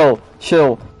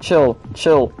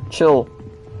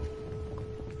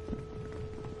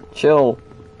 Chill.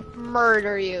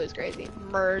 Murder you is crazy.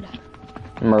 Murdered.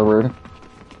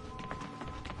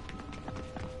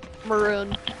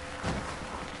 Maroon.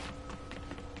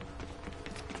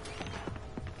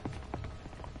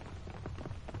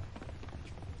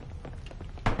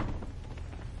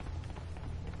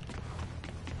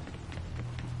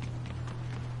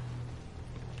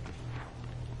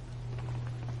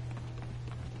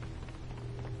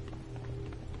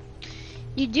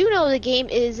 You do know the game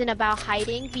isn't about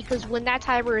hiding, because when that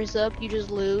timer is up, you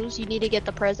just lose. You need to get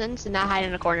the presents and not hide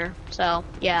in a corner. So,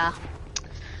 yeah.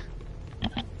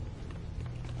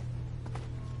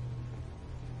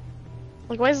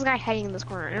 Like, why is this guy hiding in this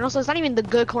corner? And also, it's not even the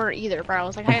good corner either, bro.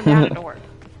 It's like hiding behind a door.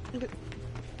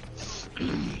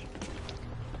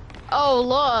 Oh,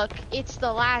 look, it's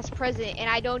the last present, and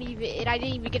I didn't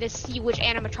even get to see which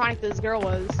animatronic this girl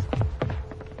was.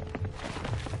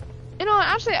 You know what,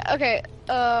 actually, okay,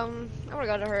 I wanna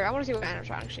go to her. I wanna see what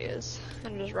animatronic she is,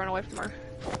 and just run away from her.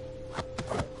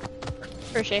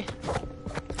 Where is she?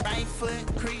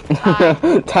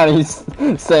 Tiny's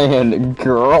saying,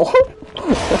 girl?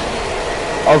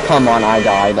 Oh, come on, I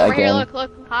died Over here, again.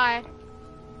 look. Hi.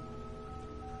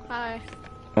 Hi.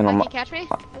 And Can I'm, you catch me?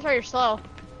 That's why you're slow.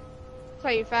 That's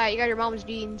why you're fat. You got your mom's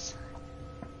jeans.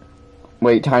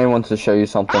 wait, Tiny wants to show you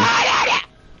something. Why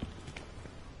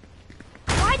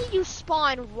did you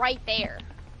spawn right there?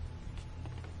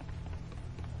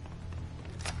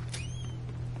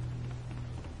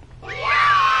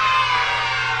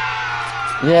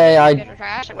 Yay, Get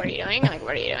trash. Like, what are you doing? Like,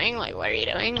 what are you doing? Like, what are you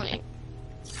doing? Like,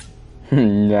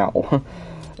 No.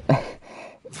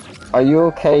 Are you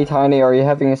okay, Tiny? Are you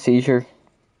having a seizure?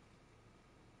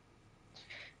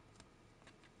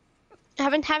 I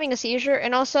haven't having a seizure,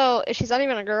 and also she's not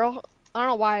even a girl. I don't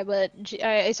know why, but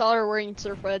I saw her wearing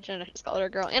surf wedge, and I just called her a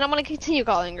girl, and I'm gonna continue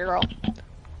calling her girl.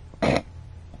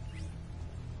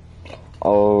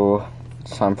 Oh,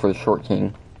 it's time for the short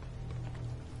king.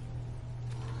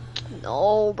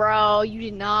 No, bro, you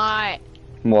did not.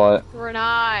 What? We're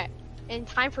not. And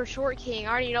time for short king.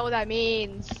 I already know what that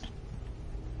means.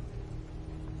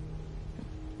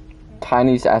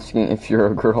 Tiny's asking if you're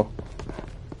a girl.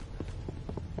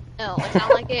 No, I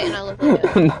sound like it, and I look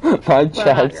like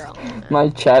it. my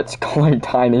chat's calling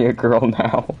Tiny a girl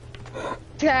now.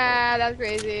 Yeah, that's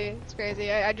crazy. It's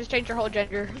crazy. I just changed your whole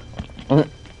gender.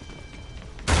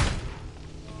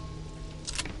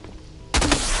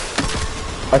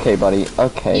 Okay, buddy.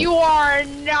 Okay. You are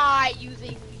not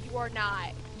using. You are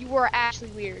not. You are actually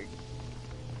weird.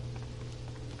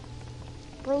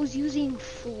 Bro's using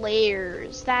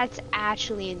flares. That's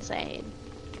actually insane.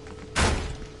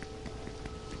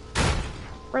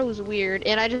 Bro's weird,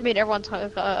 and I just made everyone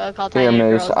call Tiny.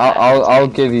 Here, Moose. I'll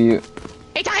give you.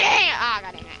 Hey, Tiny! Ah,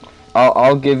 god dang it.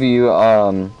 I'll give you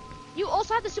You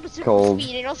also have the super gold.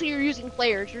 speed, and also you're using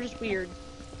flares. You're just weird.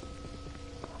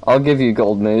 I'll give you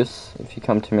gold, Moose, if you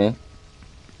come to me.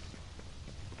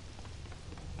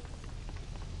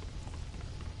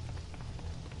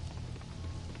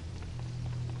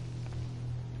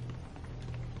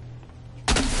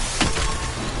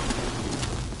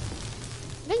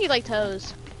 Then you like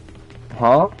toes.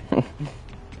 Huh?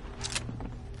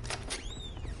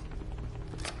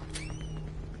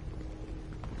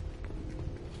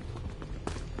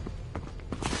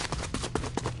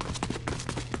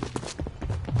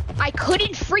 I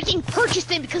couldn't freaking purchase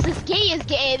them because this game is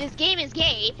gay. This game is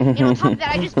gay, and on top of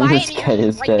that, I just buy it and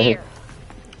it's just right there.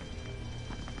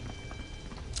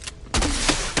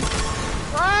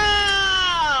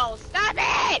 Bro, stop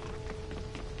it!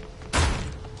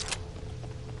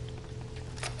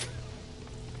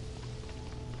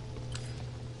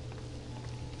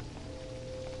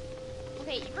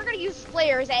 Okay, if you're gonna use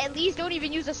flares, at least don't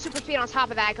even use a super speed on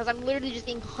top of that, because I'm literally just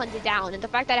getting hunted down. And the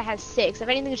fact that it has 6, if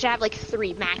anything, it should have like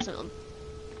 3 maximum.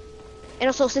 And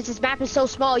also, since this map is so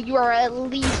small, you are at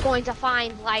least going to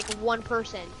find like 1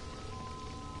 person.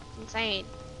 It's insane.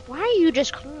 Why are you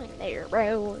just crying there,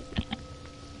 bro?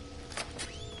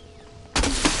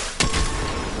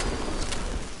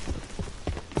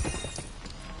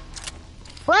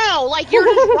 Bro, like you're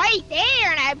just right there,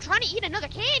 and I'm trying to eat another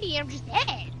candy, and I'm just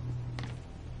dead.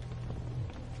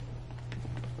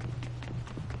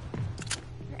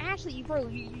 Actually, bro,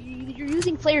 you're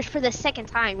using flares for the 2nd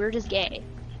time. You're just gay.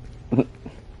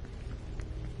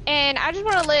 And I just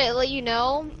want to let you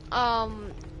know,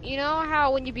 you know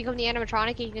how when you become the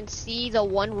animatronic, you can see the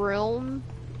one room,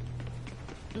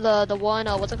 the one,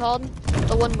 what's it called?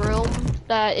 The one room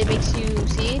that it makes you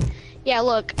see. Yeah,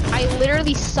 look, I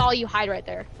literally saw you hide right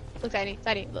there. Look, Tiny,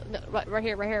 look, no, right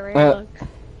here, look.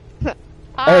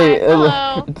 Hi, Hey,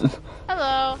 hello,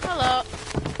 hello.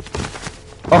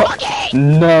 Oh,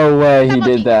 no way he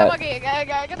did that. Get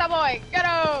that boy, get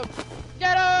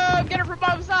him from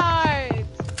both sides.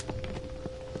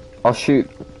 I'll shoot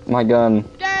my gun.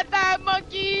 Get that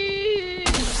monkey!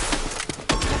 Get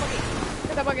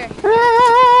that monkey.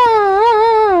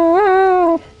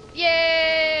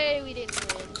 Yay! We didn't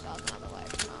win. That was another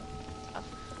life.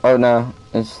 Oh no,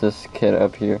 it's this kid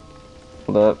up here.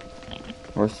 Hold up.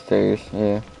 Where's stairs?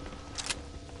 Yeah.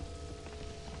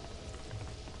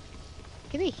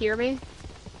 Can they hear me?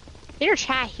 Can your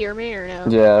chat hear me or no?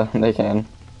 Yeah, they can.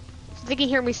 So they can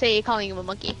hear me say calling him a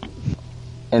monkey.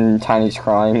 And Tiny's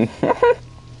crying.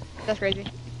 That's crazy.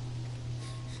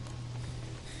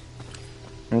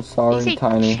 I'm sorry, They say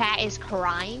Tiny. chat is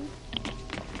crying.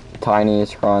 Tiny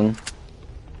is crying.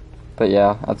 But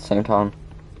yeah, at the same time.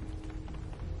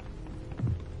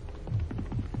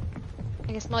 I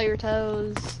can smell your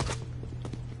toes.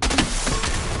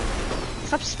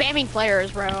 Stop spamming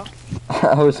flares, bro.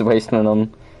 I was wasting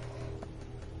them.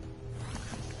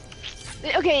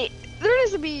 Okay, there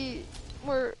needs to be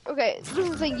more. Okay, this is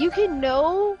the thing. You can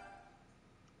know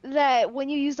that when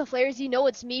you use the flares, you know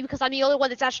it's me because I'm the only one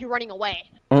that's actually running away.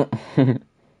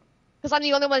 Because I'm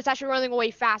the only one that's actually running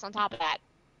away fast on top of that.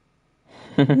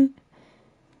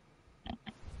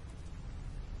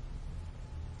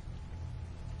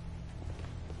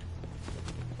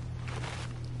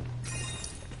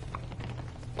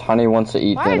 Tiny wants to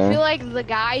eat Why dinner. I feel like the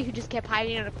guy who just kept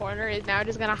hiding in a corner is now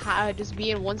just gonna just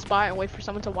be in one spot and wait for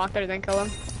someone to walk there and then kill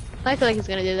him. I feel like he's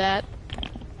gonna do that.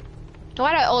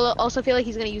 Why do I also feel like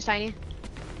he's gonna use Tiny?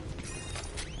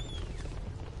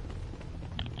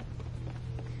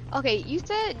 Okay, you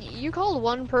said you called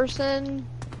one person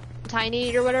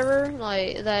Tiny or whatever,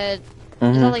 like that.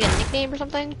 Is that like a nickname or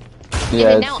something?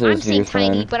 Yeah, and then it's now I'm his saying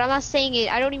Tiny, username. but I'm not saying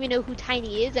it. I don't even know who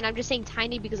Tiny is, and I'm just saying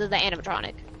Tiny because of the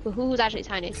animatronic. But who's actually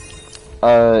Tiny?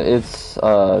 It's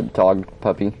dog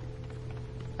puppy.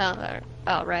 Oh,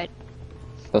 right.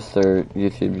 That's their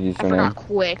YouTube username. I forgot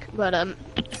quick, but what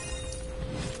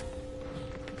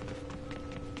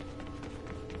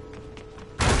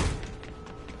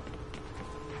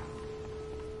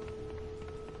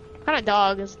kind of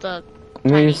dog is the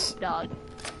Moose. Tiny dog?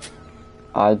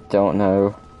 I don't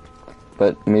know,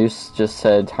 but Moose just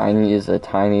said Tiny is a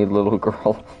tiny little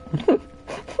girl.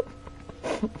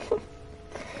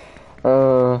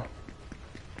 I'm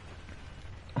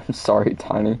sorry,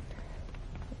 Tiny.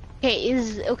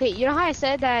 Okay, you know how I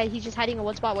said that he's just hiding in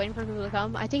one spot waiting for people to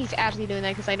come? I think he's actually doing that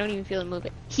because I don't even feel him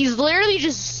moving. He's literally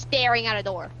just staring at a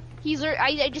door.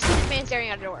 I just see this man staring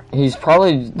at a door. He's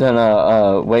probably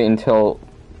gonna wait until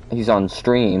he's on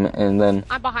stream and then.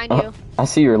 I'm behind you. I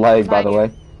see your leg, by the way.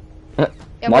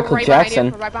 Yeah, Michael right Jackson.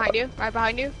 Behind you. We're right behind you. Right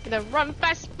behind you. And then run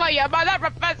fast for your mother,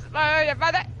 run fast for your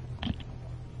mother.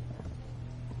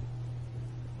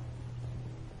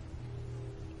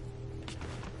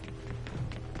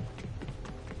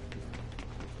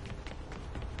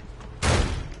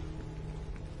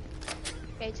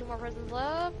 Okay, 2 more prisons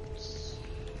left.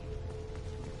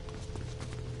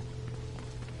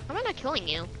 How am I not killing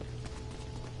you?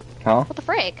 Huh? What the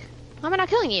frick? How am I not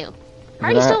killing you? How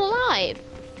are You're you not- still alive?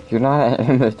 You're not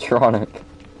an animatronic.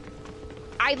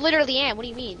 I literally am. What do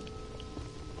you mean?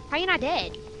 How are you not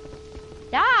dead?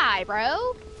 Die,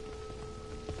 bro.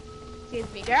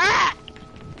 Excuse me. Ah!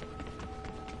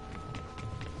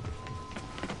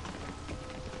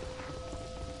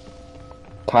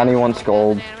 Tiny wants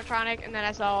gold. An animatronic, and then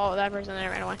I saw that person and I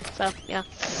ran away. So yeah.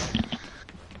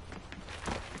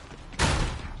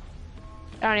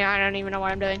 I don't even know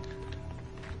what I'm doing.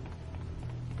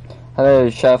 Hello,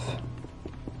 Chef.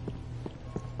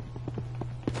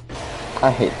 I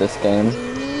hate this game.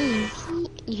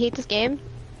 You hate this game?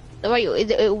 Why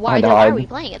I why are died. we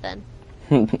playing it then?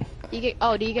 Do you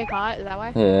get caught? Is that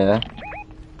why? Yeah.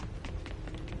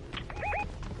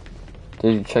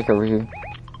 Did you check over here?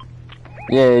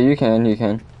 Yeah, you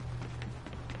can.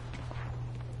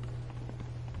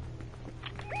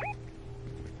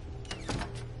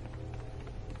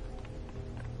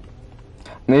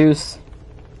 Moose.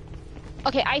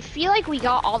 Okay, I feel like we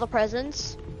got all the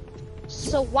presents.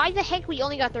 So why the heck we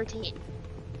only got 13?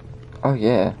 Oh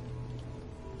yeah.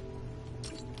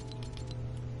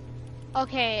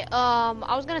 Okay,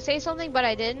 I was gonna say something, but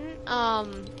I didn't.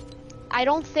 I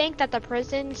don't think that the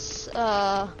prisons,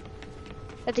 that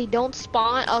they don't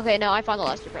spawn. Okay, no, I found the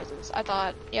last 2 prisons. I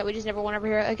thought, yeah, we just never went over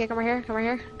here. Okay, come right here,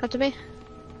 come to me.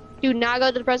 Do not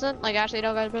go to the prison. Like, actually,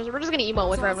 don't go to the prison. We're just gonna emote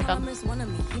with whoever comes.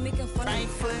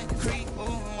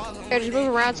 Okay, just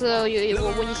move around so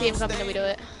when you see him coming, then we do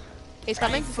it. He's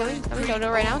coming. Don't do it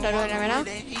right now. Don't do it right now.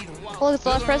 Well, it's the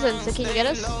last prison, so can you get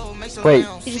us? Wait.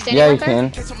 You just standing Yeah, you out there?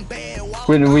 can.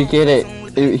 When we get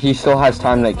it, he still has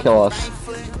time to kill us.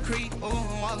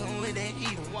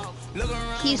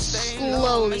 He's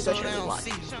slowly but surely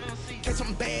walking.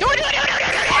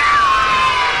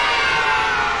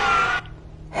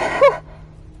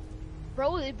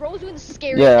 Bro's doing the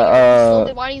scary thing.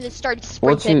 Slowly wanting to start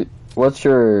sprinting. What's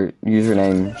your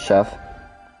username, Chef?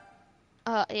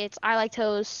 It's I like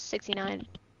toes 69.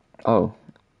 Oh,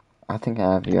 I think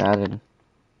I have you added.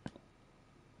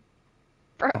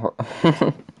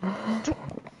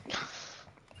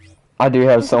 I do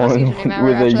have someone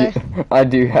with a. I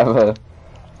do have a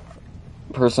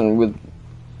person with.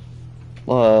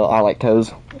 I like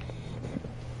toes.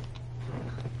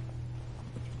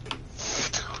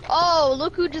 Oh,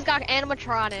 look who just got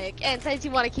animatronic and says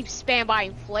you want to keep spam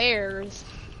buying flares.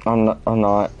 I'm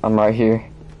not. I'm right here.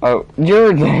 Oh,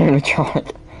 you're the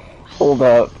animatronic. Hold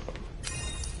up.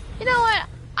 You know what?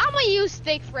 I'm gonna use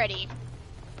Thick Freddy.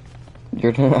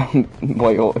 You're the.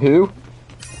 Wait, who?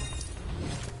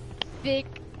 Thick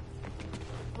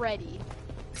Freddy.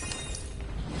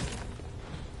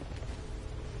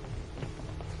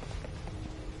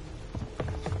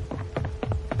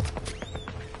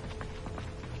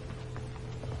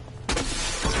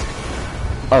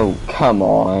 Oh, come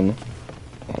on.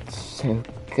 That's so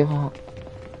good.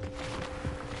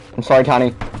 I'm sorry,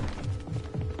 Tiny.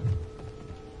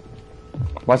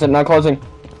 Why is it not closing?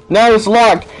 No, it's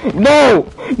locked! No!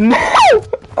 No!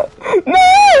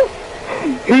 No!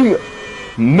 Who?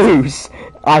 Moose!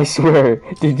 I swear.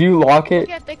 Did you lock it?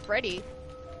 Look at Big Freddy.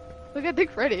 Look at Big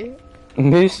Freddy.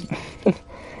 Moose...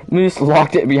 Moose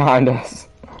locked it behind us.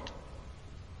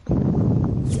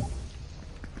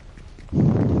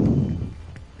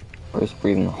 Bro's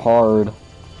breathing hard.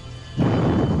 He's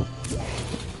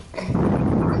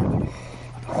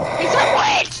a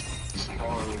witch!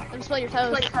 Let me smell your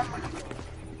toes.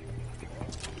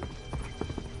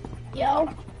 Yo.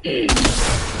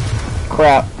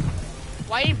 Crap.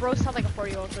 Why did bro sound like a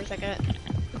 40-year-old for a second?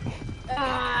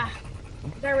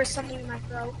 There was something in my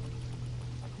throat.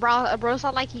 Bro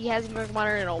sound like he hasn't drunk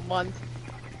water in a month.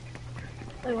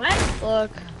 Wait, what?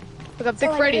 Look up Big So,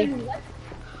 like, Freddy. what?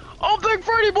 Oh, Big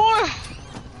Freddy, boy!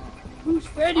 Who's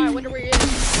Freddy? I wonder where he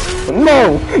is.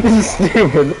 No! This is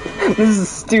stupid. This is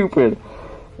stupid.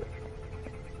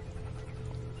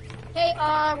 Hey,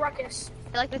 Ruckus.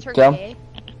 I like the turkey. Yeah. Eh?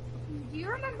 Do you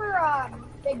remember,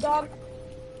 Big Dog?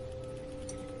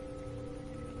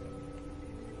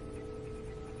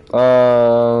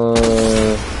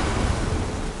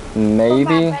 Maybe?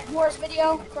 From that Bed Wars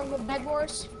video, from the Bed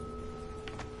Wars.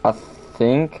 I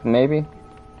think, maybe?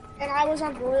 And I was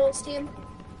on Royals team.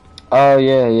 Oh,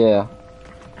 yeah, yeah.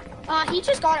 He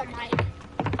just got a mic.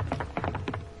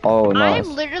 Oh, nice.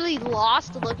 I'm literally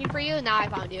lost looking for you, and now I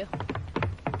found you.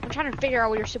 I'm trying to figure out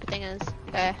what your stupid thing is.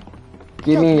 Okay.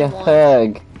 Give me a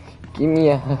hug. Give me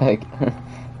a hug.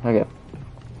 Okay.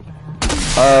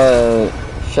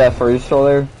 Chef, are you still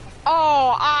there?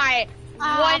 Oh, I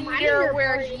I wonder need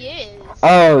where your he is.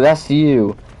 Oh, that's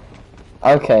you.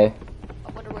 Okay.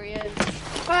 I wonder where he is.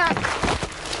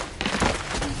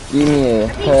 Give me a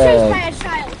I'm being chased by hug. a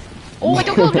child. Oh, wait,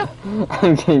 don't kill him, no.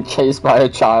 I'm getting chased by a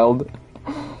child.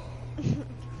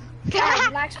 God,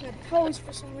 Blacksmith pose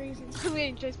for some reason.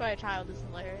 Getting chased by a child is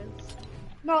hilarious.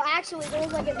 No, actually, there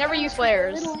was like a Never use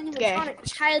flares. little Okay. animatronic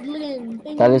child living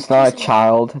thing. That is not a chasing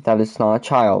child. That is not a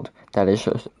child. That is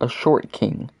a short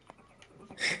king.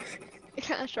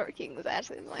 Short King was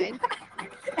actually mine.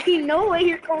 me. Ain't no way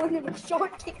you're calling him a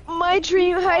short king. My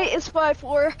dream height is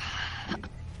 5'4".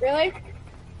 Really?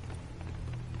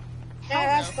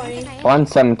 Yeah, that's funny.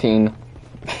 117.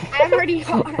 I'm already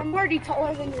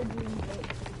taller than your dream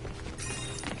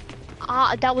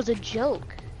height. That was a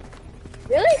joke.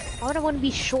 Really? Why would I want to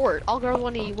be short? All girls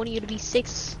want you to be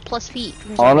 6+ feet.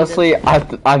 for some Honestly,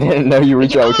 reason. I didn't know you were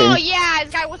joking. Oh yeah,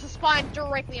 this guy wants to spawn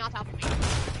directly on top of me.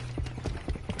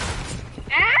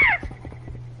 Ah!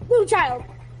 Little child.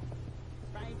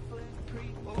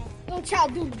 Little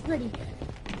child doing gritty.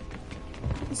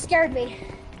 He scared me.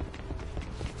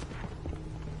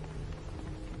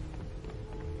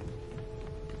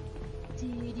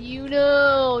 Did you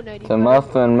know The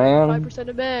Muffin Man. 95%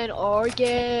 of men are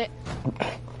gay?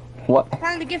 What?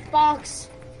 Found the gift box.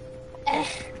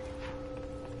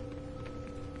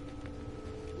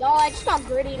 Y'all, I just got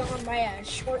grittied on by a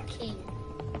short king.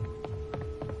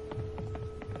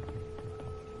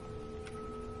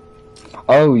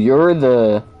 Oh, you're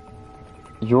the.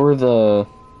 Who's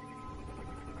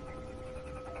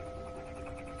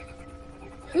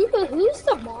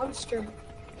the monster?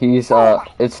 He's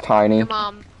it's Tiny. Your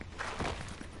mom.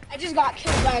 I just got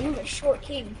killed by another short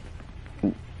king.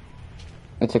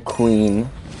 It's a queen.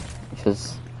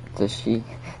 Because the she.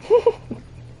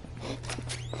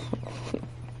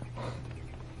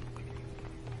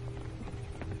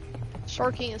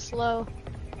 Short King is slow.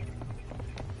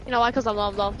 You know why? Because I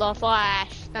love the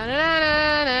Flash. Na, na, na,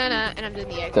 na, na, na, and I'm doing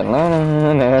the egg.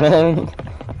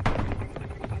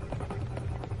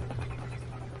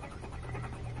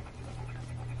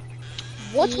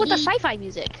 What's with the sci-fi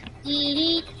music?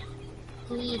 We're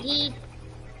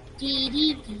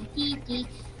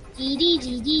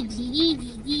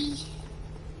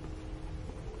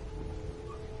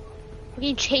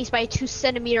getting chased by a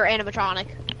 2-centimeter animatronic.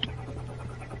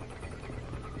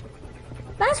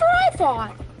 That's what I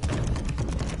thought.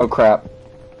 Oh crap.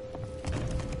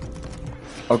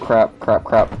 Oh crap, crap,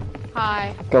 crap.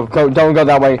 Hi. Go, don't go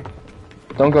that way.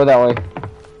 Don't go that way.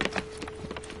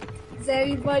 Is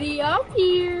everybody up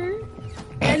here?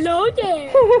 Hello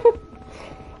there.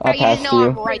 I You passed didn't know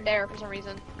I'm you. right there for some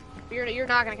reason. You're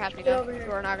not gonna catch me, though.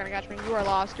 You are not gonna catch me. You are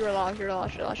lost. You are lost. You're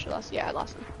lost. You're lost. You're lost. Yeah, I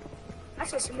lost. I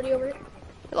saw somebody over here.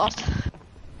 You lost.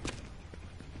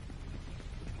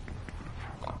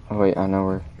 Oh wait, I know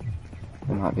where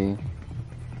it might be.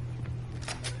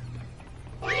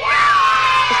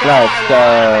 This Let's You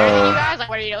go. guys, like,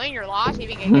 what are you doing? You're lost. You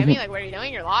can get me. Like, what are you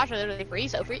doing? You're lost. You're literally free,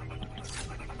 so free.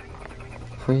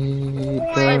 Free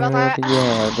Sorry about that. bird,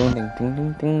 yeah. Ding, ding, ding,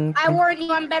 ding, ding. I warned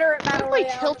you, I'm better at Can we Battle play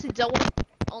Royale. Tilted Zone?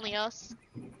 Only us.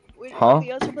 Wait, Huh?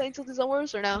 Only us are playing Tilted Zone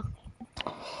Wars or no?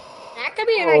 That could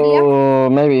be an idea. Oh,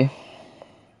 maybe.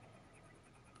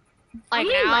 Like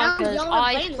many now, rounds because y'all all have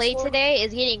I played this played for? today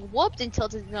is getting whooped in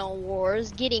Tilted Zone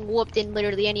Wars, getting whooped in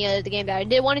literally any other game that I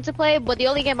did wanted to play, but the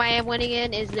only game I am winning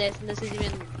in is this, and this is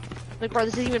even, like, bro,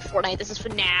 this is even Fortnite. This is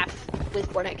FNAF with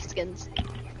Fortnite skins.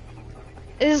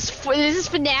 This is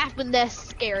FNAF, but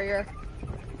less scarier.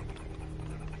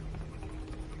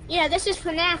 Yeah, this is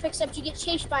FNAF, except you get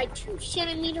chased by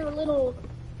 2-centimeter little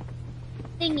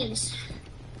thingies.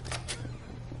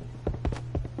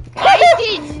 I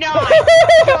did not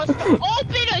just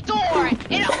open a door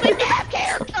and a FNAF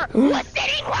character was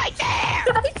sitting right there!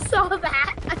 I saw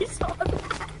that. I saw that.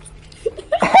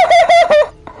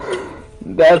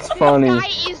 That's funny. This guy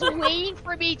is waiting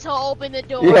for me to open the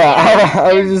door. Yeah, and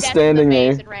I was just stared death in the standing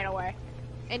face there. and ran away.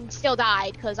 And still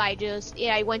died because I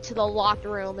went to the locked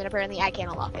room and apparently I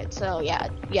can't unlock it. So yeah.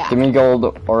 Give me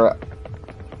gold, or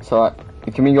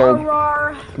give me gold.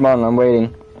 Roar. Come on, I'm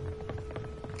waiting.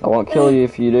 I won't kill you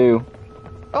if you do.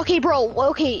 Okay, bro.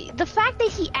 Okay, the fact that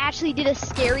he actually did a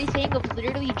scary thing of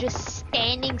literally just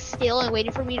standing still and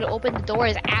waiting for me to open the door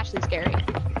is actually scary.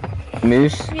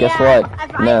 Moose, guess Yeah,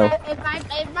 what? No. If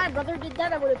my brother did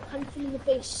that, I would have punched him in the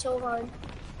face so hard.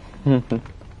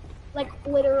 Like,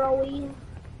 literally.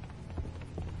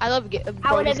 I love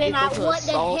I would have been like, like, what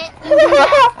the heck you do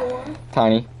that for?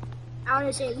 Tiny. I would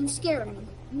have said, you scare me.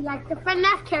 You like the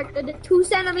FNAF character, the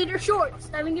 2-centimeter short,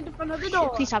 standing in the front of the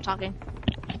door. Please stop talking.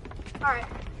 Alright.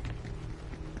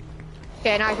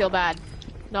 Okay, now I feel bad.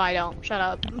 No, I don't. Shut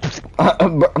up.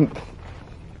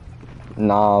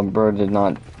 Nah, bro did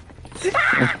not.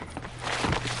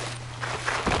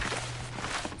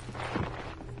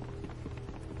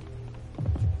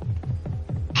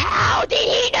 How did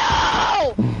he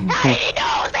know? How did he know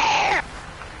I was there?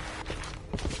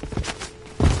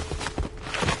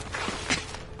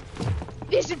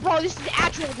 This is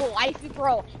actual bull.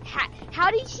 Bro,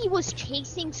 how did he was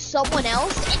chasing someone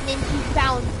else and then he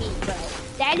found me, bro?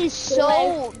 That is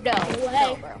so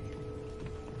no, bro.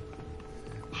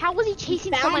 How was he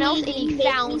chasing someone else and he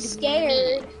found me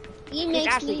scared. me? He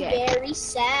makes me gay. very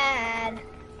sad.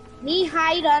 Me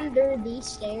hide under these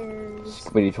stairs.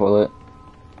 Squiddy toilet.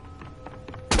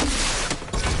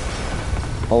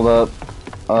 Hold up.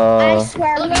 I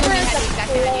swear, Look, whoever you is had the the exact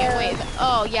same idea. player. Wait,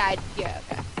 oh yeah, okay.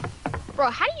 Bro,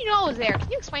 how do you know I was there?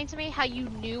 Can you explain to me how you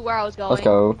knew where I was going? Let's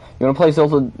go. You wanna play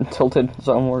Tilted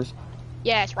Zone Wars?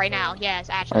 Yes, right now. Yes,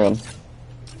 I actually. am.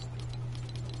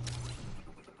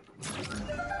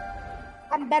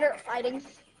 I'm better at fighting.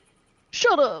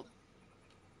 Shut up.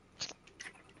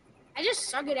 I just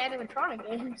suck at animatronic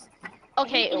games.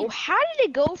 Okay, how did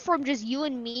it go from just you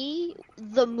and me,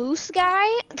 the Moose guy?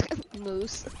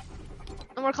 Moose.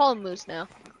 I'm gonna call him Moose now.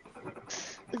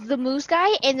 The Moose guy,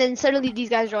 and then suddenly these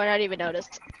guys joined. I didn't even notice.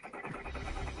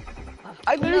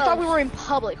 I literally thought we were in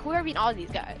public. Who are all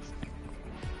these guys?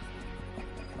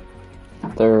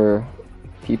 They're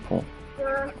people.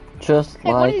 Just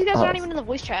Hey, like one of these guys us. are not even in the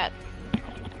voice chat.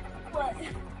 What?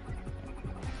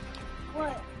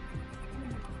 What?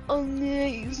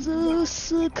 Okay.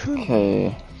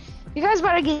 You guys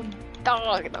better get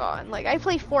dogged on. Like, I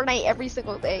play Fortnite every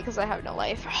single day because I have no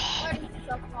life. I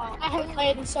haven't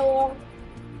played in so long.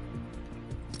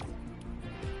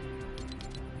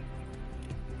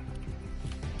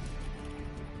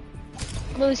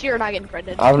 Moose, you're not getting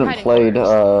friended. I haven't Hiding played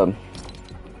corners.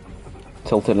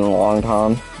 Tilted in a long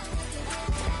time.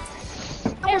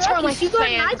 I almost got my Ruckus, you got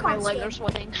an fan 'cause my icon legs skin. are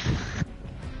sweating.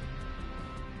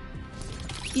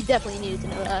 You definitely needed to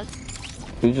know that.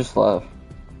 Who just left?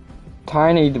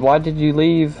 Tiny, why did you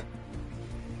leave?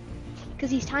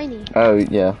 Because he's tiny. Oh,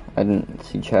 yeah, I didn't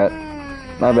see chat.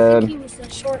 My I bad. think he was the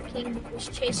short king that was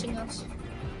chasing us.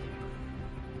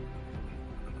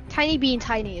 Tiny being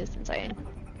tiny is insane.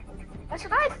 That's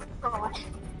what I thought.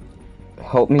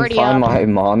 Help me Birdie find up. my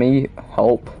mommy.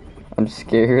 Help. I'm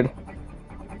scared.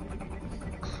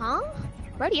 Huh?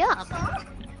 Ready up.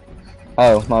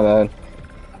 Oh, my bad.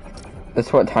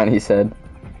 That's what Tiny said.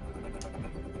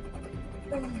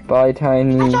 Bye,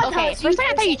 Tiny. Okay, first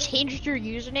I thought you changed your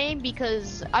username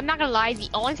because I'm not gonna lie, the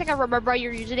only thing I remember about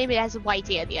your username, it has a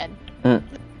YT at the end. Mm.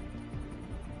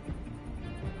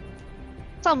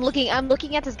 So I'm looking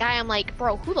at this guy, I'm like,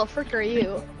 bro, who the frick are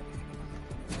you?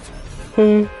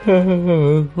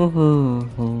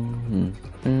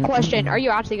 Question, are you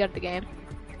actually good at the game?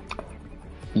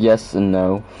 Yes and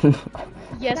no.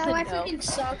 Yes No, I and no. freaking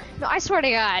suck. No, I swear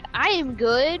to God, I am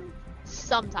good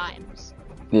sometimes.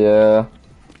 Yeah.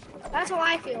 That's how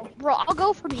I feel. Bro, I'll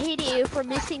go from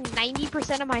missing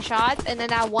 90% of my shots, and then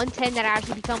that 110 that I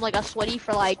actually become like a sweaty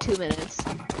for like 2 minutes.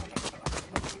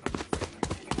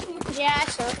 Yeah, I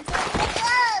suck.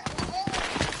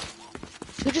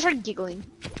 We just started giggling.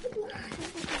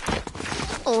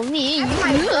 Oh me,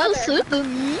 you super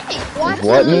me.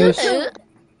 What news? You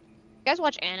guys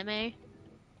watch anime?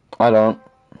 I don't.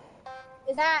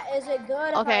 Is it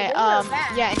good? Okay, if I do or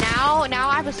bad? yeah, now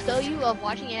I bestow you of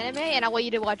watching anime, and I want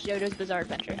you to watch JoJo's Bizarre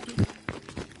Adventure.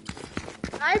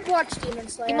 I've watched Demon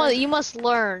Slayer. You must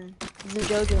learn the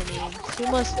JoJo names. You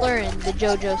must learn the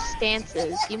JoJo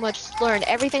stances. You must learn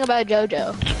everything about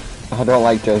JoJo. I don't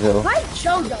like JoJo. Why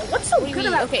JoJo? What's so good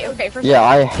about Okay, first Yeah,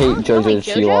 I hate JoJo's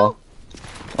JoJo? Siwa.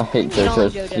 I hate You don't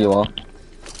like JoJo's JoJo? Siwa.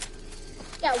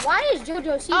 Yeah, why is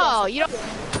JoJo Siwa? Oh,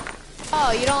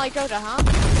 you don't like JoJo, huh?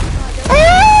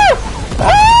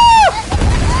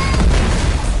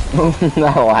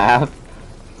 That laugh.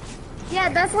 Yeah,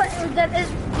 that's what that is.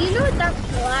 Do you know what that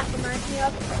laugh reminds me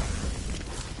of?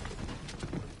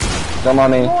 Don't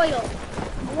mind me.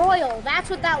 Royal. That's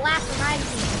what that laugh reminds me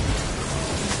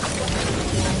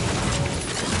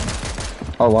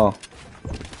of. Oh wow.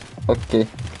 Okay.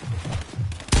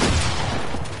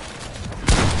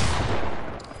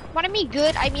 What I mean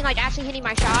good, I mean like actually hitting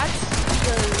my shots.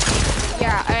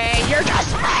 Yeah, you're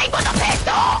just playing with a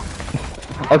pistol!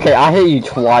 Okay, I hit you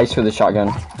twice with the shotgun.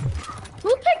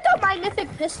 Who picked up my mythic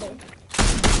pistol?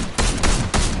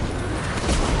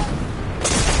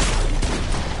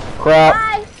 Crap.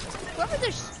 Bye. Whoever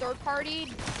this third party,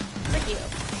 frick you.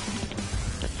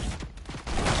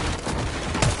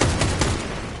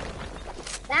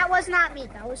 That was not me.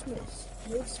 That was Moose.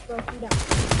 Moose broke me down.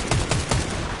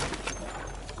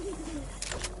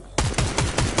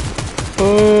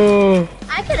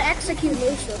 I could execute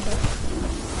Moose real quick.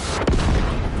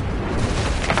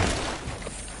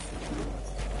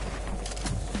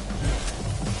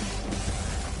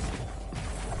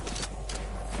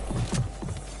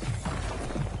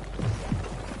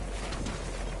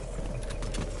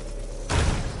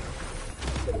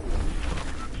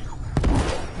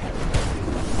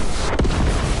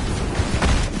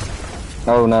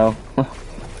 Oh no.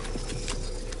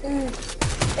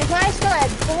 If I still had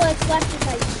bullets left in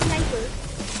my sniper,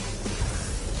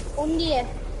 oh yeah.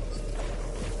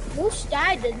 Moose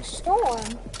died in the storm.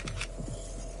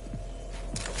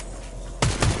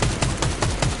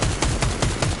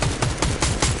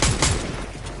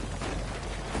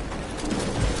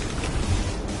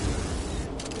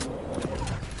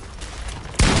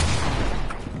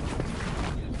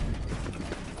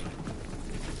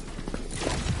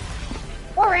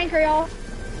 What rank are y'all?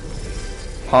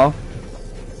 Huh?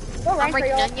 What rank are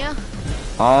y'all?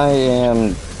 I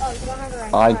am. Oh, you don't have a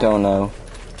rank. I don't know.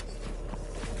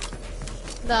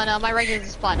 No, my rank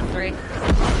is platinum 3.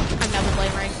 I've never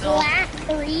played rank at all. Plat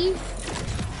 3?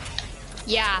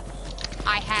 Yeah,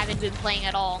 I haven't been playing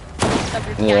at all.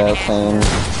 Yeah, same.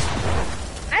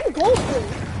 I'm gold 3.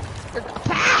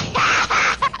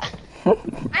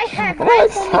 I have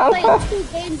What's only up? played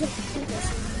 2 games of this.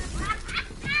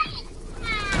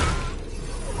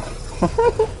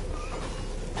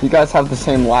 You guys have the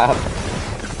same laugh.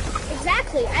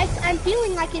 Exactly. I'm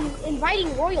feeling like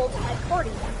inviting Royal to my party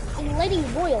and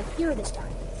letting Royal hear this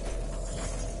time.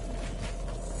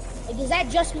 Like, is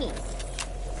that just me?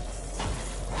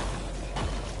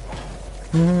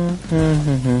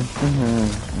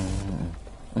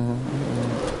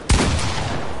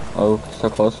 Oh, so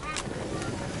close. So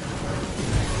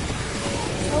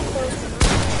close.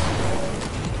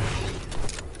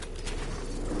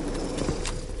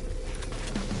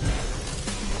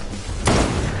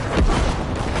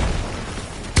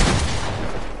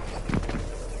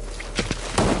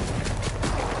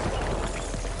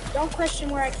 Don't question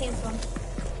where I came from.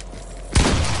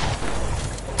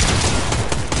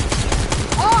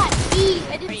 Oh, gee,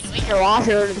 I didn't. You're off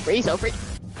here to the free, so free.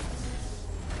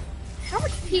 How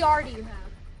much PR do you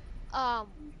have?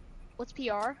 What's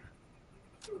PR?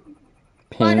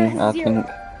 Ping, I think.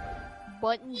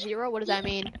 Button 0? What does that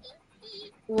mean?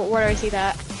 Where do I see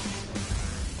that?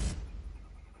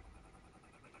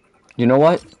 You know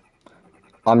what?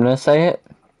 I'm gonna say it.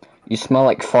 You smell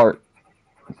like fart.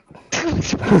 Me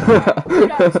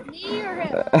or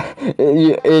him?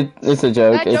 It's a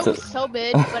joke. That It's joke a... is so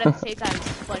big, but at the same time it's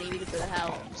funny because of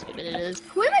how stupid it is.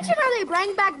 Can we mention how they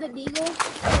bring back the Deagle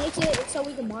and make it so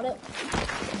we can mod it?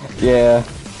 Yeah.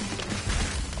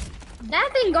 That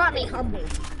thing got me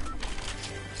humbled.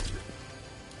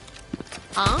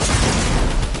 Huh?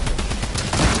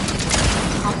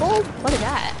 Humble? What is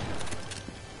that?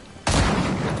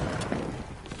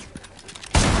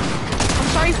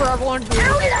 for everyone who.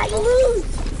 How did I lose?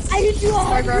 I hit you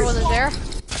Sorry for everyone that's 100 there.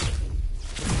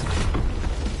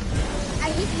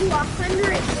 I hit you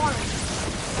 101.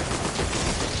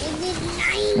 Is it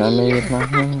 90? I made my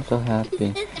home so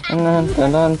happy. Dun,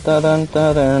 dun, dun, dun, dun,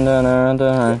 dun, dun, dun,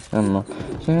 dun, dun.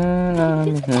 He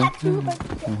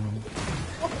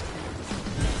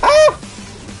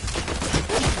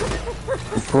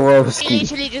Broski.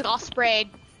 literally just got sprayed.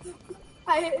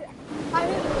 I hit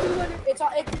 200. It's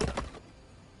all.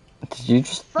 Did you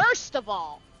just? First of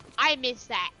all, I missed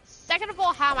that. Second of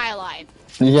all, how am I alive?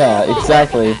 Yeah,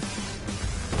 exactly.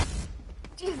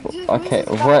 Okay,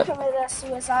 what? Committed a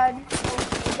suicide. It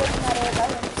doesn't matter if I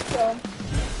just kill him.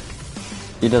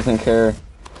 He doesn't care.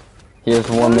 He has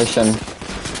one mission.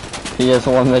 He has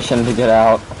one mission to get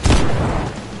out.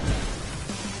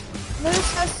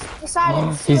 Moose has decided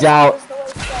He's suicide out. is the way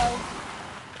to go.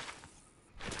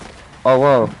 Oh,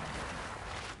 whoa.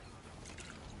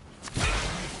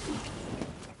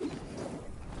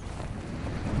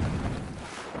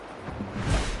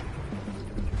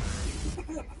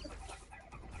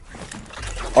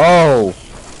 Oh!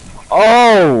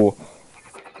 Oh!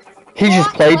 He just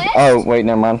played. Oh, wait,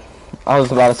 never mind. I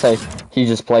was about to say, he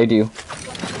just played you.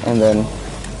 And then.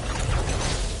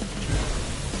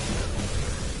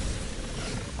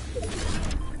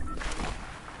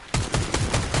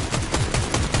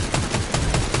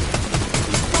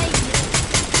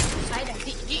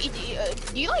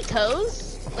 Do you like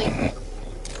toes? Like.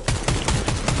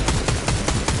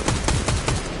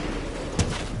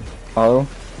 Oh?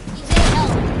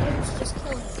 Just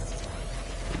kill him.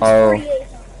 Oh.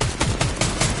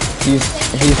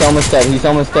 He's almost dead. He's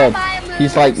almost dead.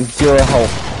 He's like 0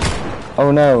 health.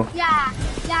 Oh no. Yeah,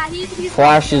 he's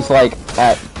Flash is like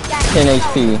at 10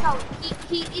 HP. No,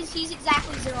 he's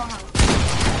exactly 0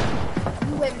 health.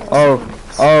 You win this.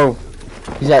 Oh.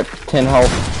 He's at 10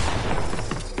 health.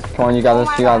 Come on, you got this.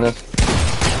 You got this.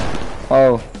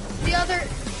 Oh. The other.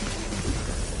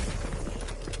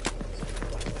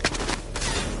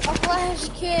 A Flash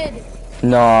kid.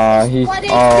 Nah, he's. What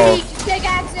is Oh. he?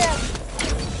 Pickaxe him.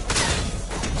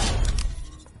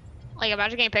 Like,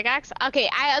 imagine getting pickaxe. Okay,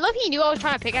 I love he knew I was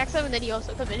trying to pickaxe him, and then he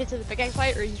also committed to the pickaxe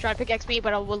fight, or he's trying to pickaxe me,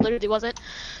 but I literally wasn't.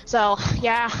 So,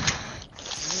 yeah.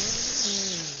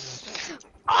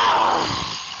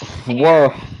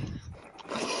 Whoa.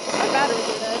 My batteries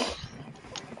are dead.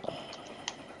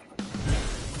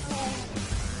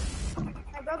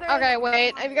 Okay,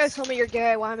 wait. If you guys tell me you're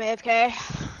gay, why I'm AFK?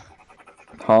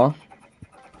 Huh?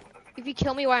 If you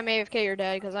kill me while I'm AFK, you're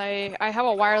dead, because I have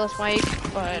a wireless mic,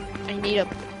 but I need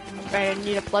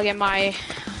to plug in my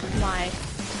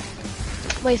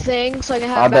thing so I can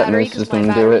have I a bet battery, most because of my them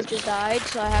do battery it. just died,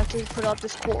 so I have to put up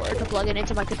this cord to plug it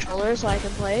into my controller so I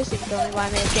can play. So if you tell me why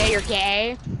I'm AFK, you're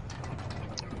gay.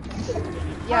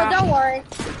 Yeah. Oh, don't worry.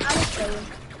 I will show you.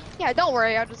 Yeah, don't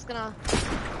worry. I'm just gonna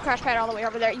crash pad all the way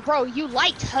over there. Bro, you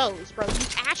like toes, bro. You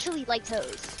actually like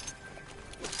toes.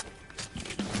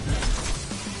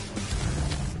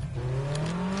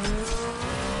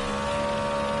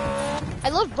 I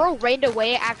love bro ran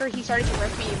away after he started to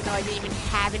rush me even though I didn't even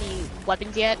have any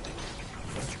weapons yet.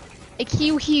 Like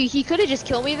he could have just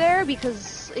killed me there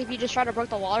because if he just tried to break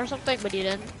the wall or something, but he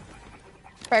didn't.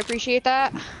 I appreciate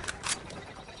that.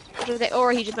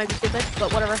 Or he just might be stupid,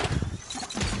 but whatever.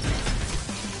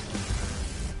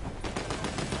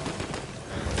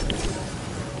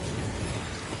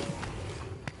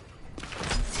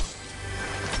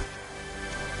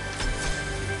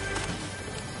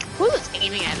 Who's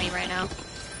aiming at me right now?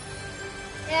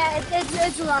 Yeah,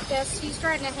 it's Ruckus. He's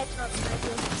trying to headshot snipe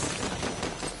you.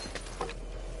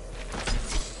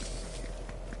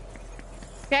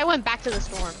 Okay, I went back to the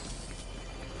storm.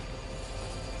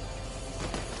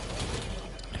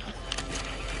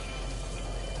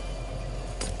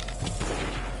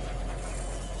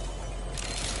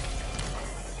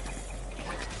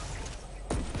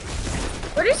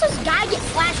 Where does this guy get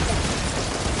flashed at?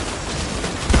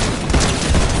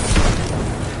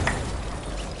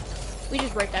 We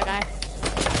just break that guy.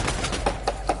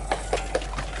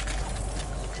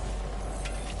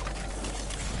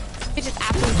 We just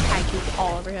absolutely high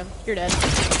all over him. You're dead.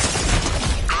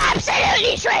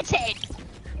 Absolutely shredded!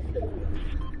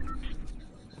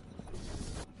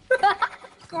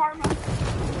 Karma.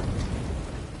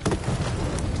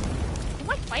 Who am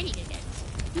I fighting against?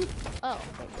 Oh,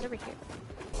 wait, he's over here.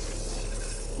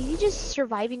 Is he just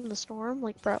surviving the storm?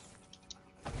 Like, bro.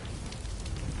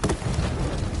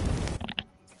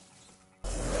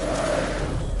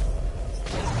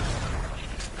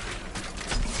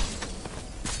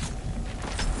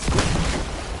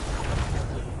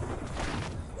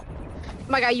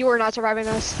 My God, you are not surviving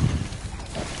this.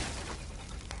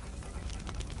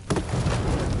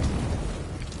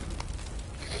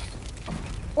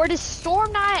 Or does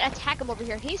Storm not attack him over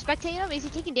here? Can you spectate him? Is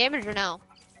he taking damage or no?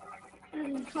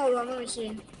 Hold on, let me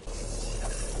see.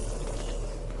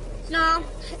 No,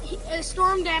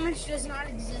 storm damage does not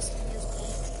exist in this game.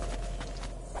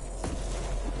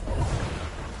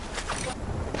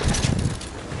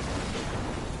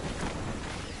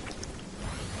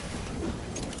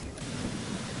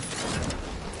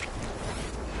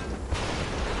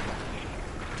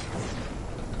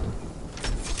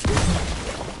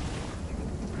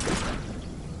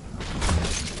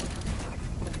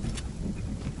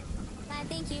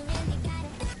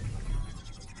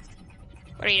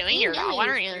 What are you doing here? Why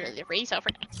aren't you race over?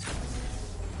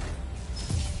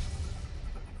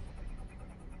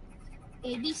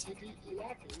 A B C D E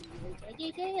F G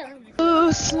H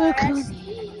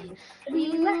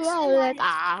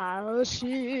I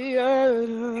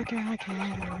J K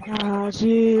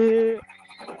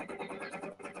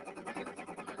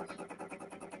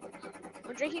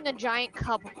I'm drinking a giant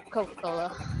cup of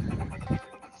Coca-Cola.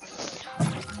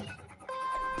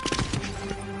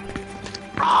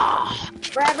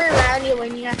 Forever around you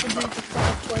when you have to drink the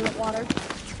full toilet water.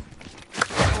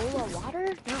 Cola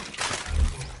water? No.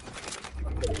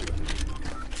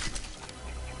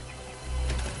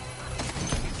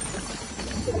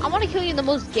 I want to kill you in the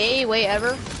most gay way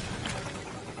ever.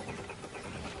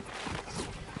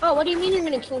 Oh, what do you mean you're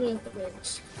gonna kill me with the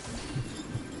words?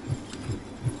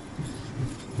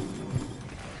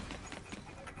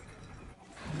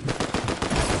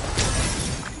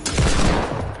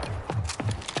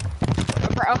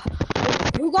 Bro.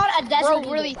 Who got a desert?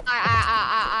 Bro, really,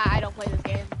 I don't play this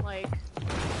game. Like,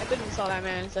 I couldn't saw that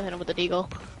man, so hit him with the deagle.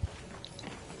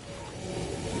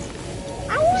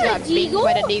 I want a deagle.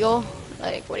 By the deagle.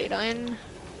 Like, what are you doing?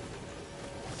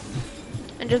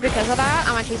 And just because of that,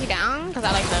 I'm gonna chase you down, because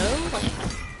I like those. Like,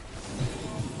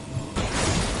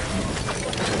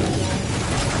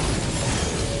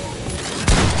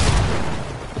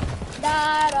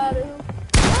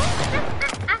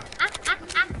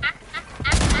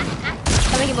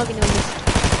 I'm making Logan doing this.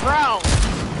 Bro!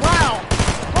 Bro!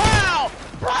 Bro!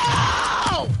 Bro!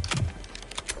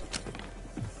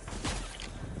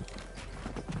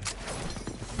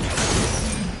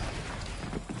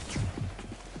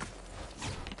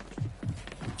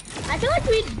 I feel like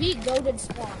we'd beat Golden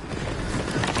Spawn.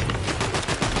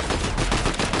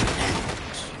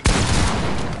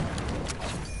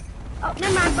 Oh,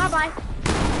 never mind, bye-bye.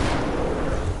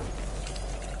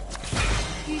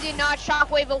 You did not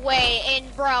shockwave away,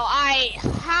 and bro,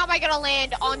 how am I gonna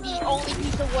land on the only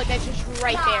piece of wood that's just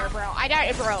right there, bro? I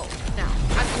died, bro. No,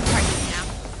 I'm fighting now.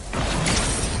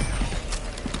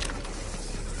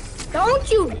 Don't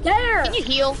you dare! Can you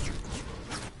heal?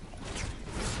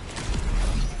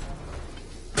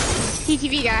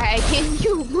 TTV guy, can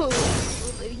you move?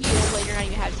 Heal, but you're not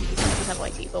even having TTV, you just have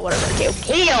white teeth, but whatever. Okay,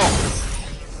 heal!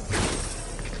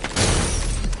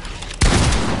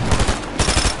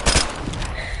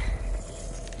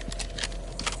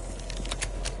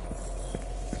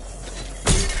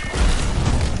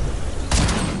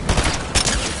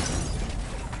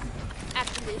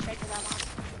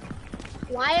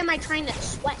 Why am I trying to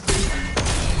sweat?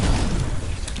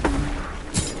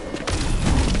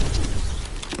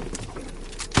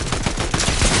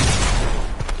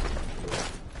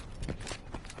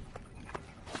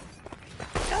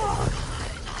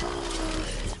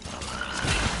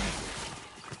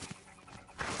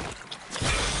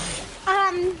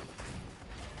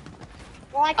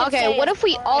 Well, okay, what if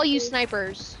we all use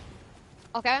snipers?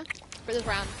 Okay, for this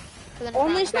round. For the next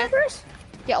only round, okay? snipers?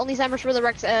 Yeah, only snipers for the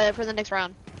for the next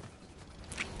round.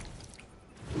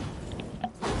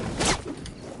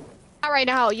 Not right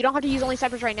now. You don't have to use only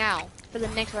snipers right now. For the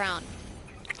next round.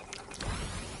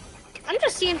 I'm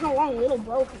just seeing how long little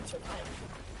bro can survive.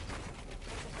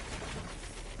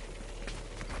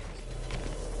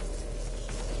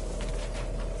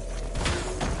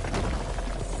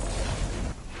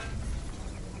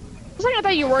 I was like, I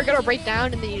thought you were gonna break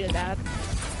down and then you did that.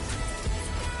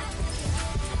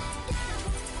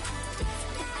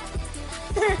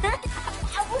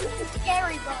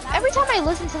 Scary, bro. Every time I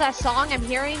listen to that song, I'm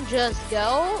hearing just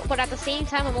go, but at the same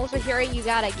time, I'm also hearing you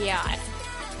gotta get.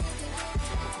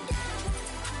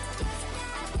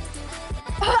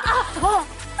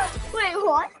 Wait,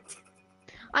 what?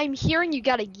 I'm hearing you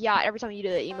gotta yacht every time you do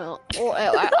the emote. Or,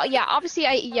 yeah, obviously,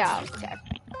 yeah, okay.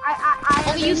 I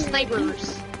only use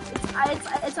snipers.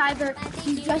 It's either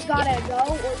you just gotta go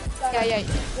or you gotta. Yeah.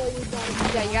 Or you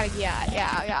gotta. Yeah, you gotta get.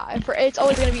 Yeah. It's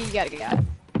always gonna be you gotta get.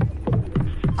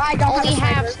 I don't only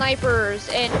have snipers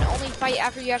and only fight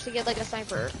after you actually get like a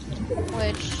sniper,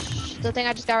 which the thing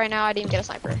I just got right now, I didn't even get a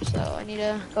sniper, so I need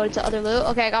to go to other loot.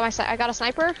 Okay, I got a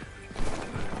sniper.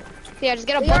 Yeah, just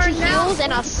get a bunch of heals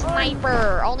and a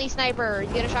sniper. Only sniper.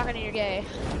 You get a shotgun and you're gay.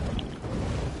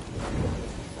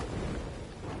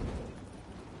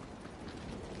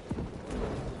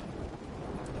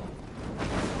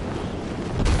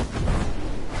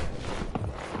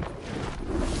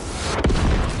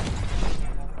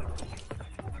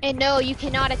 And no, you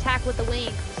cannot attack with the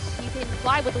wings. You can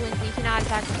fly with the wings, but you cannot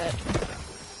attack with it.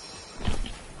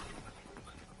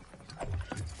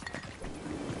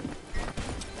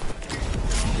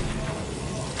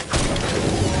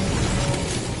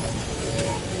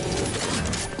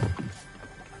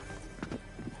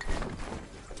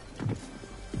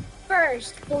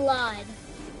 First blood.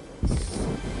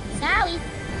 Sally.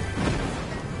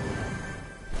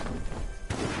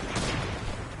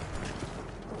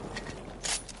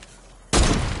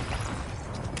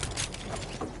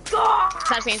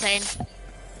 That's insane.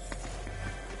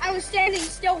 I was standing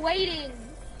still waiting.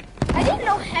 I didn't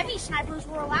know heavy snipers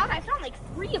were allowed. I found like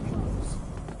 3 of those.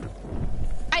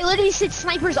 I literally said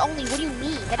snipers only. What do you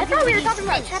mean? I thought we were talking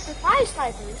about chapter 5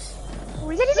 snipers.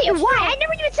 That isn't why. I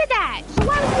never even said that. So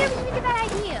why would you ever even get that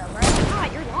idea, bro?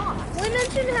 God, you're lost. We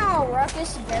mentioned how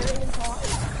Ruckus is better than Tom.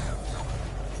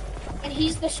 And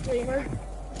he's the streamer.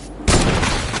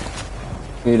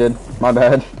 Muted. My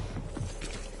bad.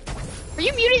 Were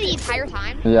you muted the entire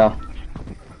time? Yeah.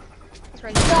 That's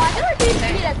right. So I feel like we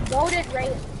need a goated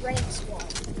rank squad.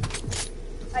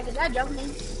 Like, is that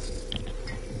jumping?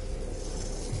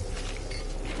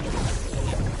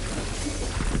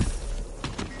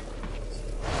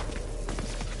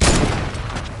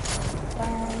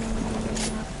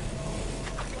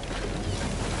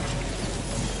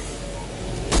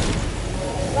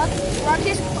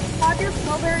 Ruckus, Roger,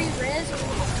 Flowberry, Riz.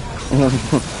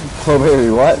 Flowberry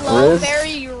what? Riz?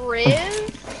 Flowberry Riz?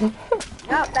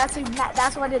 Nope,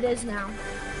 that's what it is now.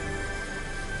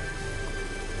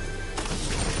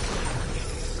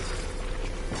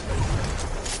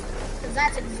 Because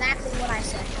that's exactly what I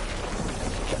said.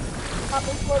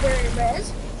 Popping Flowberry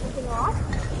Riz, looking off,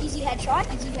 easy headshot.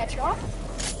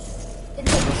 Didn't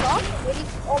take the shot, maybe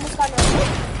almost got no hit.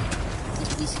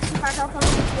 65 health on the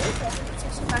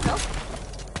 65 health.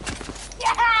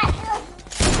 Yeah!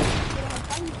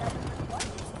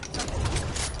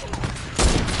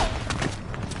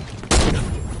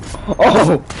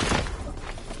 Oh!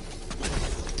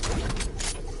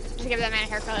 Just give that man a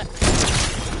haircut.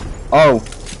 Oh.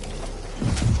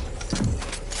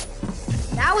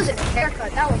 That wasn't a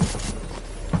haircut, that was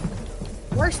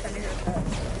worse than a haircut.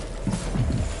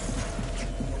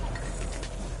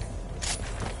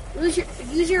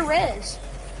 Use your Riz.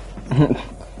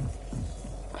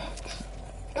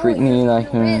 Treat me like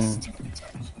him.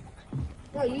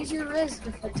 No, use your Riz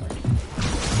to fix it.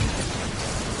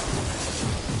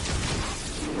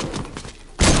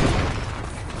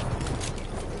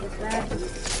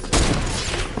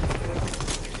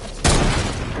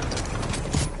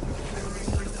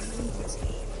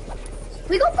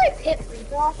 We go play pit free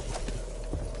throw.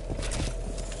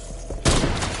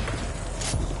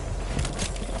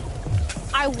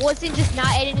 I wasn't just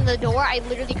not editing the door, I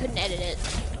literally couldn't edit it.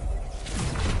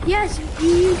 Yes, you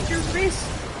used your wrist.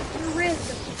 Your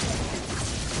wrist.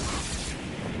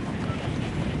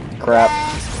 Crap.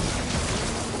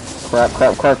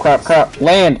 Crap.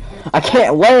 Land! I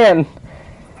can't land!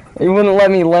 It wouldn't let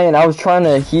me land. I was trying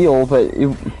to heal, but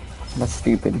that's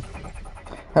stupid.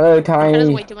 Hello, Tiny. That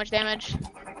does way too much damage.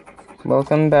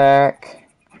 Welcome back.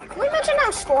 Can we mention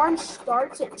how Storm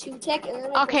starts at 2 tick and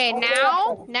then okay,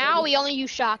 now we only use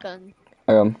shotgun.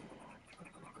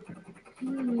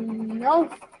 No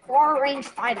far range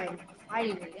fighting, I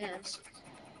guess.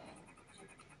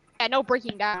 Yeah, no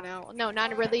breaking down now. No,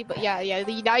 not really, but yeah,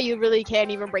 now you really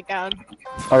can't even break down.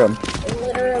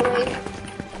 Literally.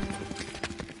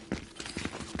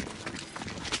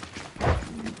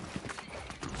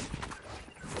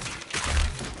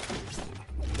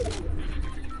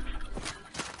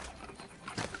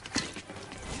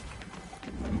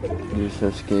 You're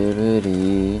so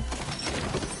skibbity.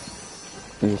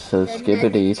 You're so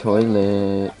skibbity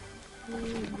toilet.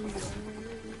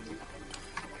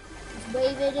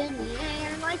 Wave it in the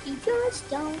air like you just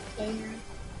don't care.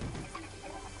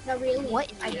 No, really?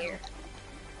 What in the air?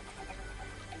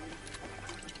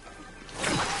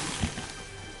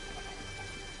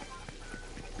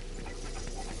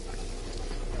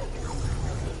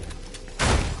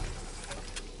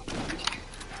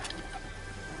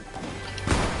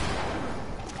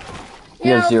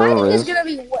 You know, fighting is gonna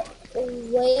be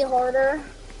way harder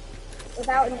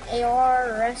without an AR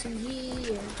or SMG.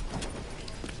 Or...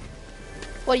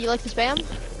 What, do you like the spam?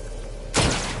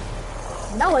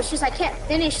 No, it's just I can't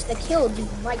finish the kill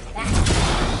just like that.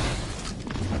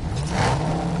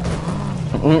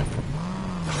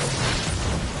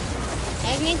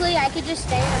 Technically, I could just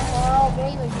stay in a whole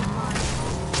game and be fine.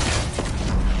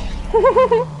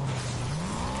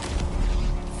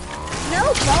 No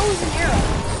bows and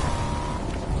arrows.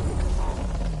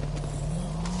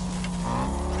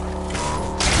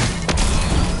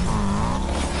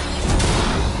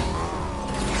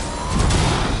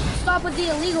 Stop with the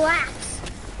illegal acts.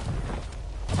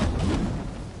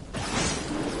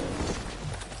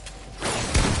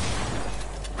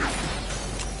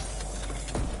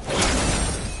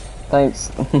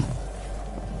 Thanks.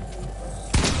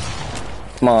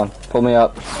 Come on, pull me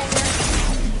up.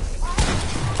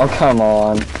 Oh, come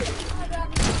on.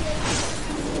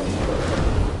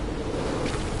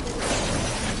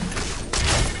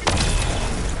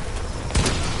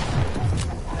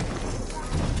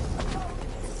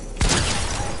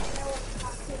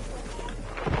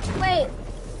 Wait,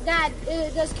 Dad,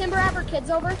 does Kimber have her kids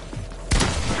over?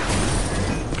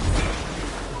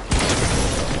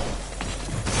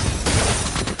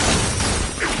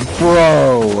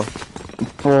 Bro.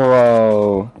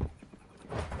 Bro.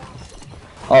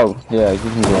 Oh, yeah, you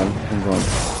can join. You can join.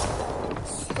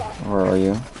 Where are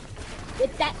you?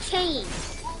 With that chain.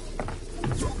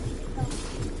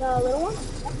 The little one?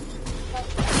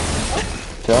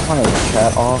 Did I find a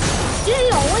chat off? Stay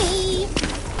away!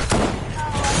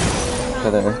 Okay,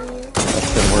 there. That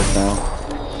should work now.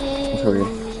 That's weird.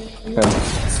 Okay.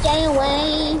 Stay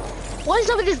away! What is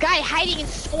up with this guy hiding in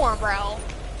storm, bro?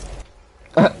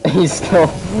 He's still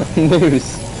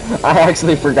Moose. I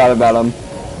actually forgot about him.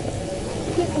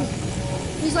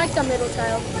 He's like the middle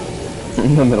child.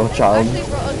 The middle child. Actually,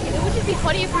 bro, okay, it would just be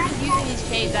funny if we were just using these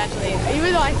chains, actually.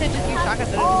 Even though I said just use shotguns,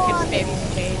 but it just keeps spamming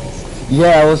the chains.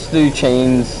 Yeah, let's do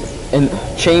chains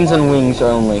and wings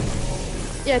only.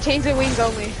 Yeah, chains and wings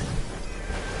only.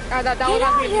 That would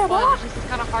actually be fun. It's just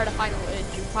kind of hard to find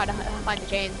the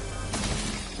chain.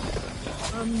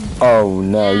 Oh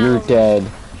no, you're dead.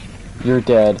 You're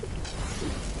dead.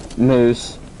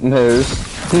 Moose.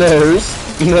 Moose.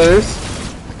 Moose. Moose.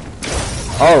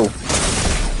 Oh.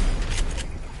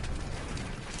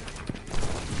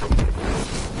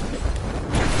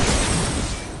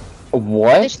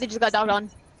 What? They just got dogged on.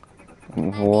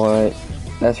 What?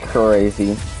 That's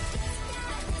crazy.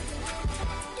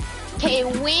 Okay,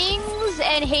 wings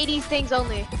and Hades things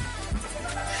only.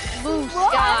 Move,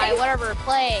 sky, whatever,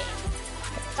 play.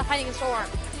 Stop hiding in storm.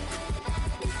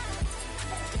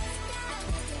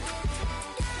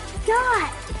 God!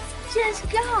 Just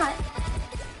God!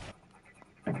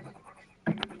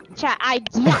 Chat, I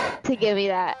got to give me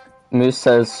that. Moose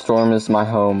says storm is my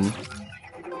home.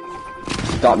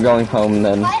 Stop going home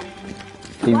then.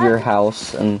 Leave your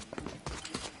house and...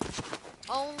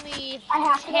 Only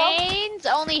chains,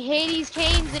 only Hades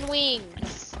chains and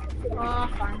wings.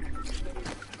 Fine.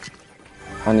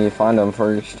 I need to find them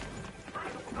first.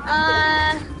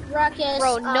 Ruckus.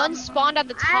 Bro, none spawned at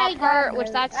the top part, which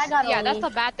that's that's the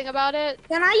bad thing about it.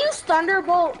 Can I use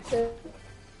Thunderbolt too?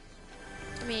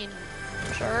 I mean,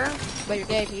 sure, but you're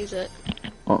gay if you use it.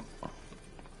 Oh,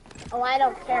 I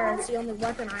don't care. It's the only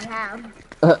weapon I have.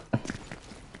 Can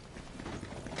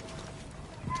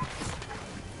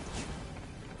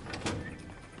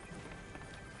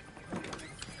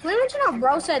we mention how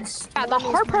bro said? Yeah, the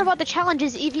hard part about the challenge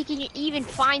is if you can even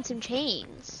find some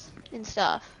chains and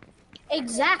stuff.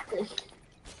 Exactly.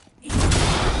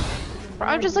 Bro,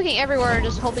 I'm just looking everywhere and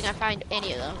just hoping I find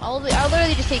any of them. I'll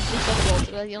literally just take two Thunderbolts.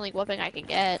 That's the only weapon I can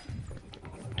get.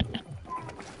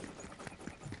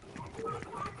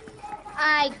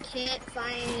 I can't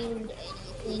find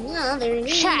anything other than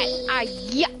Chat.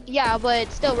 Yeah, but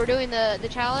still, we're doing the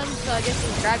challenge, so I guess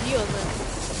we'll grab you and then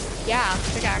yeah,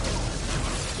 pickaxe.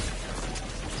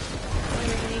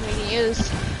 Anything we can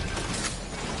use.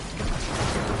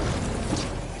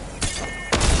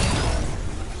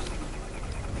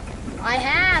 I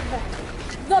have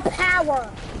the power.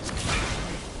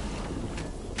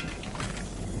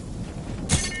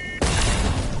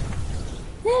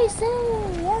 They say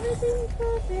everything's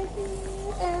perfect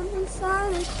and the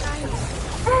sun is shining.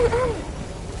 Hey,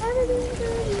 everything's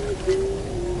gonna be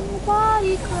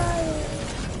nobody crying.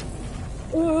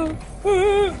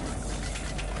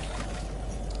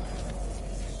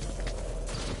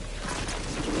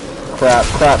 crap,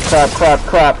 crap, crap, crap,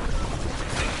 crap.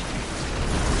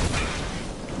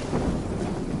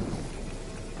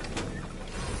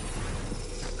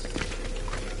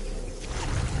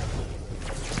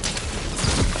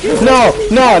 No,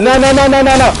 no, no, no, no, no,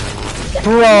 no, no.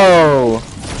 Bro.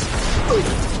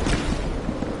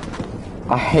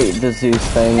 I hate the Zeus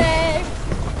thing.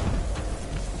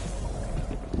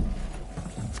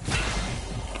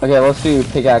 Okay, let's do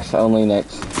pickaxe only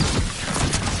next.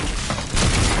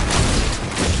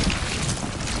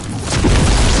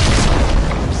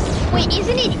 Wait,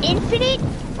 isn't it infinite?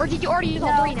 Or did you already use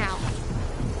all 3 now?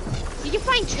 Did you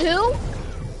find 2?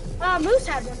 Moose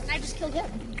had one, and I just killed him.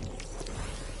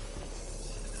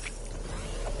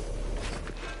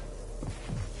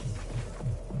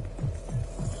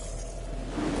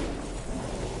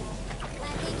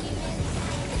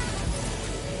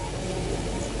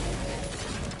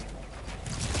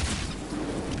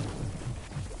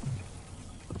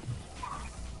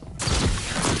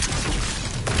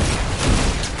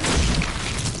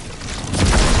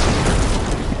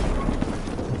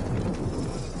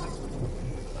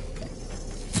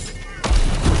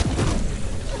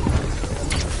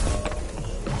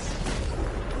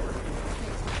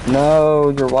 No,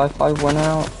 your Wi-Fi went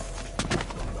out.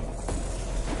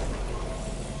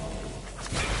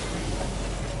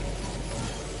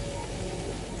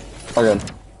 Okay.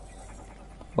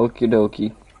 Okie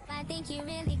dokie.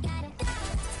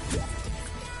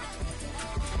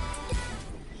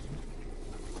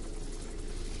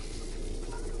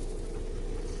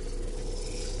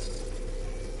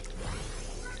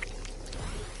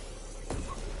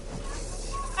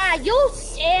 Are you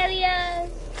serious?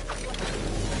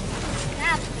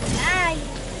 Stop lying,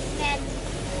 man.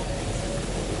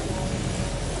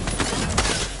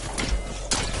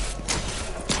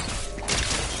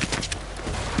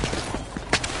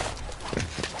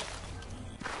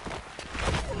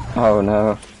 Oh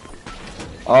no.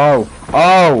 Oh!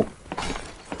 Oh!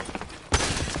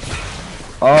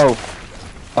 Oh!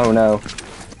 Oh no.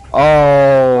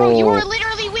 Oh! You were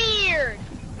literally weird!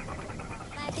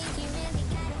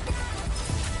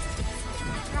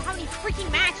 How many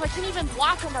freaking max? I couldn't even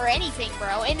block him or anything,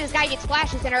 bro. And this guy gets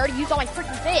flashes and I already used all my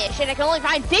freaking fish. And I can only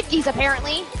find 50s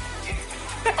apparently.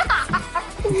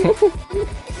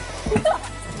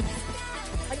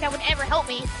 Like that would ever help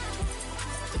me.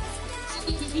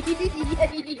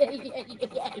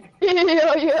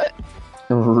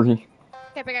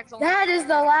 That is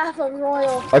the laugh of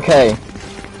Royal. Okay.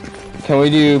 Can we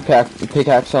do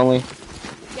pickaxe only?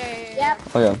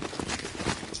 Yep. Okay.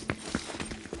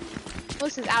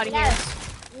 Moose is out of Yes.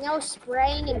 No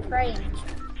spraying and praying.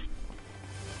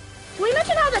 Can we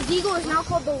mention how the Deagle is now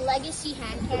called the Legacy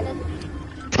Hand Cannon?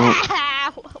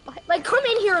 Like, come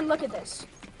in here and look at this.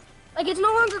 Like, it's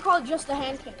no longer called just the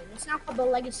hand cannon. It's now called the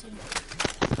Legacy.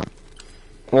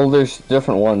 Well, there's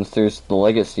different ones. There's the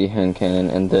Legacy hand cannon,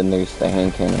 and then there's the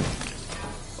hand cannon.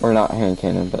 Or not hand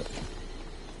cannon, but...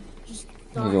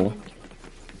 Deagle.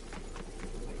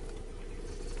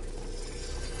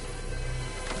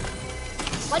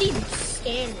 What are you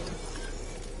scanning?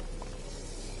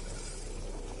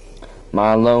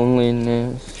 My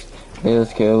loneliness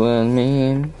is killing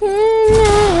me.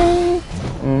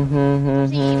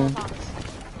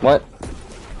 What?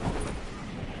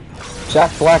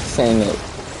 Jack Black sang it.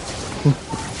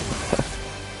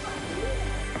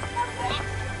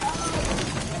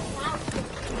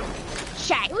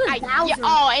 Shaq. Yeah,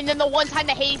 oh, and then the one time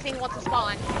the Hades thing wants to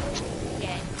spawn.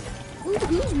 Yeah.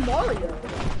 Who's Mario?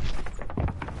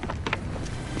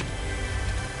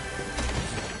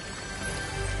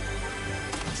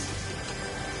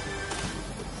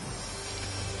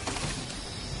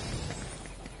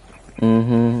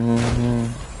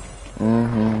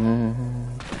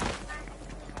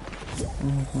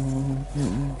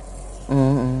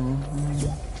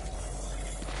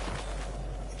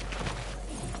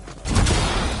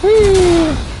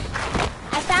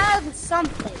 I found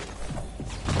something.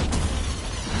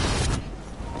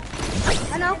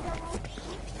 I know.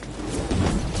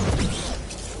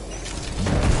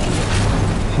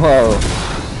 Whoa.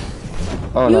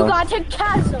 Oh You no. got a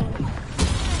chasm.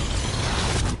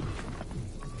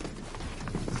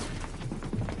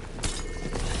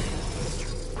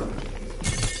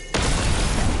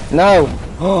 No!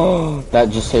 Oh, that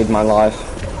just saved my life.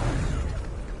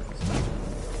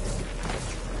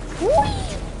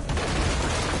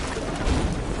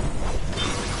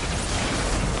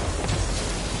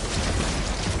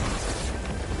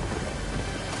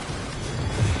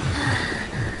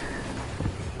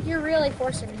 You're really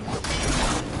forcing me.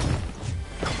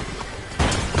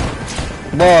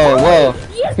 Whoa, whoa.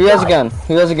 He has a gun.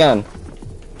 He has a gun.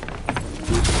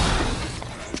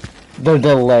 The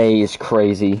delay is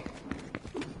crazy.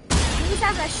 He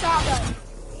has a shotgun.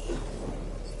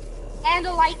 And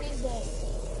a lightning bolt.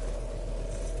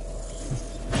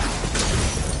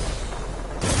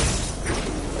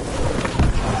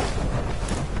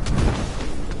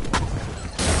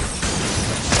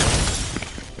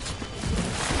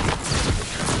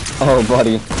 Oh,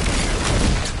 buddy.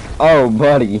 Oh,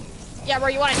 buddy. Yeah, bro,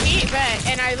 you want to cheat? Bet.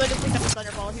 And I literally picked up his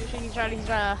thunderbolt. He's trying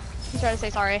to say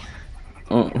sorry.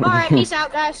 Alright, peace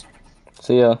out, guys.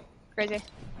 See ya. Crazy.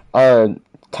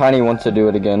 Tiny wants to do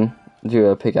it again. Do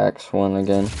a pickaxe one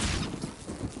again.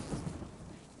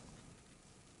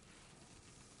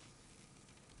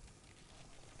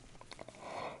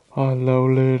 Hello,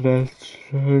 little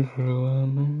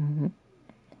children.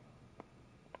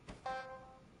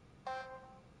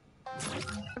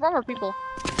 There are people.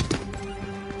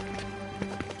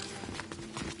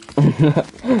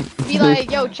 Be like,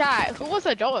 yo, chat, who was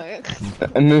a joke?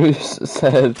 Moose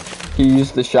said he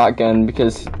used the shotgun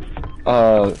because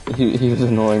he was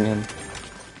annoying him.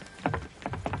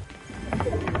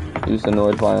 He was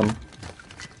annoyed by him.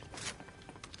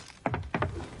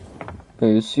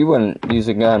 Moose, you wouldn't use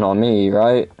a gun on me,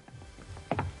 right?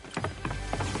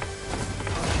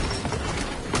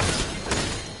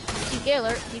 He's gay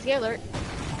alert. He's gay alert.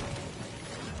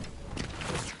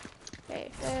 Okay,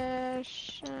 fish.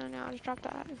 Now I'll just drop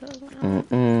that.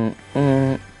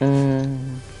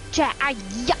 Chat, I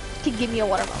yuck to give me a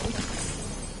watermelon.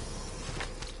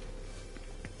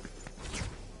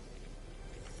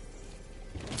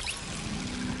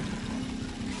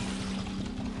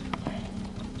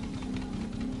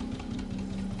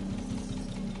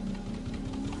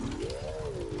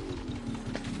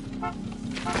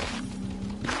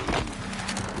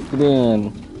 Get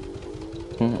in.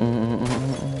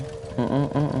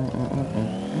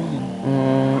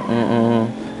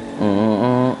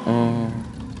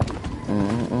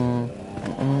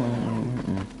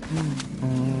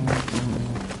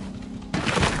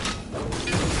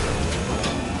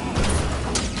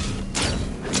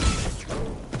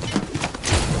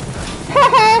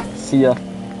 See ya.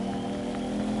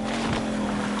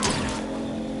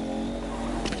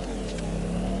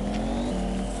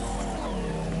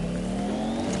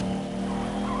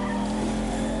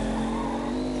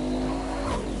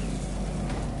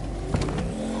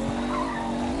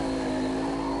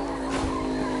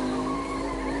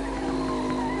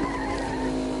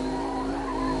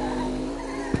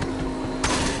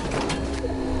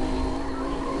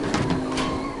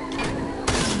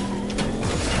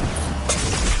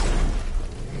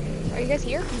 Are you guys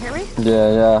here? Can you hear me?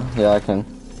 Yeah, I can.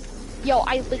 Yo,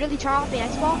 I literally turned off the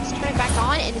Xbox, turned it back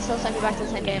on, and it still sent me back to the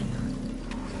same game.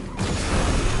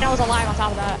 And I was alive on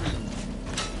top of that.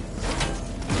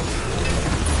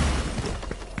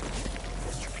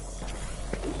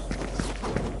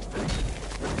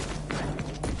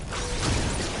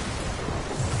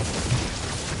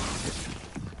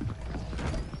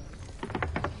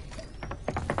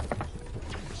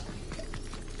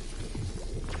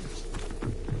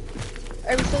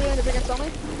 Are we still doing the biggest only?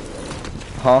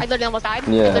 Huh? I literally almost died.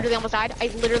 Yeah. I literally almost died. I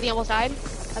literally almost died.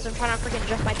 As I'm trying to freaking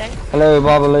adjust my thing. Hello,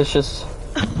 Bobalicious.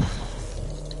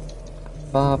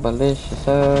 Bobalicious,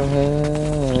 oh hey.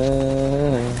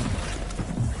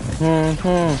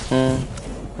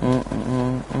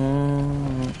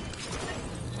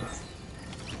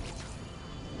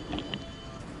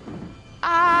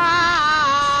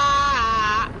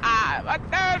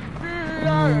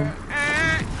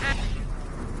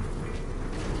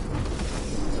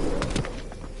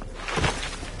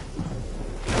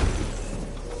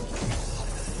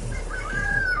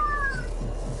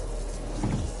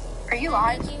 Are you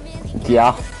live?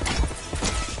 Yeah.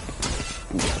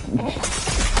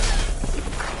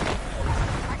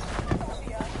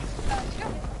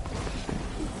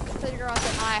 So your girl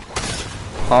said hi.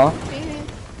 Huh?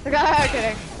 I'm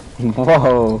kidding.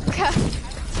 Whoa.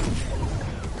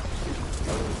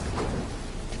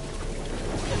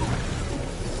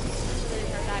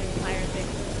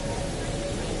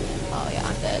 Oh yeah,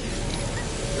 I'm dead.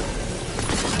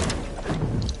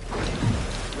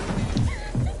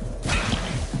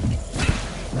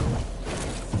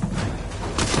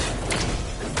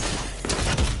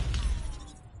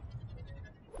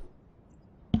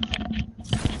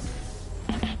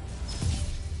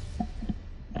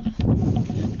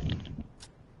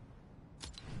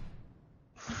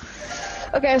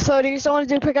 Okay, so do you still want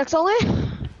to do pickaxe only?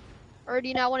 Or do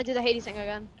you not want to do the Hades thing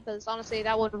again? Because honestly,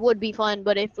 that one would be fun,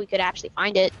 but if we could actually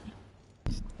find it.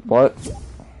 What?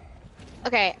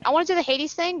 Okay, I want to do the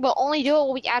Hades thing, but only do it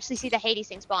when we actually see the Hades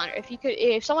thing spawn.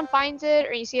 If someone finds it,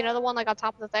 or you see another one like on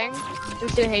top of the thing,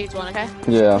 let's do the Hades one, okay?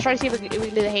 Yeah. Let's try to see if we can do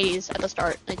the Hades at the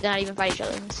start, like not even fight each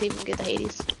other. Let's see if we can get the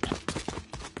Hades.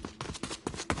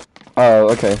 Oh,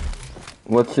 okay.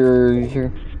 What's your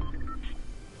user?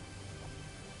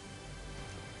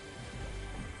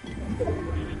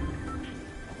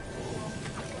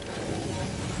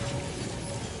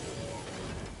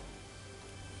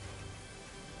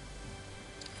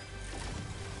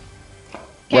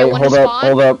 Okay, Wait, when hold to up, spawn?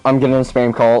 hold up. I'm getting a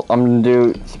spam call. I'm gonna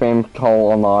do spam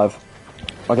call on live.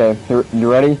 Okay, you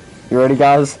ready? You ready,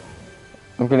 guys?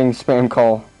 I'm getting spam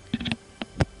call.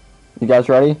 You guys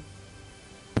ready?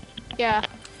 Yeah.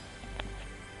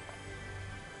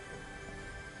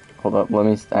 Hold up, let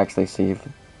me actually see if...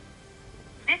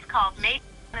 This call may be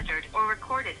monitored or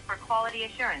recorded for quality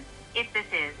assurance. If this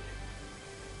is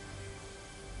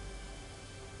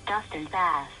Dustin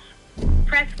Bass,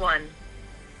 press 1.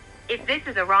 If this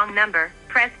is a wrong number,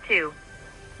 press 2.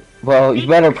 Well, you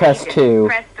better press 2.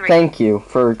 Press 3. Thank you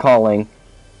for calling.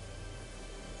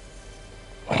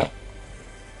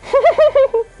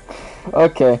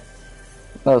 Okay.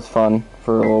 That was fun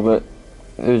for a little bit.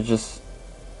 It was just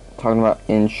talking about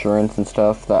insurance and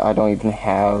stuff that I don't even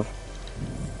have.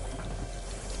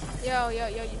 Yo, you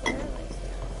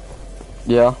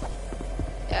Yeah?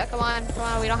 Yeah, come on,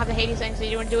 we don't have the Hades thing, so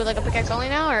you want to do it like a pickaxe only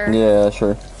now, or? Yeah,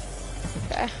 sure.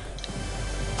 Okay.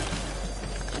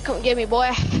 Come get me,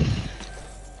 boy.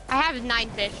 I have 9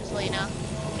 fish, just so you know.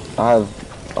 I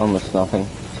have almost nothing,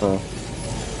 so...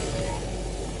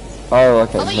 Oh,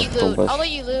 okay. I'll let you that's cool, loot. but- I'll let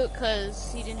you loot,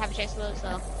 because you didn't have a chance to loot,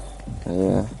 so.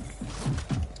 Yeah.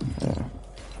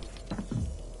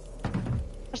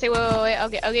 Actually, wait. I'll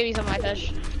give you some of my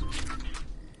fish.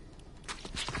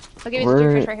 I'll give you Where-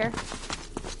 some fish right here.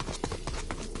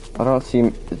 I don't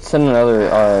see... Send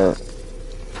another,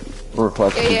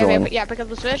 request to join. Yeah, pick up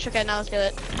this fish. Okay, now let's do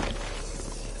it.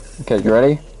 Okay, you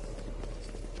ready?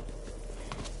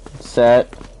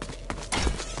 Set.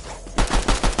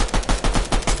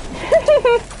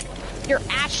 You're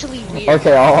actually weird.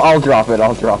 Okay, I'll drop it.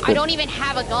 I'll drop it. I don't even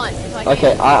have a gun. So I Okay,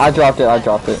 can't- I dropped it. I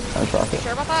dropped it. You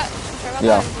sure about that? You sure about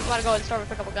Yeah. that? I just want to go and start to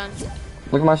pick up a gun.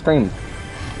 Look at my stream.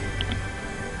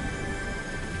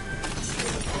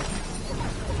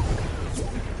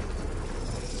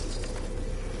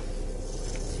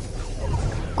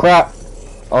 Crap!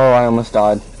 Oh, I almost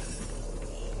died.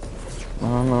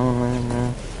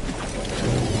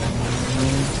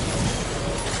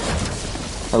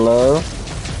 Hello?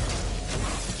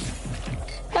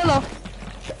 Hello.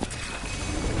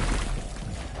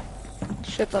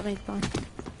 Shit, let me find.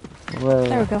 Hello?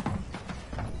 There we go.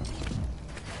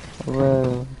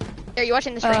 Hello? Are you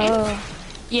watching the stream?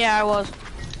 Yeah, I was.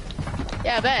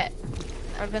 Yeah, I bet.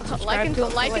 I've been Liking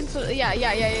subscribed to yeah.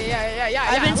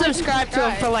 I've been like and subscribed to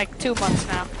him for like 2 months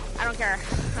now. I don't care.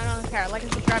 Like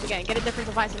and subscribe again. Get a different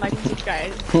device and like and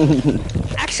subscribe.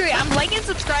 Actually, I'm like and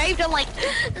subscribed on like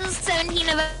 17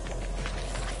 of them.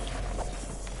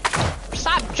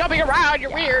 Stop jumping around.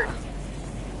 You're weird.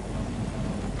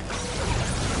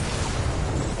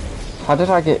 How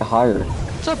did I get higher?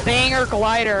 It's a banger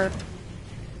glider.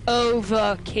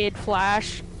 Ova Kid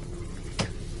Flash.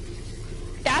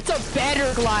 That's a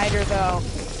better glider though.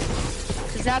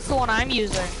 Cause that's the one I'm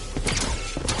using.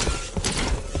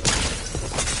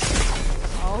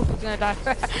 Oh, he's gonna die.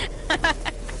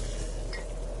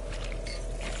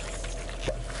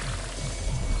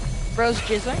 Bro's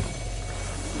jizzing.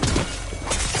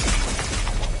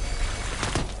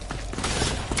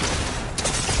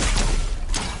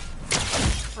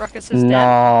 Ruckus is dead.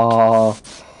 No.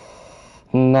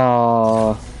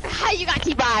 No. How you got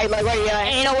teabagged? Like, what are you doing?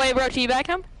 Ain't no way, bro. Teabag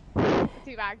him.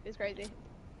 Teabagged is crazy.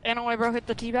 Ain't no way, bro. Hit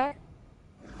the teabag.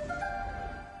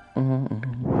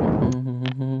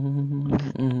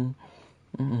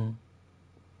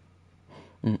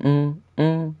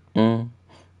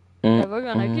 Never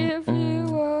gonna give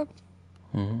you up.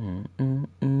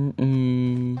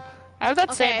 I have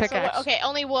that same pickaxe. So, okay,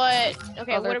 only what?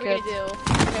 Okay, Other what are we kid. gonna do?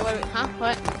 Okay, what? Huh?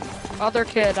 What? Other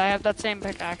kid, I have that same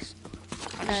pickaxe.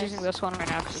 I'm just using this one right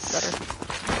now because it's better.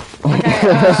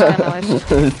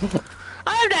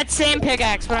 I have that same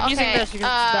pickaxe, but I'm using this because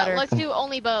it's better. Let's do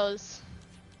only bows.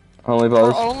 Only We're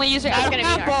bows? only using. I That's don't gonna be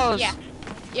have hard. bows. Yeah.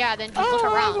 Yeah. Then just look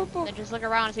around. Then just look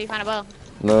around until you find a bow.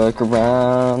 Look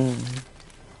around.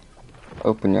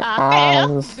 Open your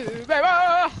eyes.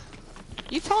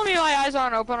 You telling me my eyes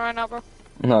aren't open right now, bro?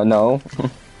 No.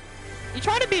 You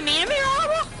trying to be mean to me right now,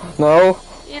 bro? No.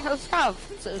 You know, it's kind of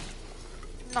offensive.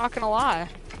 I'm not gonna lie.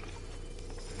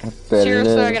 I bet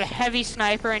Seriously, it I is. got a heavy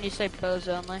sniper and you say bows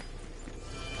only.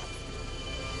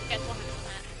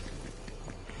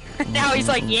 Now he's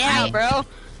like, yeah, bro.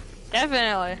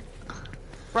 Definitely.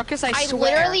 Ruckus, I swear.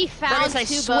 Literally found Ruckus, I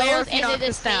two swear bows if you into knock the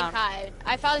this same down. kind.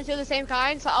 I found two of the same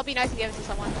kind, so I'll be nice and give it to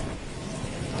someone.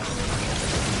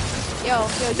 Yo,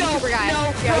 YouTuber guy. Yo,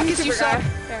 Ruckus, you YouTuber guy. suck.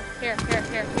 Here.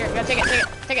 Yo, take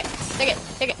it.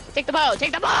 Take the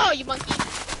bow, you monkey.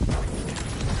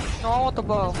 No, I want the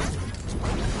bow.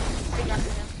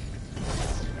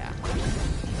 Yeah.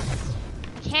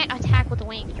 I can't attack with the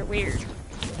wing. You're weird.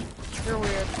 You're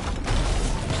weird.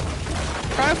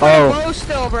 Try for Oh. the bow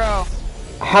still, bro.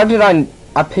 How did I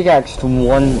pickaxed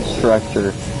one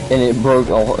structure and it broke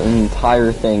an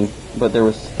entire thing, but there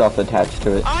was stuff attached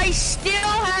to it. I still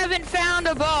haven't found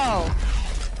a bow.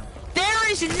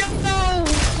 There is no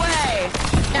way.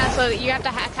 Yeah, so you have to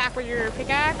attack with your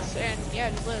pickaxe, and yeah,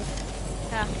 just live.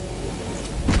 Yeah.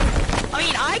 I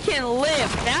mean, I can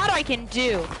live. That I can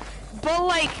do. But,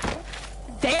 like,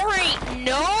 there ain't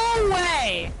no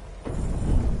way.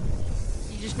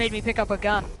 You just made me pick up a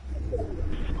gun.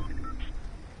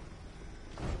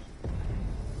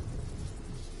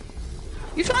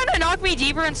 You trying to knock me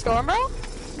deeper in Storm, bro?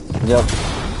 Yep.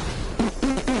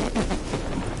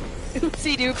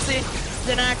 Oopsie doopsie. It's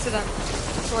an accident. I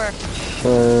swear.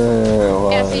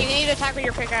 Sure Yeah, was. so you need to attack with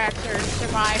your pickaxe or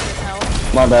survive with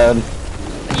health. My bad.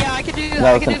 Yeah, I could do that. That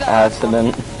I was could an do that. last one.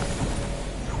 accident.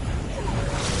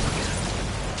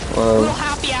 Whoa. Little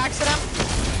happy accident.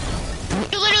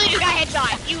 You literally just got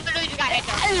headshot. You literally just got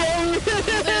headshot. You literally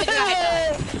just got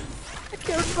headshot. I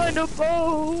can't find a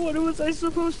bow. What was I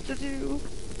supposed to do?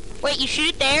 Wait, you shoot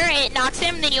it there, and it knocks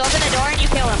him, then you open the door and you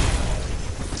kill him.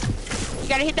 You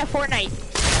gotta hit that Fortnite.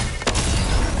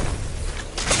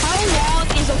 How long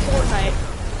is a Fortnite?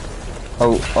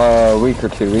 Oh, a week or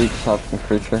 2 weeks, I'm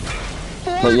pretty sure.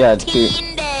 But yeah, 2.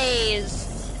 14 days.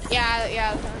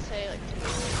 Yeah, I was gonna say, like,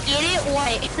 get it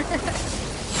white.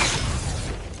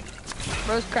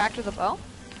 Rose cracked with a bow?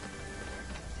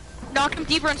 Knock him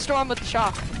deeper in Storm with the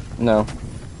shock. No.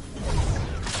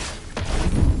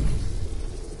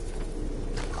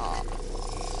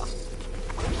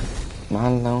 My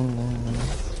lonely.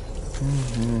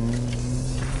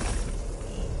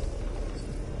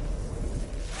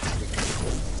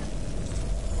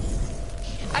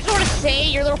 I just want to say,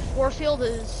 your little force field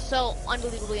is so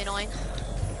unbelievably annoying.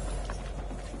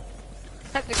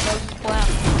 That goes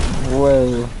plan.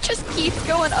 Way. Just keeps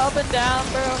going up and down,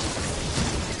 bro.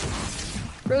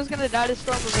 Bro's gonna die to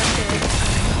Storm eventually.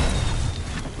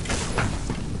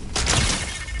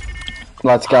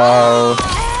 Let's go.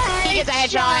 He gets a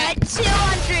headshot.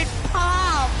 200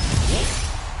 pounds!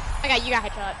 I got, you got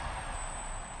headshot.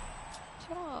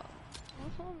 Shut up.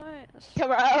 That's so nice.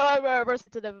 Come on, we're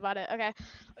sensitive about it. Okay.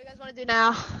 What do you guys want to do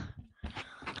now?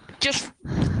 Just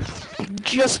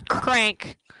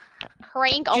crank.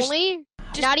 Crank only?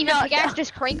 Not even pickaxe,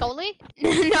 just crank only?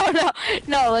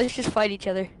 No, let's just fight each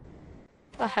other.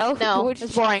 The hell? No, We'll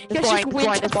it's boring, it's let's boring, just it's win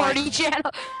boring, the it's boring. party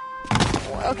channel.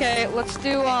 Okay, let's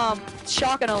do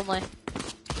shotgun only.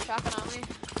 Shotgun only?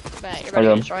 Bet, you're ready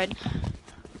to destroyed.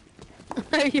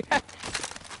 Yeah.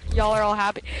 Y'all are all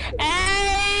happy.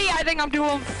 Hey, I think I'm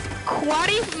doing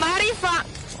mighty fine.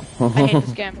 I hate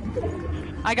this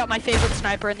game. I got my favorite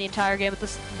sniper in the entire game with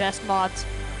the best mods,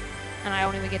 and I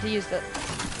don't even get to use it.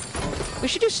 We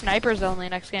should do snipers only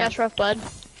next game. That's rough, bud.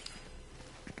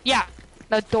 Yeah,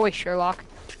 no doy, Sherlock.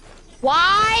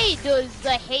 Why does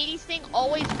the Hades thing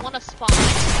always want to spawn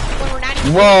when we're not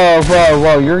even?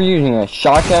 Whoa, you're using a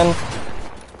shotgun?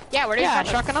 Yeah, we're doing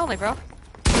shotgun only, bro.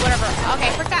 Whatever.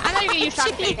 Okay, for that, I'm not even gonna use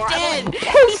shotgun anymore. Dead.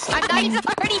 I'm not even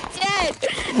already dead.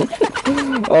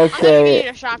 I'm not Okay. even using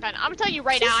a shotgun. I'm telling you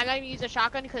right now, I'm not even using a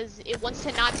shotgun because it wants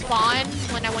to not spawn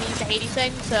when I want to use the Hades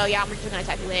thing. So yeah, I'm just gonna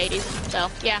attack you with Hades. So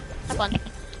yeah, have fun.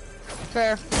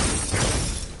 Fair.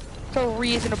 It's a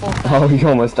reasonable thing. Oh, you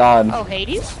almost died. Oh,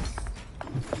 Hades?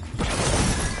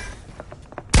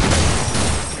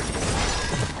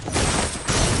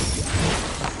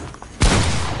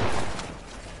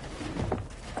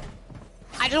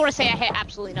 I just want to say I hit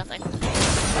absolutely nothing.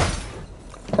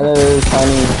 Hello,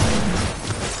 Tiny.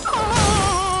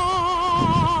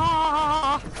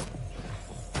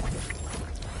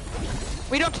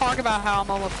 We don't talk about how I'm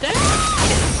almost dead.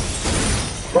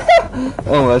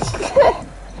 Almost.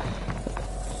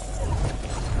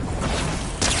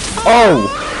 Oh!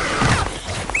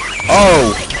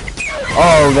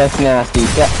 Oh, that's nasty.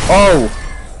 Oh!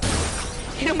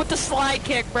 Hit him with the slide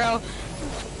kick, bro.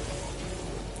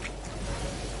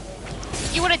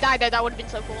 You would have died there. That would have been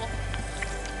so cool.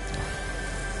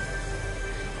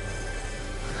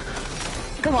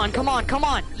 Come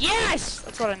on. Yes!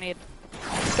 That's what I need.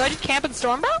 Do I just camp and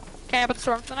storm, bro? Camp and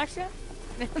storm for the next game?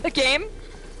 The game?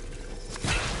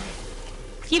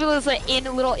 Keep it in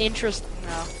a little interest.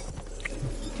 No.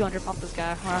 200 pump this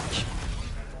guy. Watch.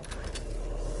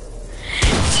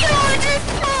 200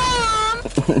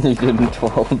 pump! He did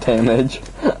 12 damage.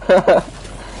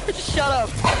 Shut up.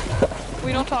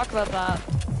 We don't talk about that.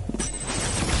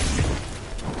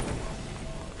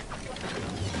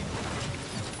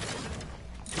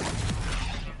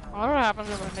 What happens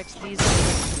if I mix these?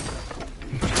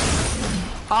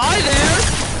 Hi there!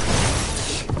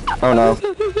 Oh no.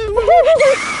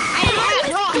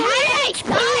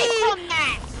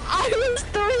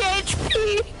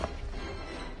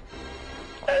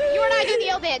 I do the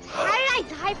L dance? How did I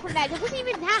die from that? It wasn't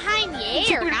even that high in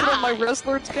the air. Put on my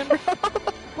wrestler skin, bro.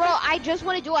 Bro, I just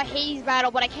want to do a Hades battle,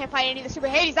 but I can't find any of the super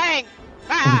Hades thing.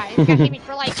 Ah, it's gonna hit me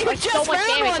for like so much damage, so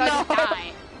I just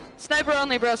die. Sniper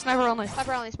only, bro. Sniper only.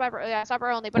 Sniper only. Sniper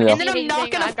only. But And then I'm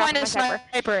not gonna find a sniper.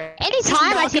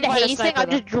 Anytime I see the Not gonna find a Hades thing, I'm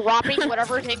sniper, just dropping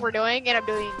whatever thing we're doing, and I'm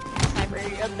doing sniper.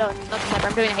 No, not sniper.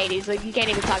 I'm doing Hades. Like you can't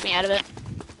even talk me out of it.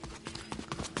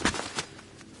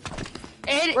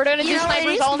 We're gonna do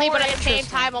snipers only, but at the same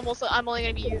time, I'm only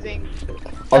gonna be using.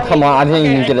 Oh, come on, I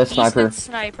didn't even get a sniper.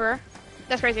 Sniper.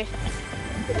 That's crazy.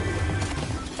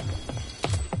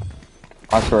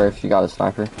 I swear if you got a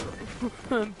sniper.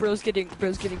 Bro's getting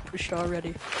pushed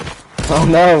already. Oh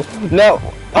no, no.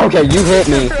 Okay, you hit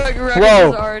me.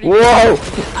 Whoa, whoa.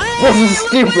 This is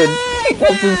stupid.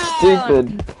 This is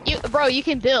stupid. Bro, you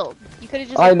can build. You could have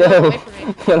just. I Like, know, away from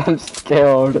me. but I'm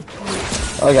scared.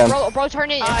 Okay. Bro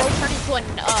turned into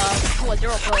a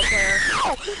zero pro player.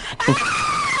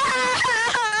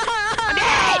 I'm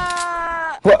dead.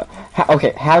 What?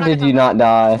 Okay, how did you not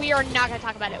die? We are not gonna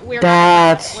talk about it.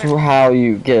 That's how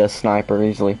you get a sniper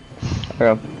easily.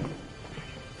 There we go.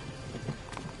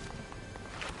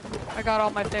 I got all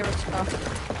my favorite stuff.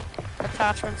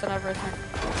 Attachments and everything.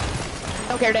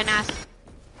 Don't care, didn't ask.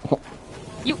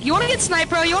 You wanna get sniper,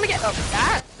 bro? You wanna get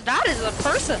that is a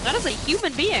person. That is a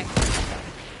human being.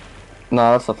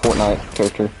 No, that's a Fortnite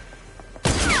character.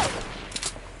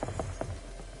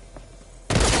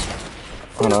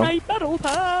 Fortnite battle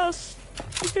pass.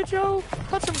 Look at Joe.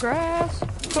 Cut some grass.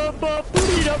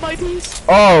 Booty up my piece.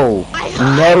 Oh,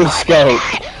 no scope.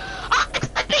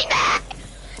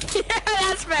 Yeah,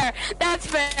 that's fair. That's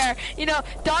fair. You know,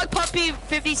 Dog Puppy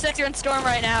 56 are in storm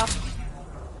right now.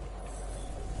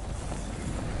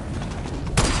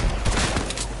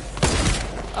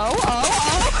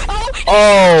 Oh.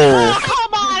 Oh.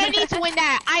 Come on, I need to win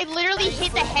that. I literally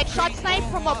hit the headshot snipe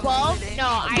from above.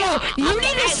 No, You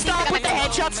need to stop with the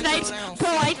headshot snipes. Bro,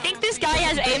 I think this guy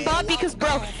has aimbot because,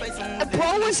 bro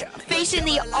was facing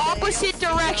the opposite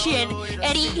direction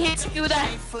and he hits you with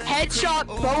a headshot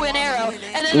bow and arrow.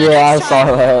 And then Yeah, I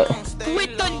saw that.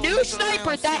 with the new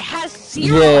sniper that has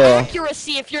zero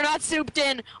accuracy if you're not souped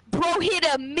in, bro hit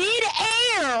a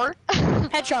mid-air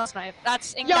headshot snipe.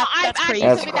 That's crazy.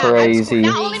 That's crazy.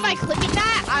 Not only am I clipping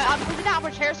that, I'm clipping that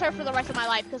on Chair Server for the rest of my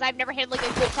life because I've never had like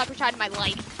a good sniper shot in my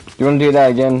life. You wanna do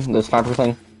that again? The sniper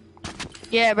thing?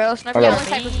 Yeah, bro, sniper.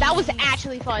 Okay. That was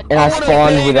actually fun. And I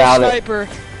spawned without it.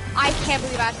 I can't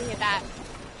believe I actually hit that.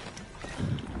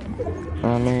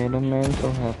 I made a man so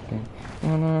happy.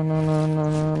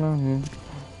 No.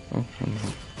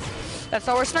 That's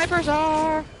all where snipers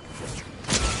are.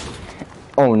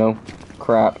 Oh no.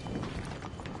 Crap.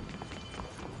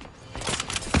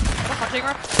 That's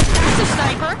a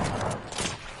sniper.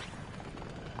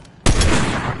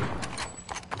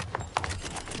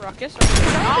 Ruckus.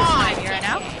 I'm here right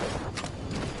now.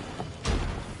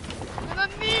 Gonna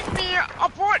need me a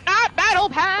Fortnite battle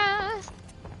pass.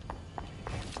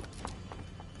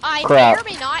 I may or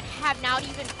may not have not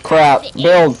even Crap. found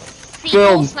Build. a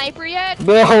single sniper yet.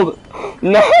 Build.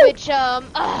 No. Which Okay,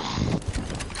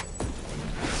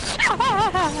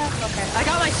 I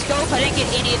got my scope. I didn't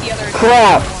get any of the other.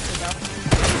 Crap.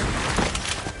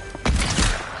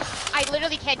 I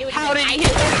literally can't do anything. How did he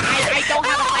I don't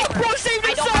have a sniper. Bro saved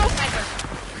I don't have a sniper.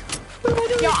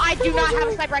 Yo, I do not have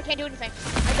a sniper. I can't do anything.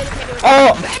 I literally can't do anything.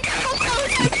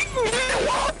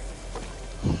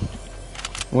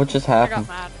 What just I happened?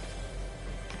 got mad.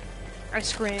 I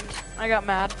screamed. I got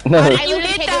mad. No. How I did you literally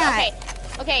hit can't that?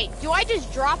 do it. Okay, do I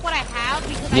just drop what I have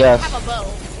because Yes. I don't have a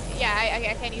bow? Yeah,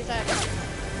 I can't use that.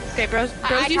 Okay, bro's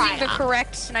I using tried. the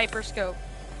correct sniper scope.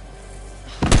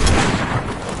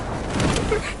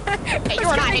 Hey, you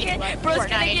are not hitting me. Bro's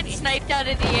gonna get sniped out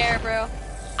of the air, bro.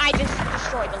 I just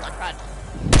destroyed the luck rod.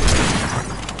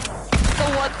 The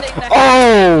one thing that.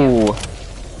 Oh!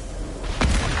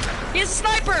 He's a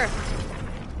sniper!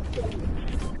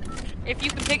 If you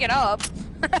can pick it up.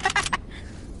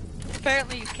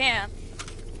 Apparently you can.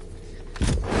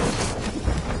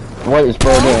 What is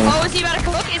bro doing? Oh, is he about to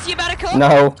cook? Is he about to cook?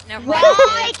 No.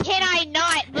 Why can I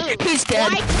not move? He's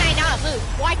dead. Why can I not move?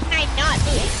 Why can I not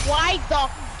move? Why the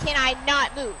can I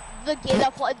not move? The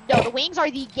wings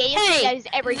are the gayest thing that has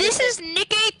ever This existed. is Nick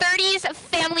A30's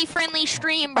family-friendly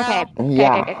stream, bro.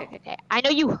 Okay. I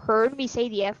know you heard me say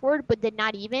the F word, but then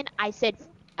not even. I said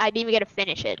I didn't even get to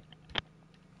finish it.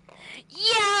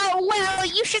 Yeah, well,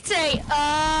 you should say,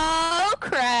 oh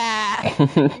crap.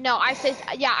 No, I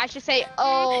should say,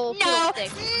 oh, No,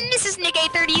 fiddlesticks. this is Nick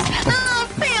A30's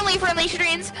family-friendly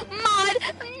streams. Mod,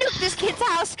 nuke this kid's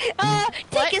house.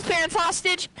 Take his parents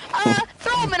hostage.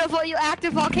 Throw him in a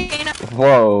active volcano.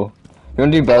 Whoa. You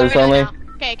wanna do bows only?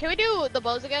 Okay, can we do the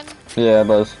bows again? Yeah,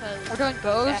 bows. We're doing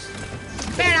bows? Yeah.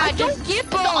 Fair enough. Don't get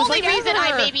bows. The only like reason I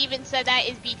ever. maybe even said that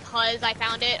is because I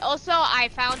found it. Also, I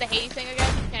found the Hades thing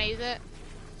again. Can I use it?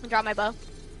 Drop my bow.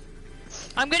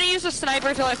 I'm gonna use a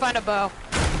sniper till I find a bow.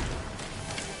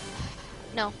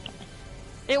 No.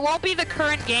 It won't be the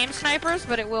current game snipers,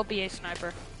 but it will be a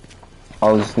sniper.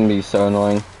 Oh, this is gonna be so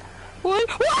annoying. What?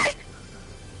 What?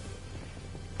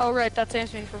 Oh right, that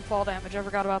saves me from fall damage. I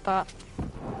forgot about that.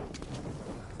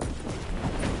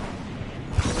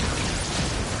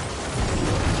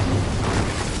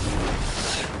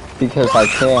 Because I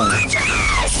can.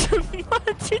 What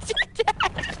did you get?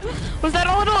 Was that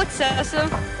a little excessive?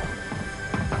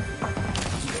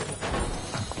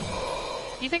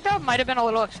 Do you think that might have been a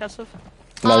little excessive?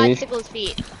 Maybe. Tickle his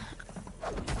feet.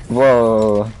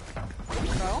 Whoa.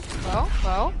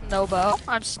 Bow, no bow.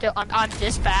 I'm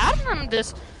this bad.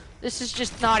 This is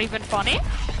just not even funny.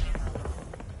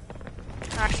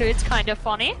 Actually, it's kind of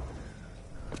funny.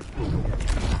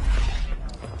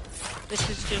 This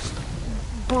is just,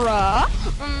 bruh.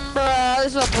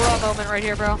 This is a bruh moment right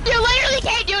here, bro. You literally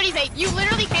can't do anything. You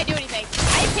literally can't do anything.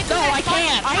 No, I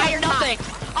can't. I have nothing.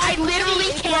 I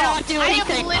literally cannot do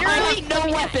anything. I have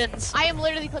no weapons. I am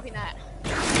literally clipping that.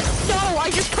 No, I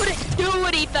just couldn't do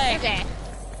anything. Okay.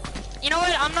 You know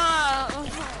what? I'm not.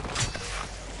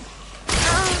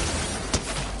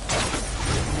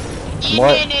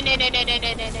 What?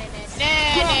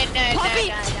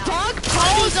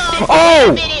 Oh!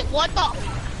 A minute, what the?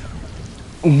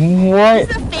 What?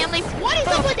 The family. What is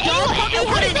up with everyone?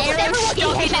 What is up with everyone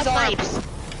getting hit by snipes?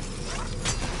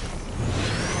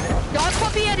 Dog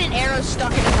Puppy had an arrow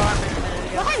stuck in his arm.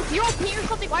 Why 0 ping or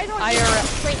something? Why don't you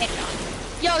straight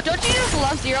headshot? Yo, don't you just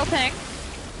love 0 ping?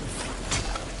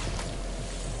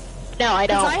 No, I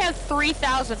don't. Because I have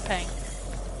 3,000 ping.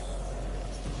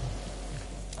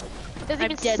 Doesn't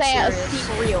I'm even dead say serious.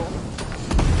 seem real.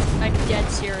 I'm dead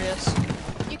serious.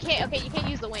 You can't. Okay, you can't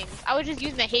use the wings. I was just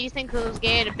using the Hades thing because it was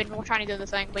gay and I've been trying to do this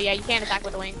thing. But yeah, you can't attack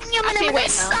with the wings. Actually, wait,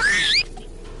 no.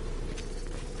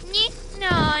 No,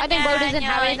 I think Bo doesn't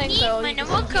have anything, so you can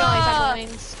only attack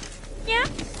with wings. Yeah.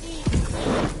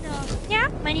 Yeah,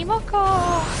 Mani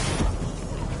Moko.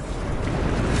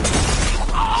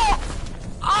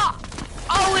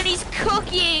 Oh, and he's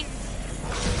cooking.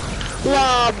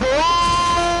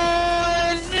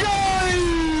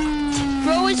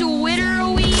 Bro is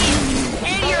Witterweed,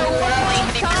 and you're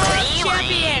World Cup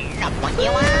champion.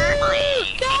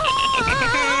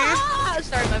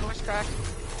 Sorry, my voice cracked.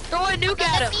 Throw a nuke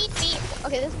at him.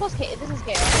 Okay, this is this is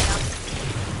gay right now.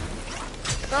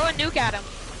 Throw a nuke at him.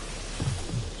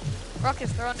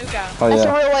 Ruckus, throw a nuke at him. Oh, That's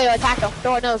yeah. the real way to attack him.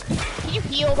 Throw a nose. Can you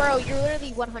heal, bro? You're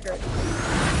literally 100.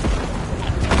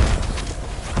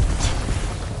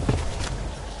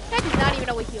 That does not even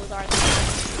know what heals are.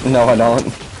 No, I don't.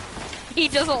 He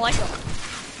doesn't like them.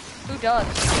 Who does?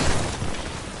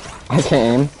 I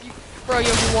can't aim. Bro, you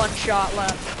have 1 shot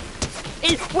left.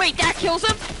 Wait, that kills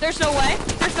him? There's no way.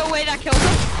 There's no way that kills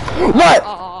him. What?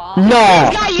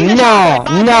 No! No!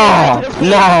 No!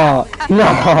 No!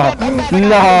 No!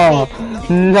 No!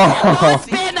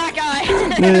 Ban that guy.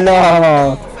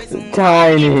 No!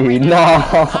 Tiny! No!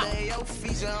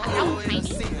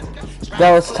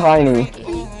 That was tiny.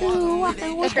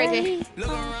 That's crazy.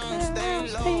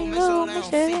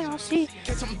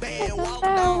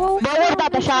 But what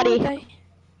about the shotty?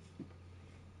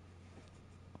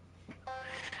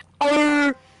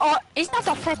 Is that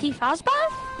a Freddy Fazbear?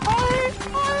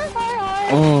 I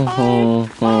don't know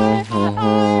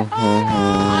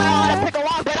how to pick a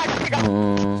lock, but I can pick a...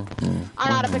 I don't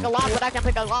know how to pick a lock, but I can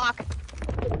pick a lock.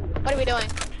 What are we doing?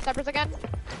 Snipers again?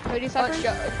 Can we do snipers?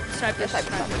 Snipers.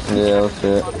 Yeah, let's do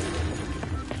it.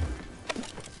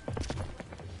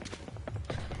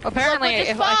 Apparently, Look,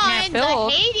 if I can't the fill...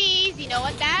 Hades, you know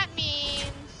what that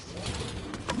means.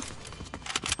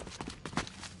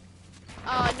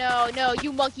 Oh no,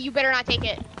 you monkey, you better not take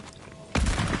it.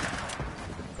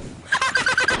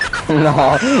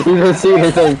 No, you didn't see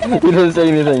anything. You didn't see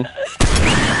anything.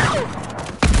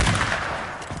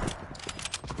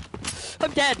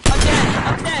 I'm dead. I'm dead.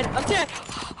 I'm dead. I'm dead.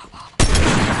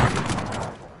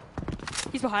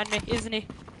 He's behind me, isn't he?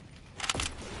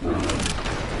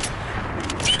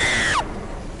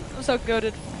 I'm so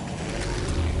goated.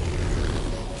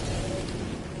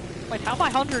 Wait, how am I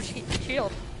 100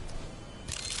 shield?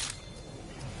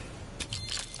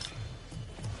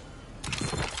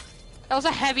 That was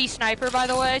a heavy sniper, by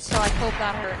the way, so I hope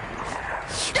that hurt.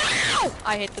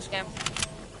 I hate this game.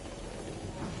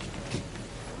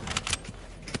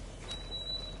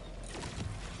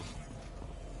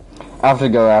 I have to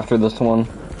go after this one.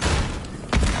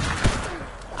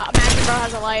 Imagine,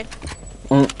 has a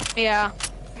life. Yeah.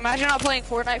 Imagine not playing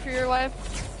Fortnite for your life.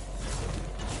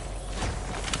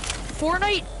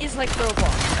 Fortnite is like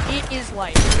Roblox. It is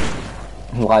life.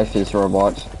 Life is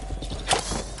Roblox.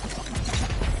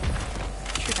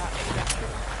 True that, true that, true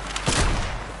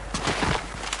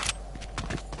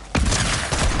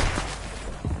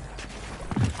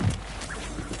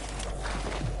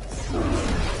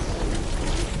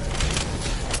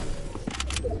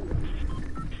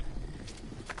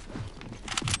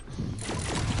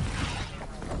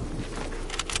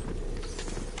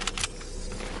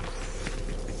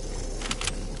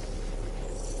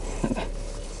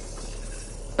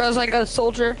Bro's like a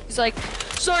soldier. He's like,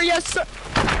 sir, yes, sir.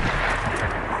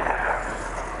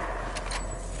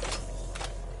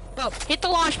 Bro, hit the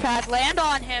launch pad, land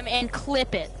on him, and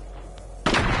clip it.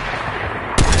 One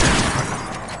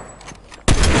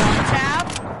tap.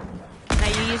 Now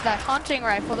you use that hunting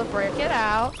rifle to break it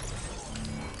out.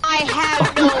 I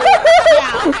have no.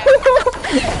 Yeah.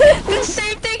 The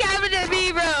same thing happened to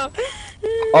me, bro.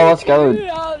 Oh, let's go. Wait,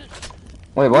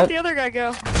 what? Where'd the other guy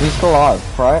go? He's still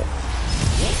alive, right?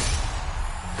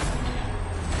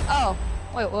 Oh,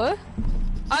 wait, what?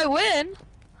 I win?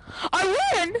 I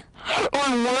win?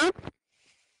 I win?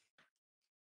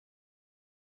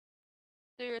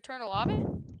 Do you return to lobby?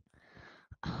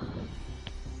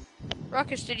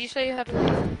 Ruckus, did you say you have to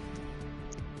leave?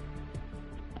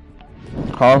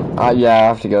 Huh? Yeah, I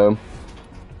have to go.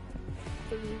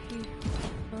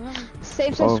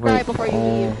 Save subscribe before you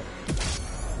leave.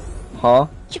 Huh?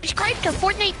 Subscribe to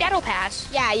Fortnite Battle Pass.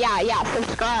 Yeah.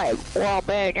 Subscribe. Or I'll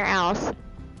burn your house.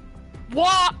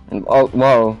 What? Oh,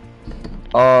 whoa.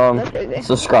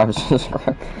 Subscribe.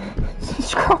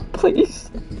 Subscribe, please.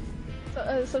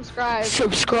 Subscribe.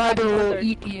 Subscribe or we'll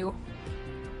eat you.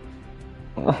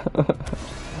 I'm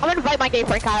gonna invite my gay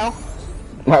friend Kyle.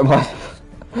 My wife.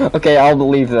 Okay, I'll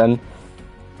leave then.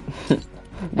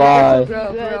 Bye.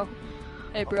 Bro.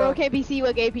 Hey, Bro can't be seen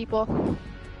with gay people.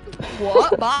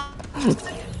 What? Bye.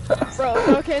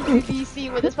 Bro can't be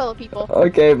seen with his fellow people.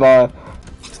 Okay, bye.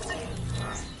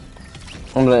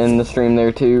 I'm gonna end the stream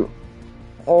there too.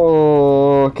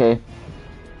 Oh, okay.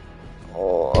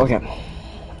 Oh, okay.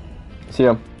 See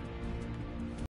ya.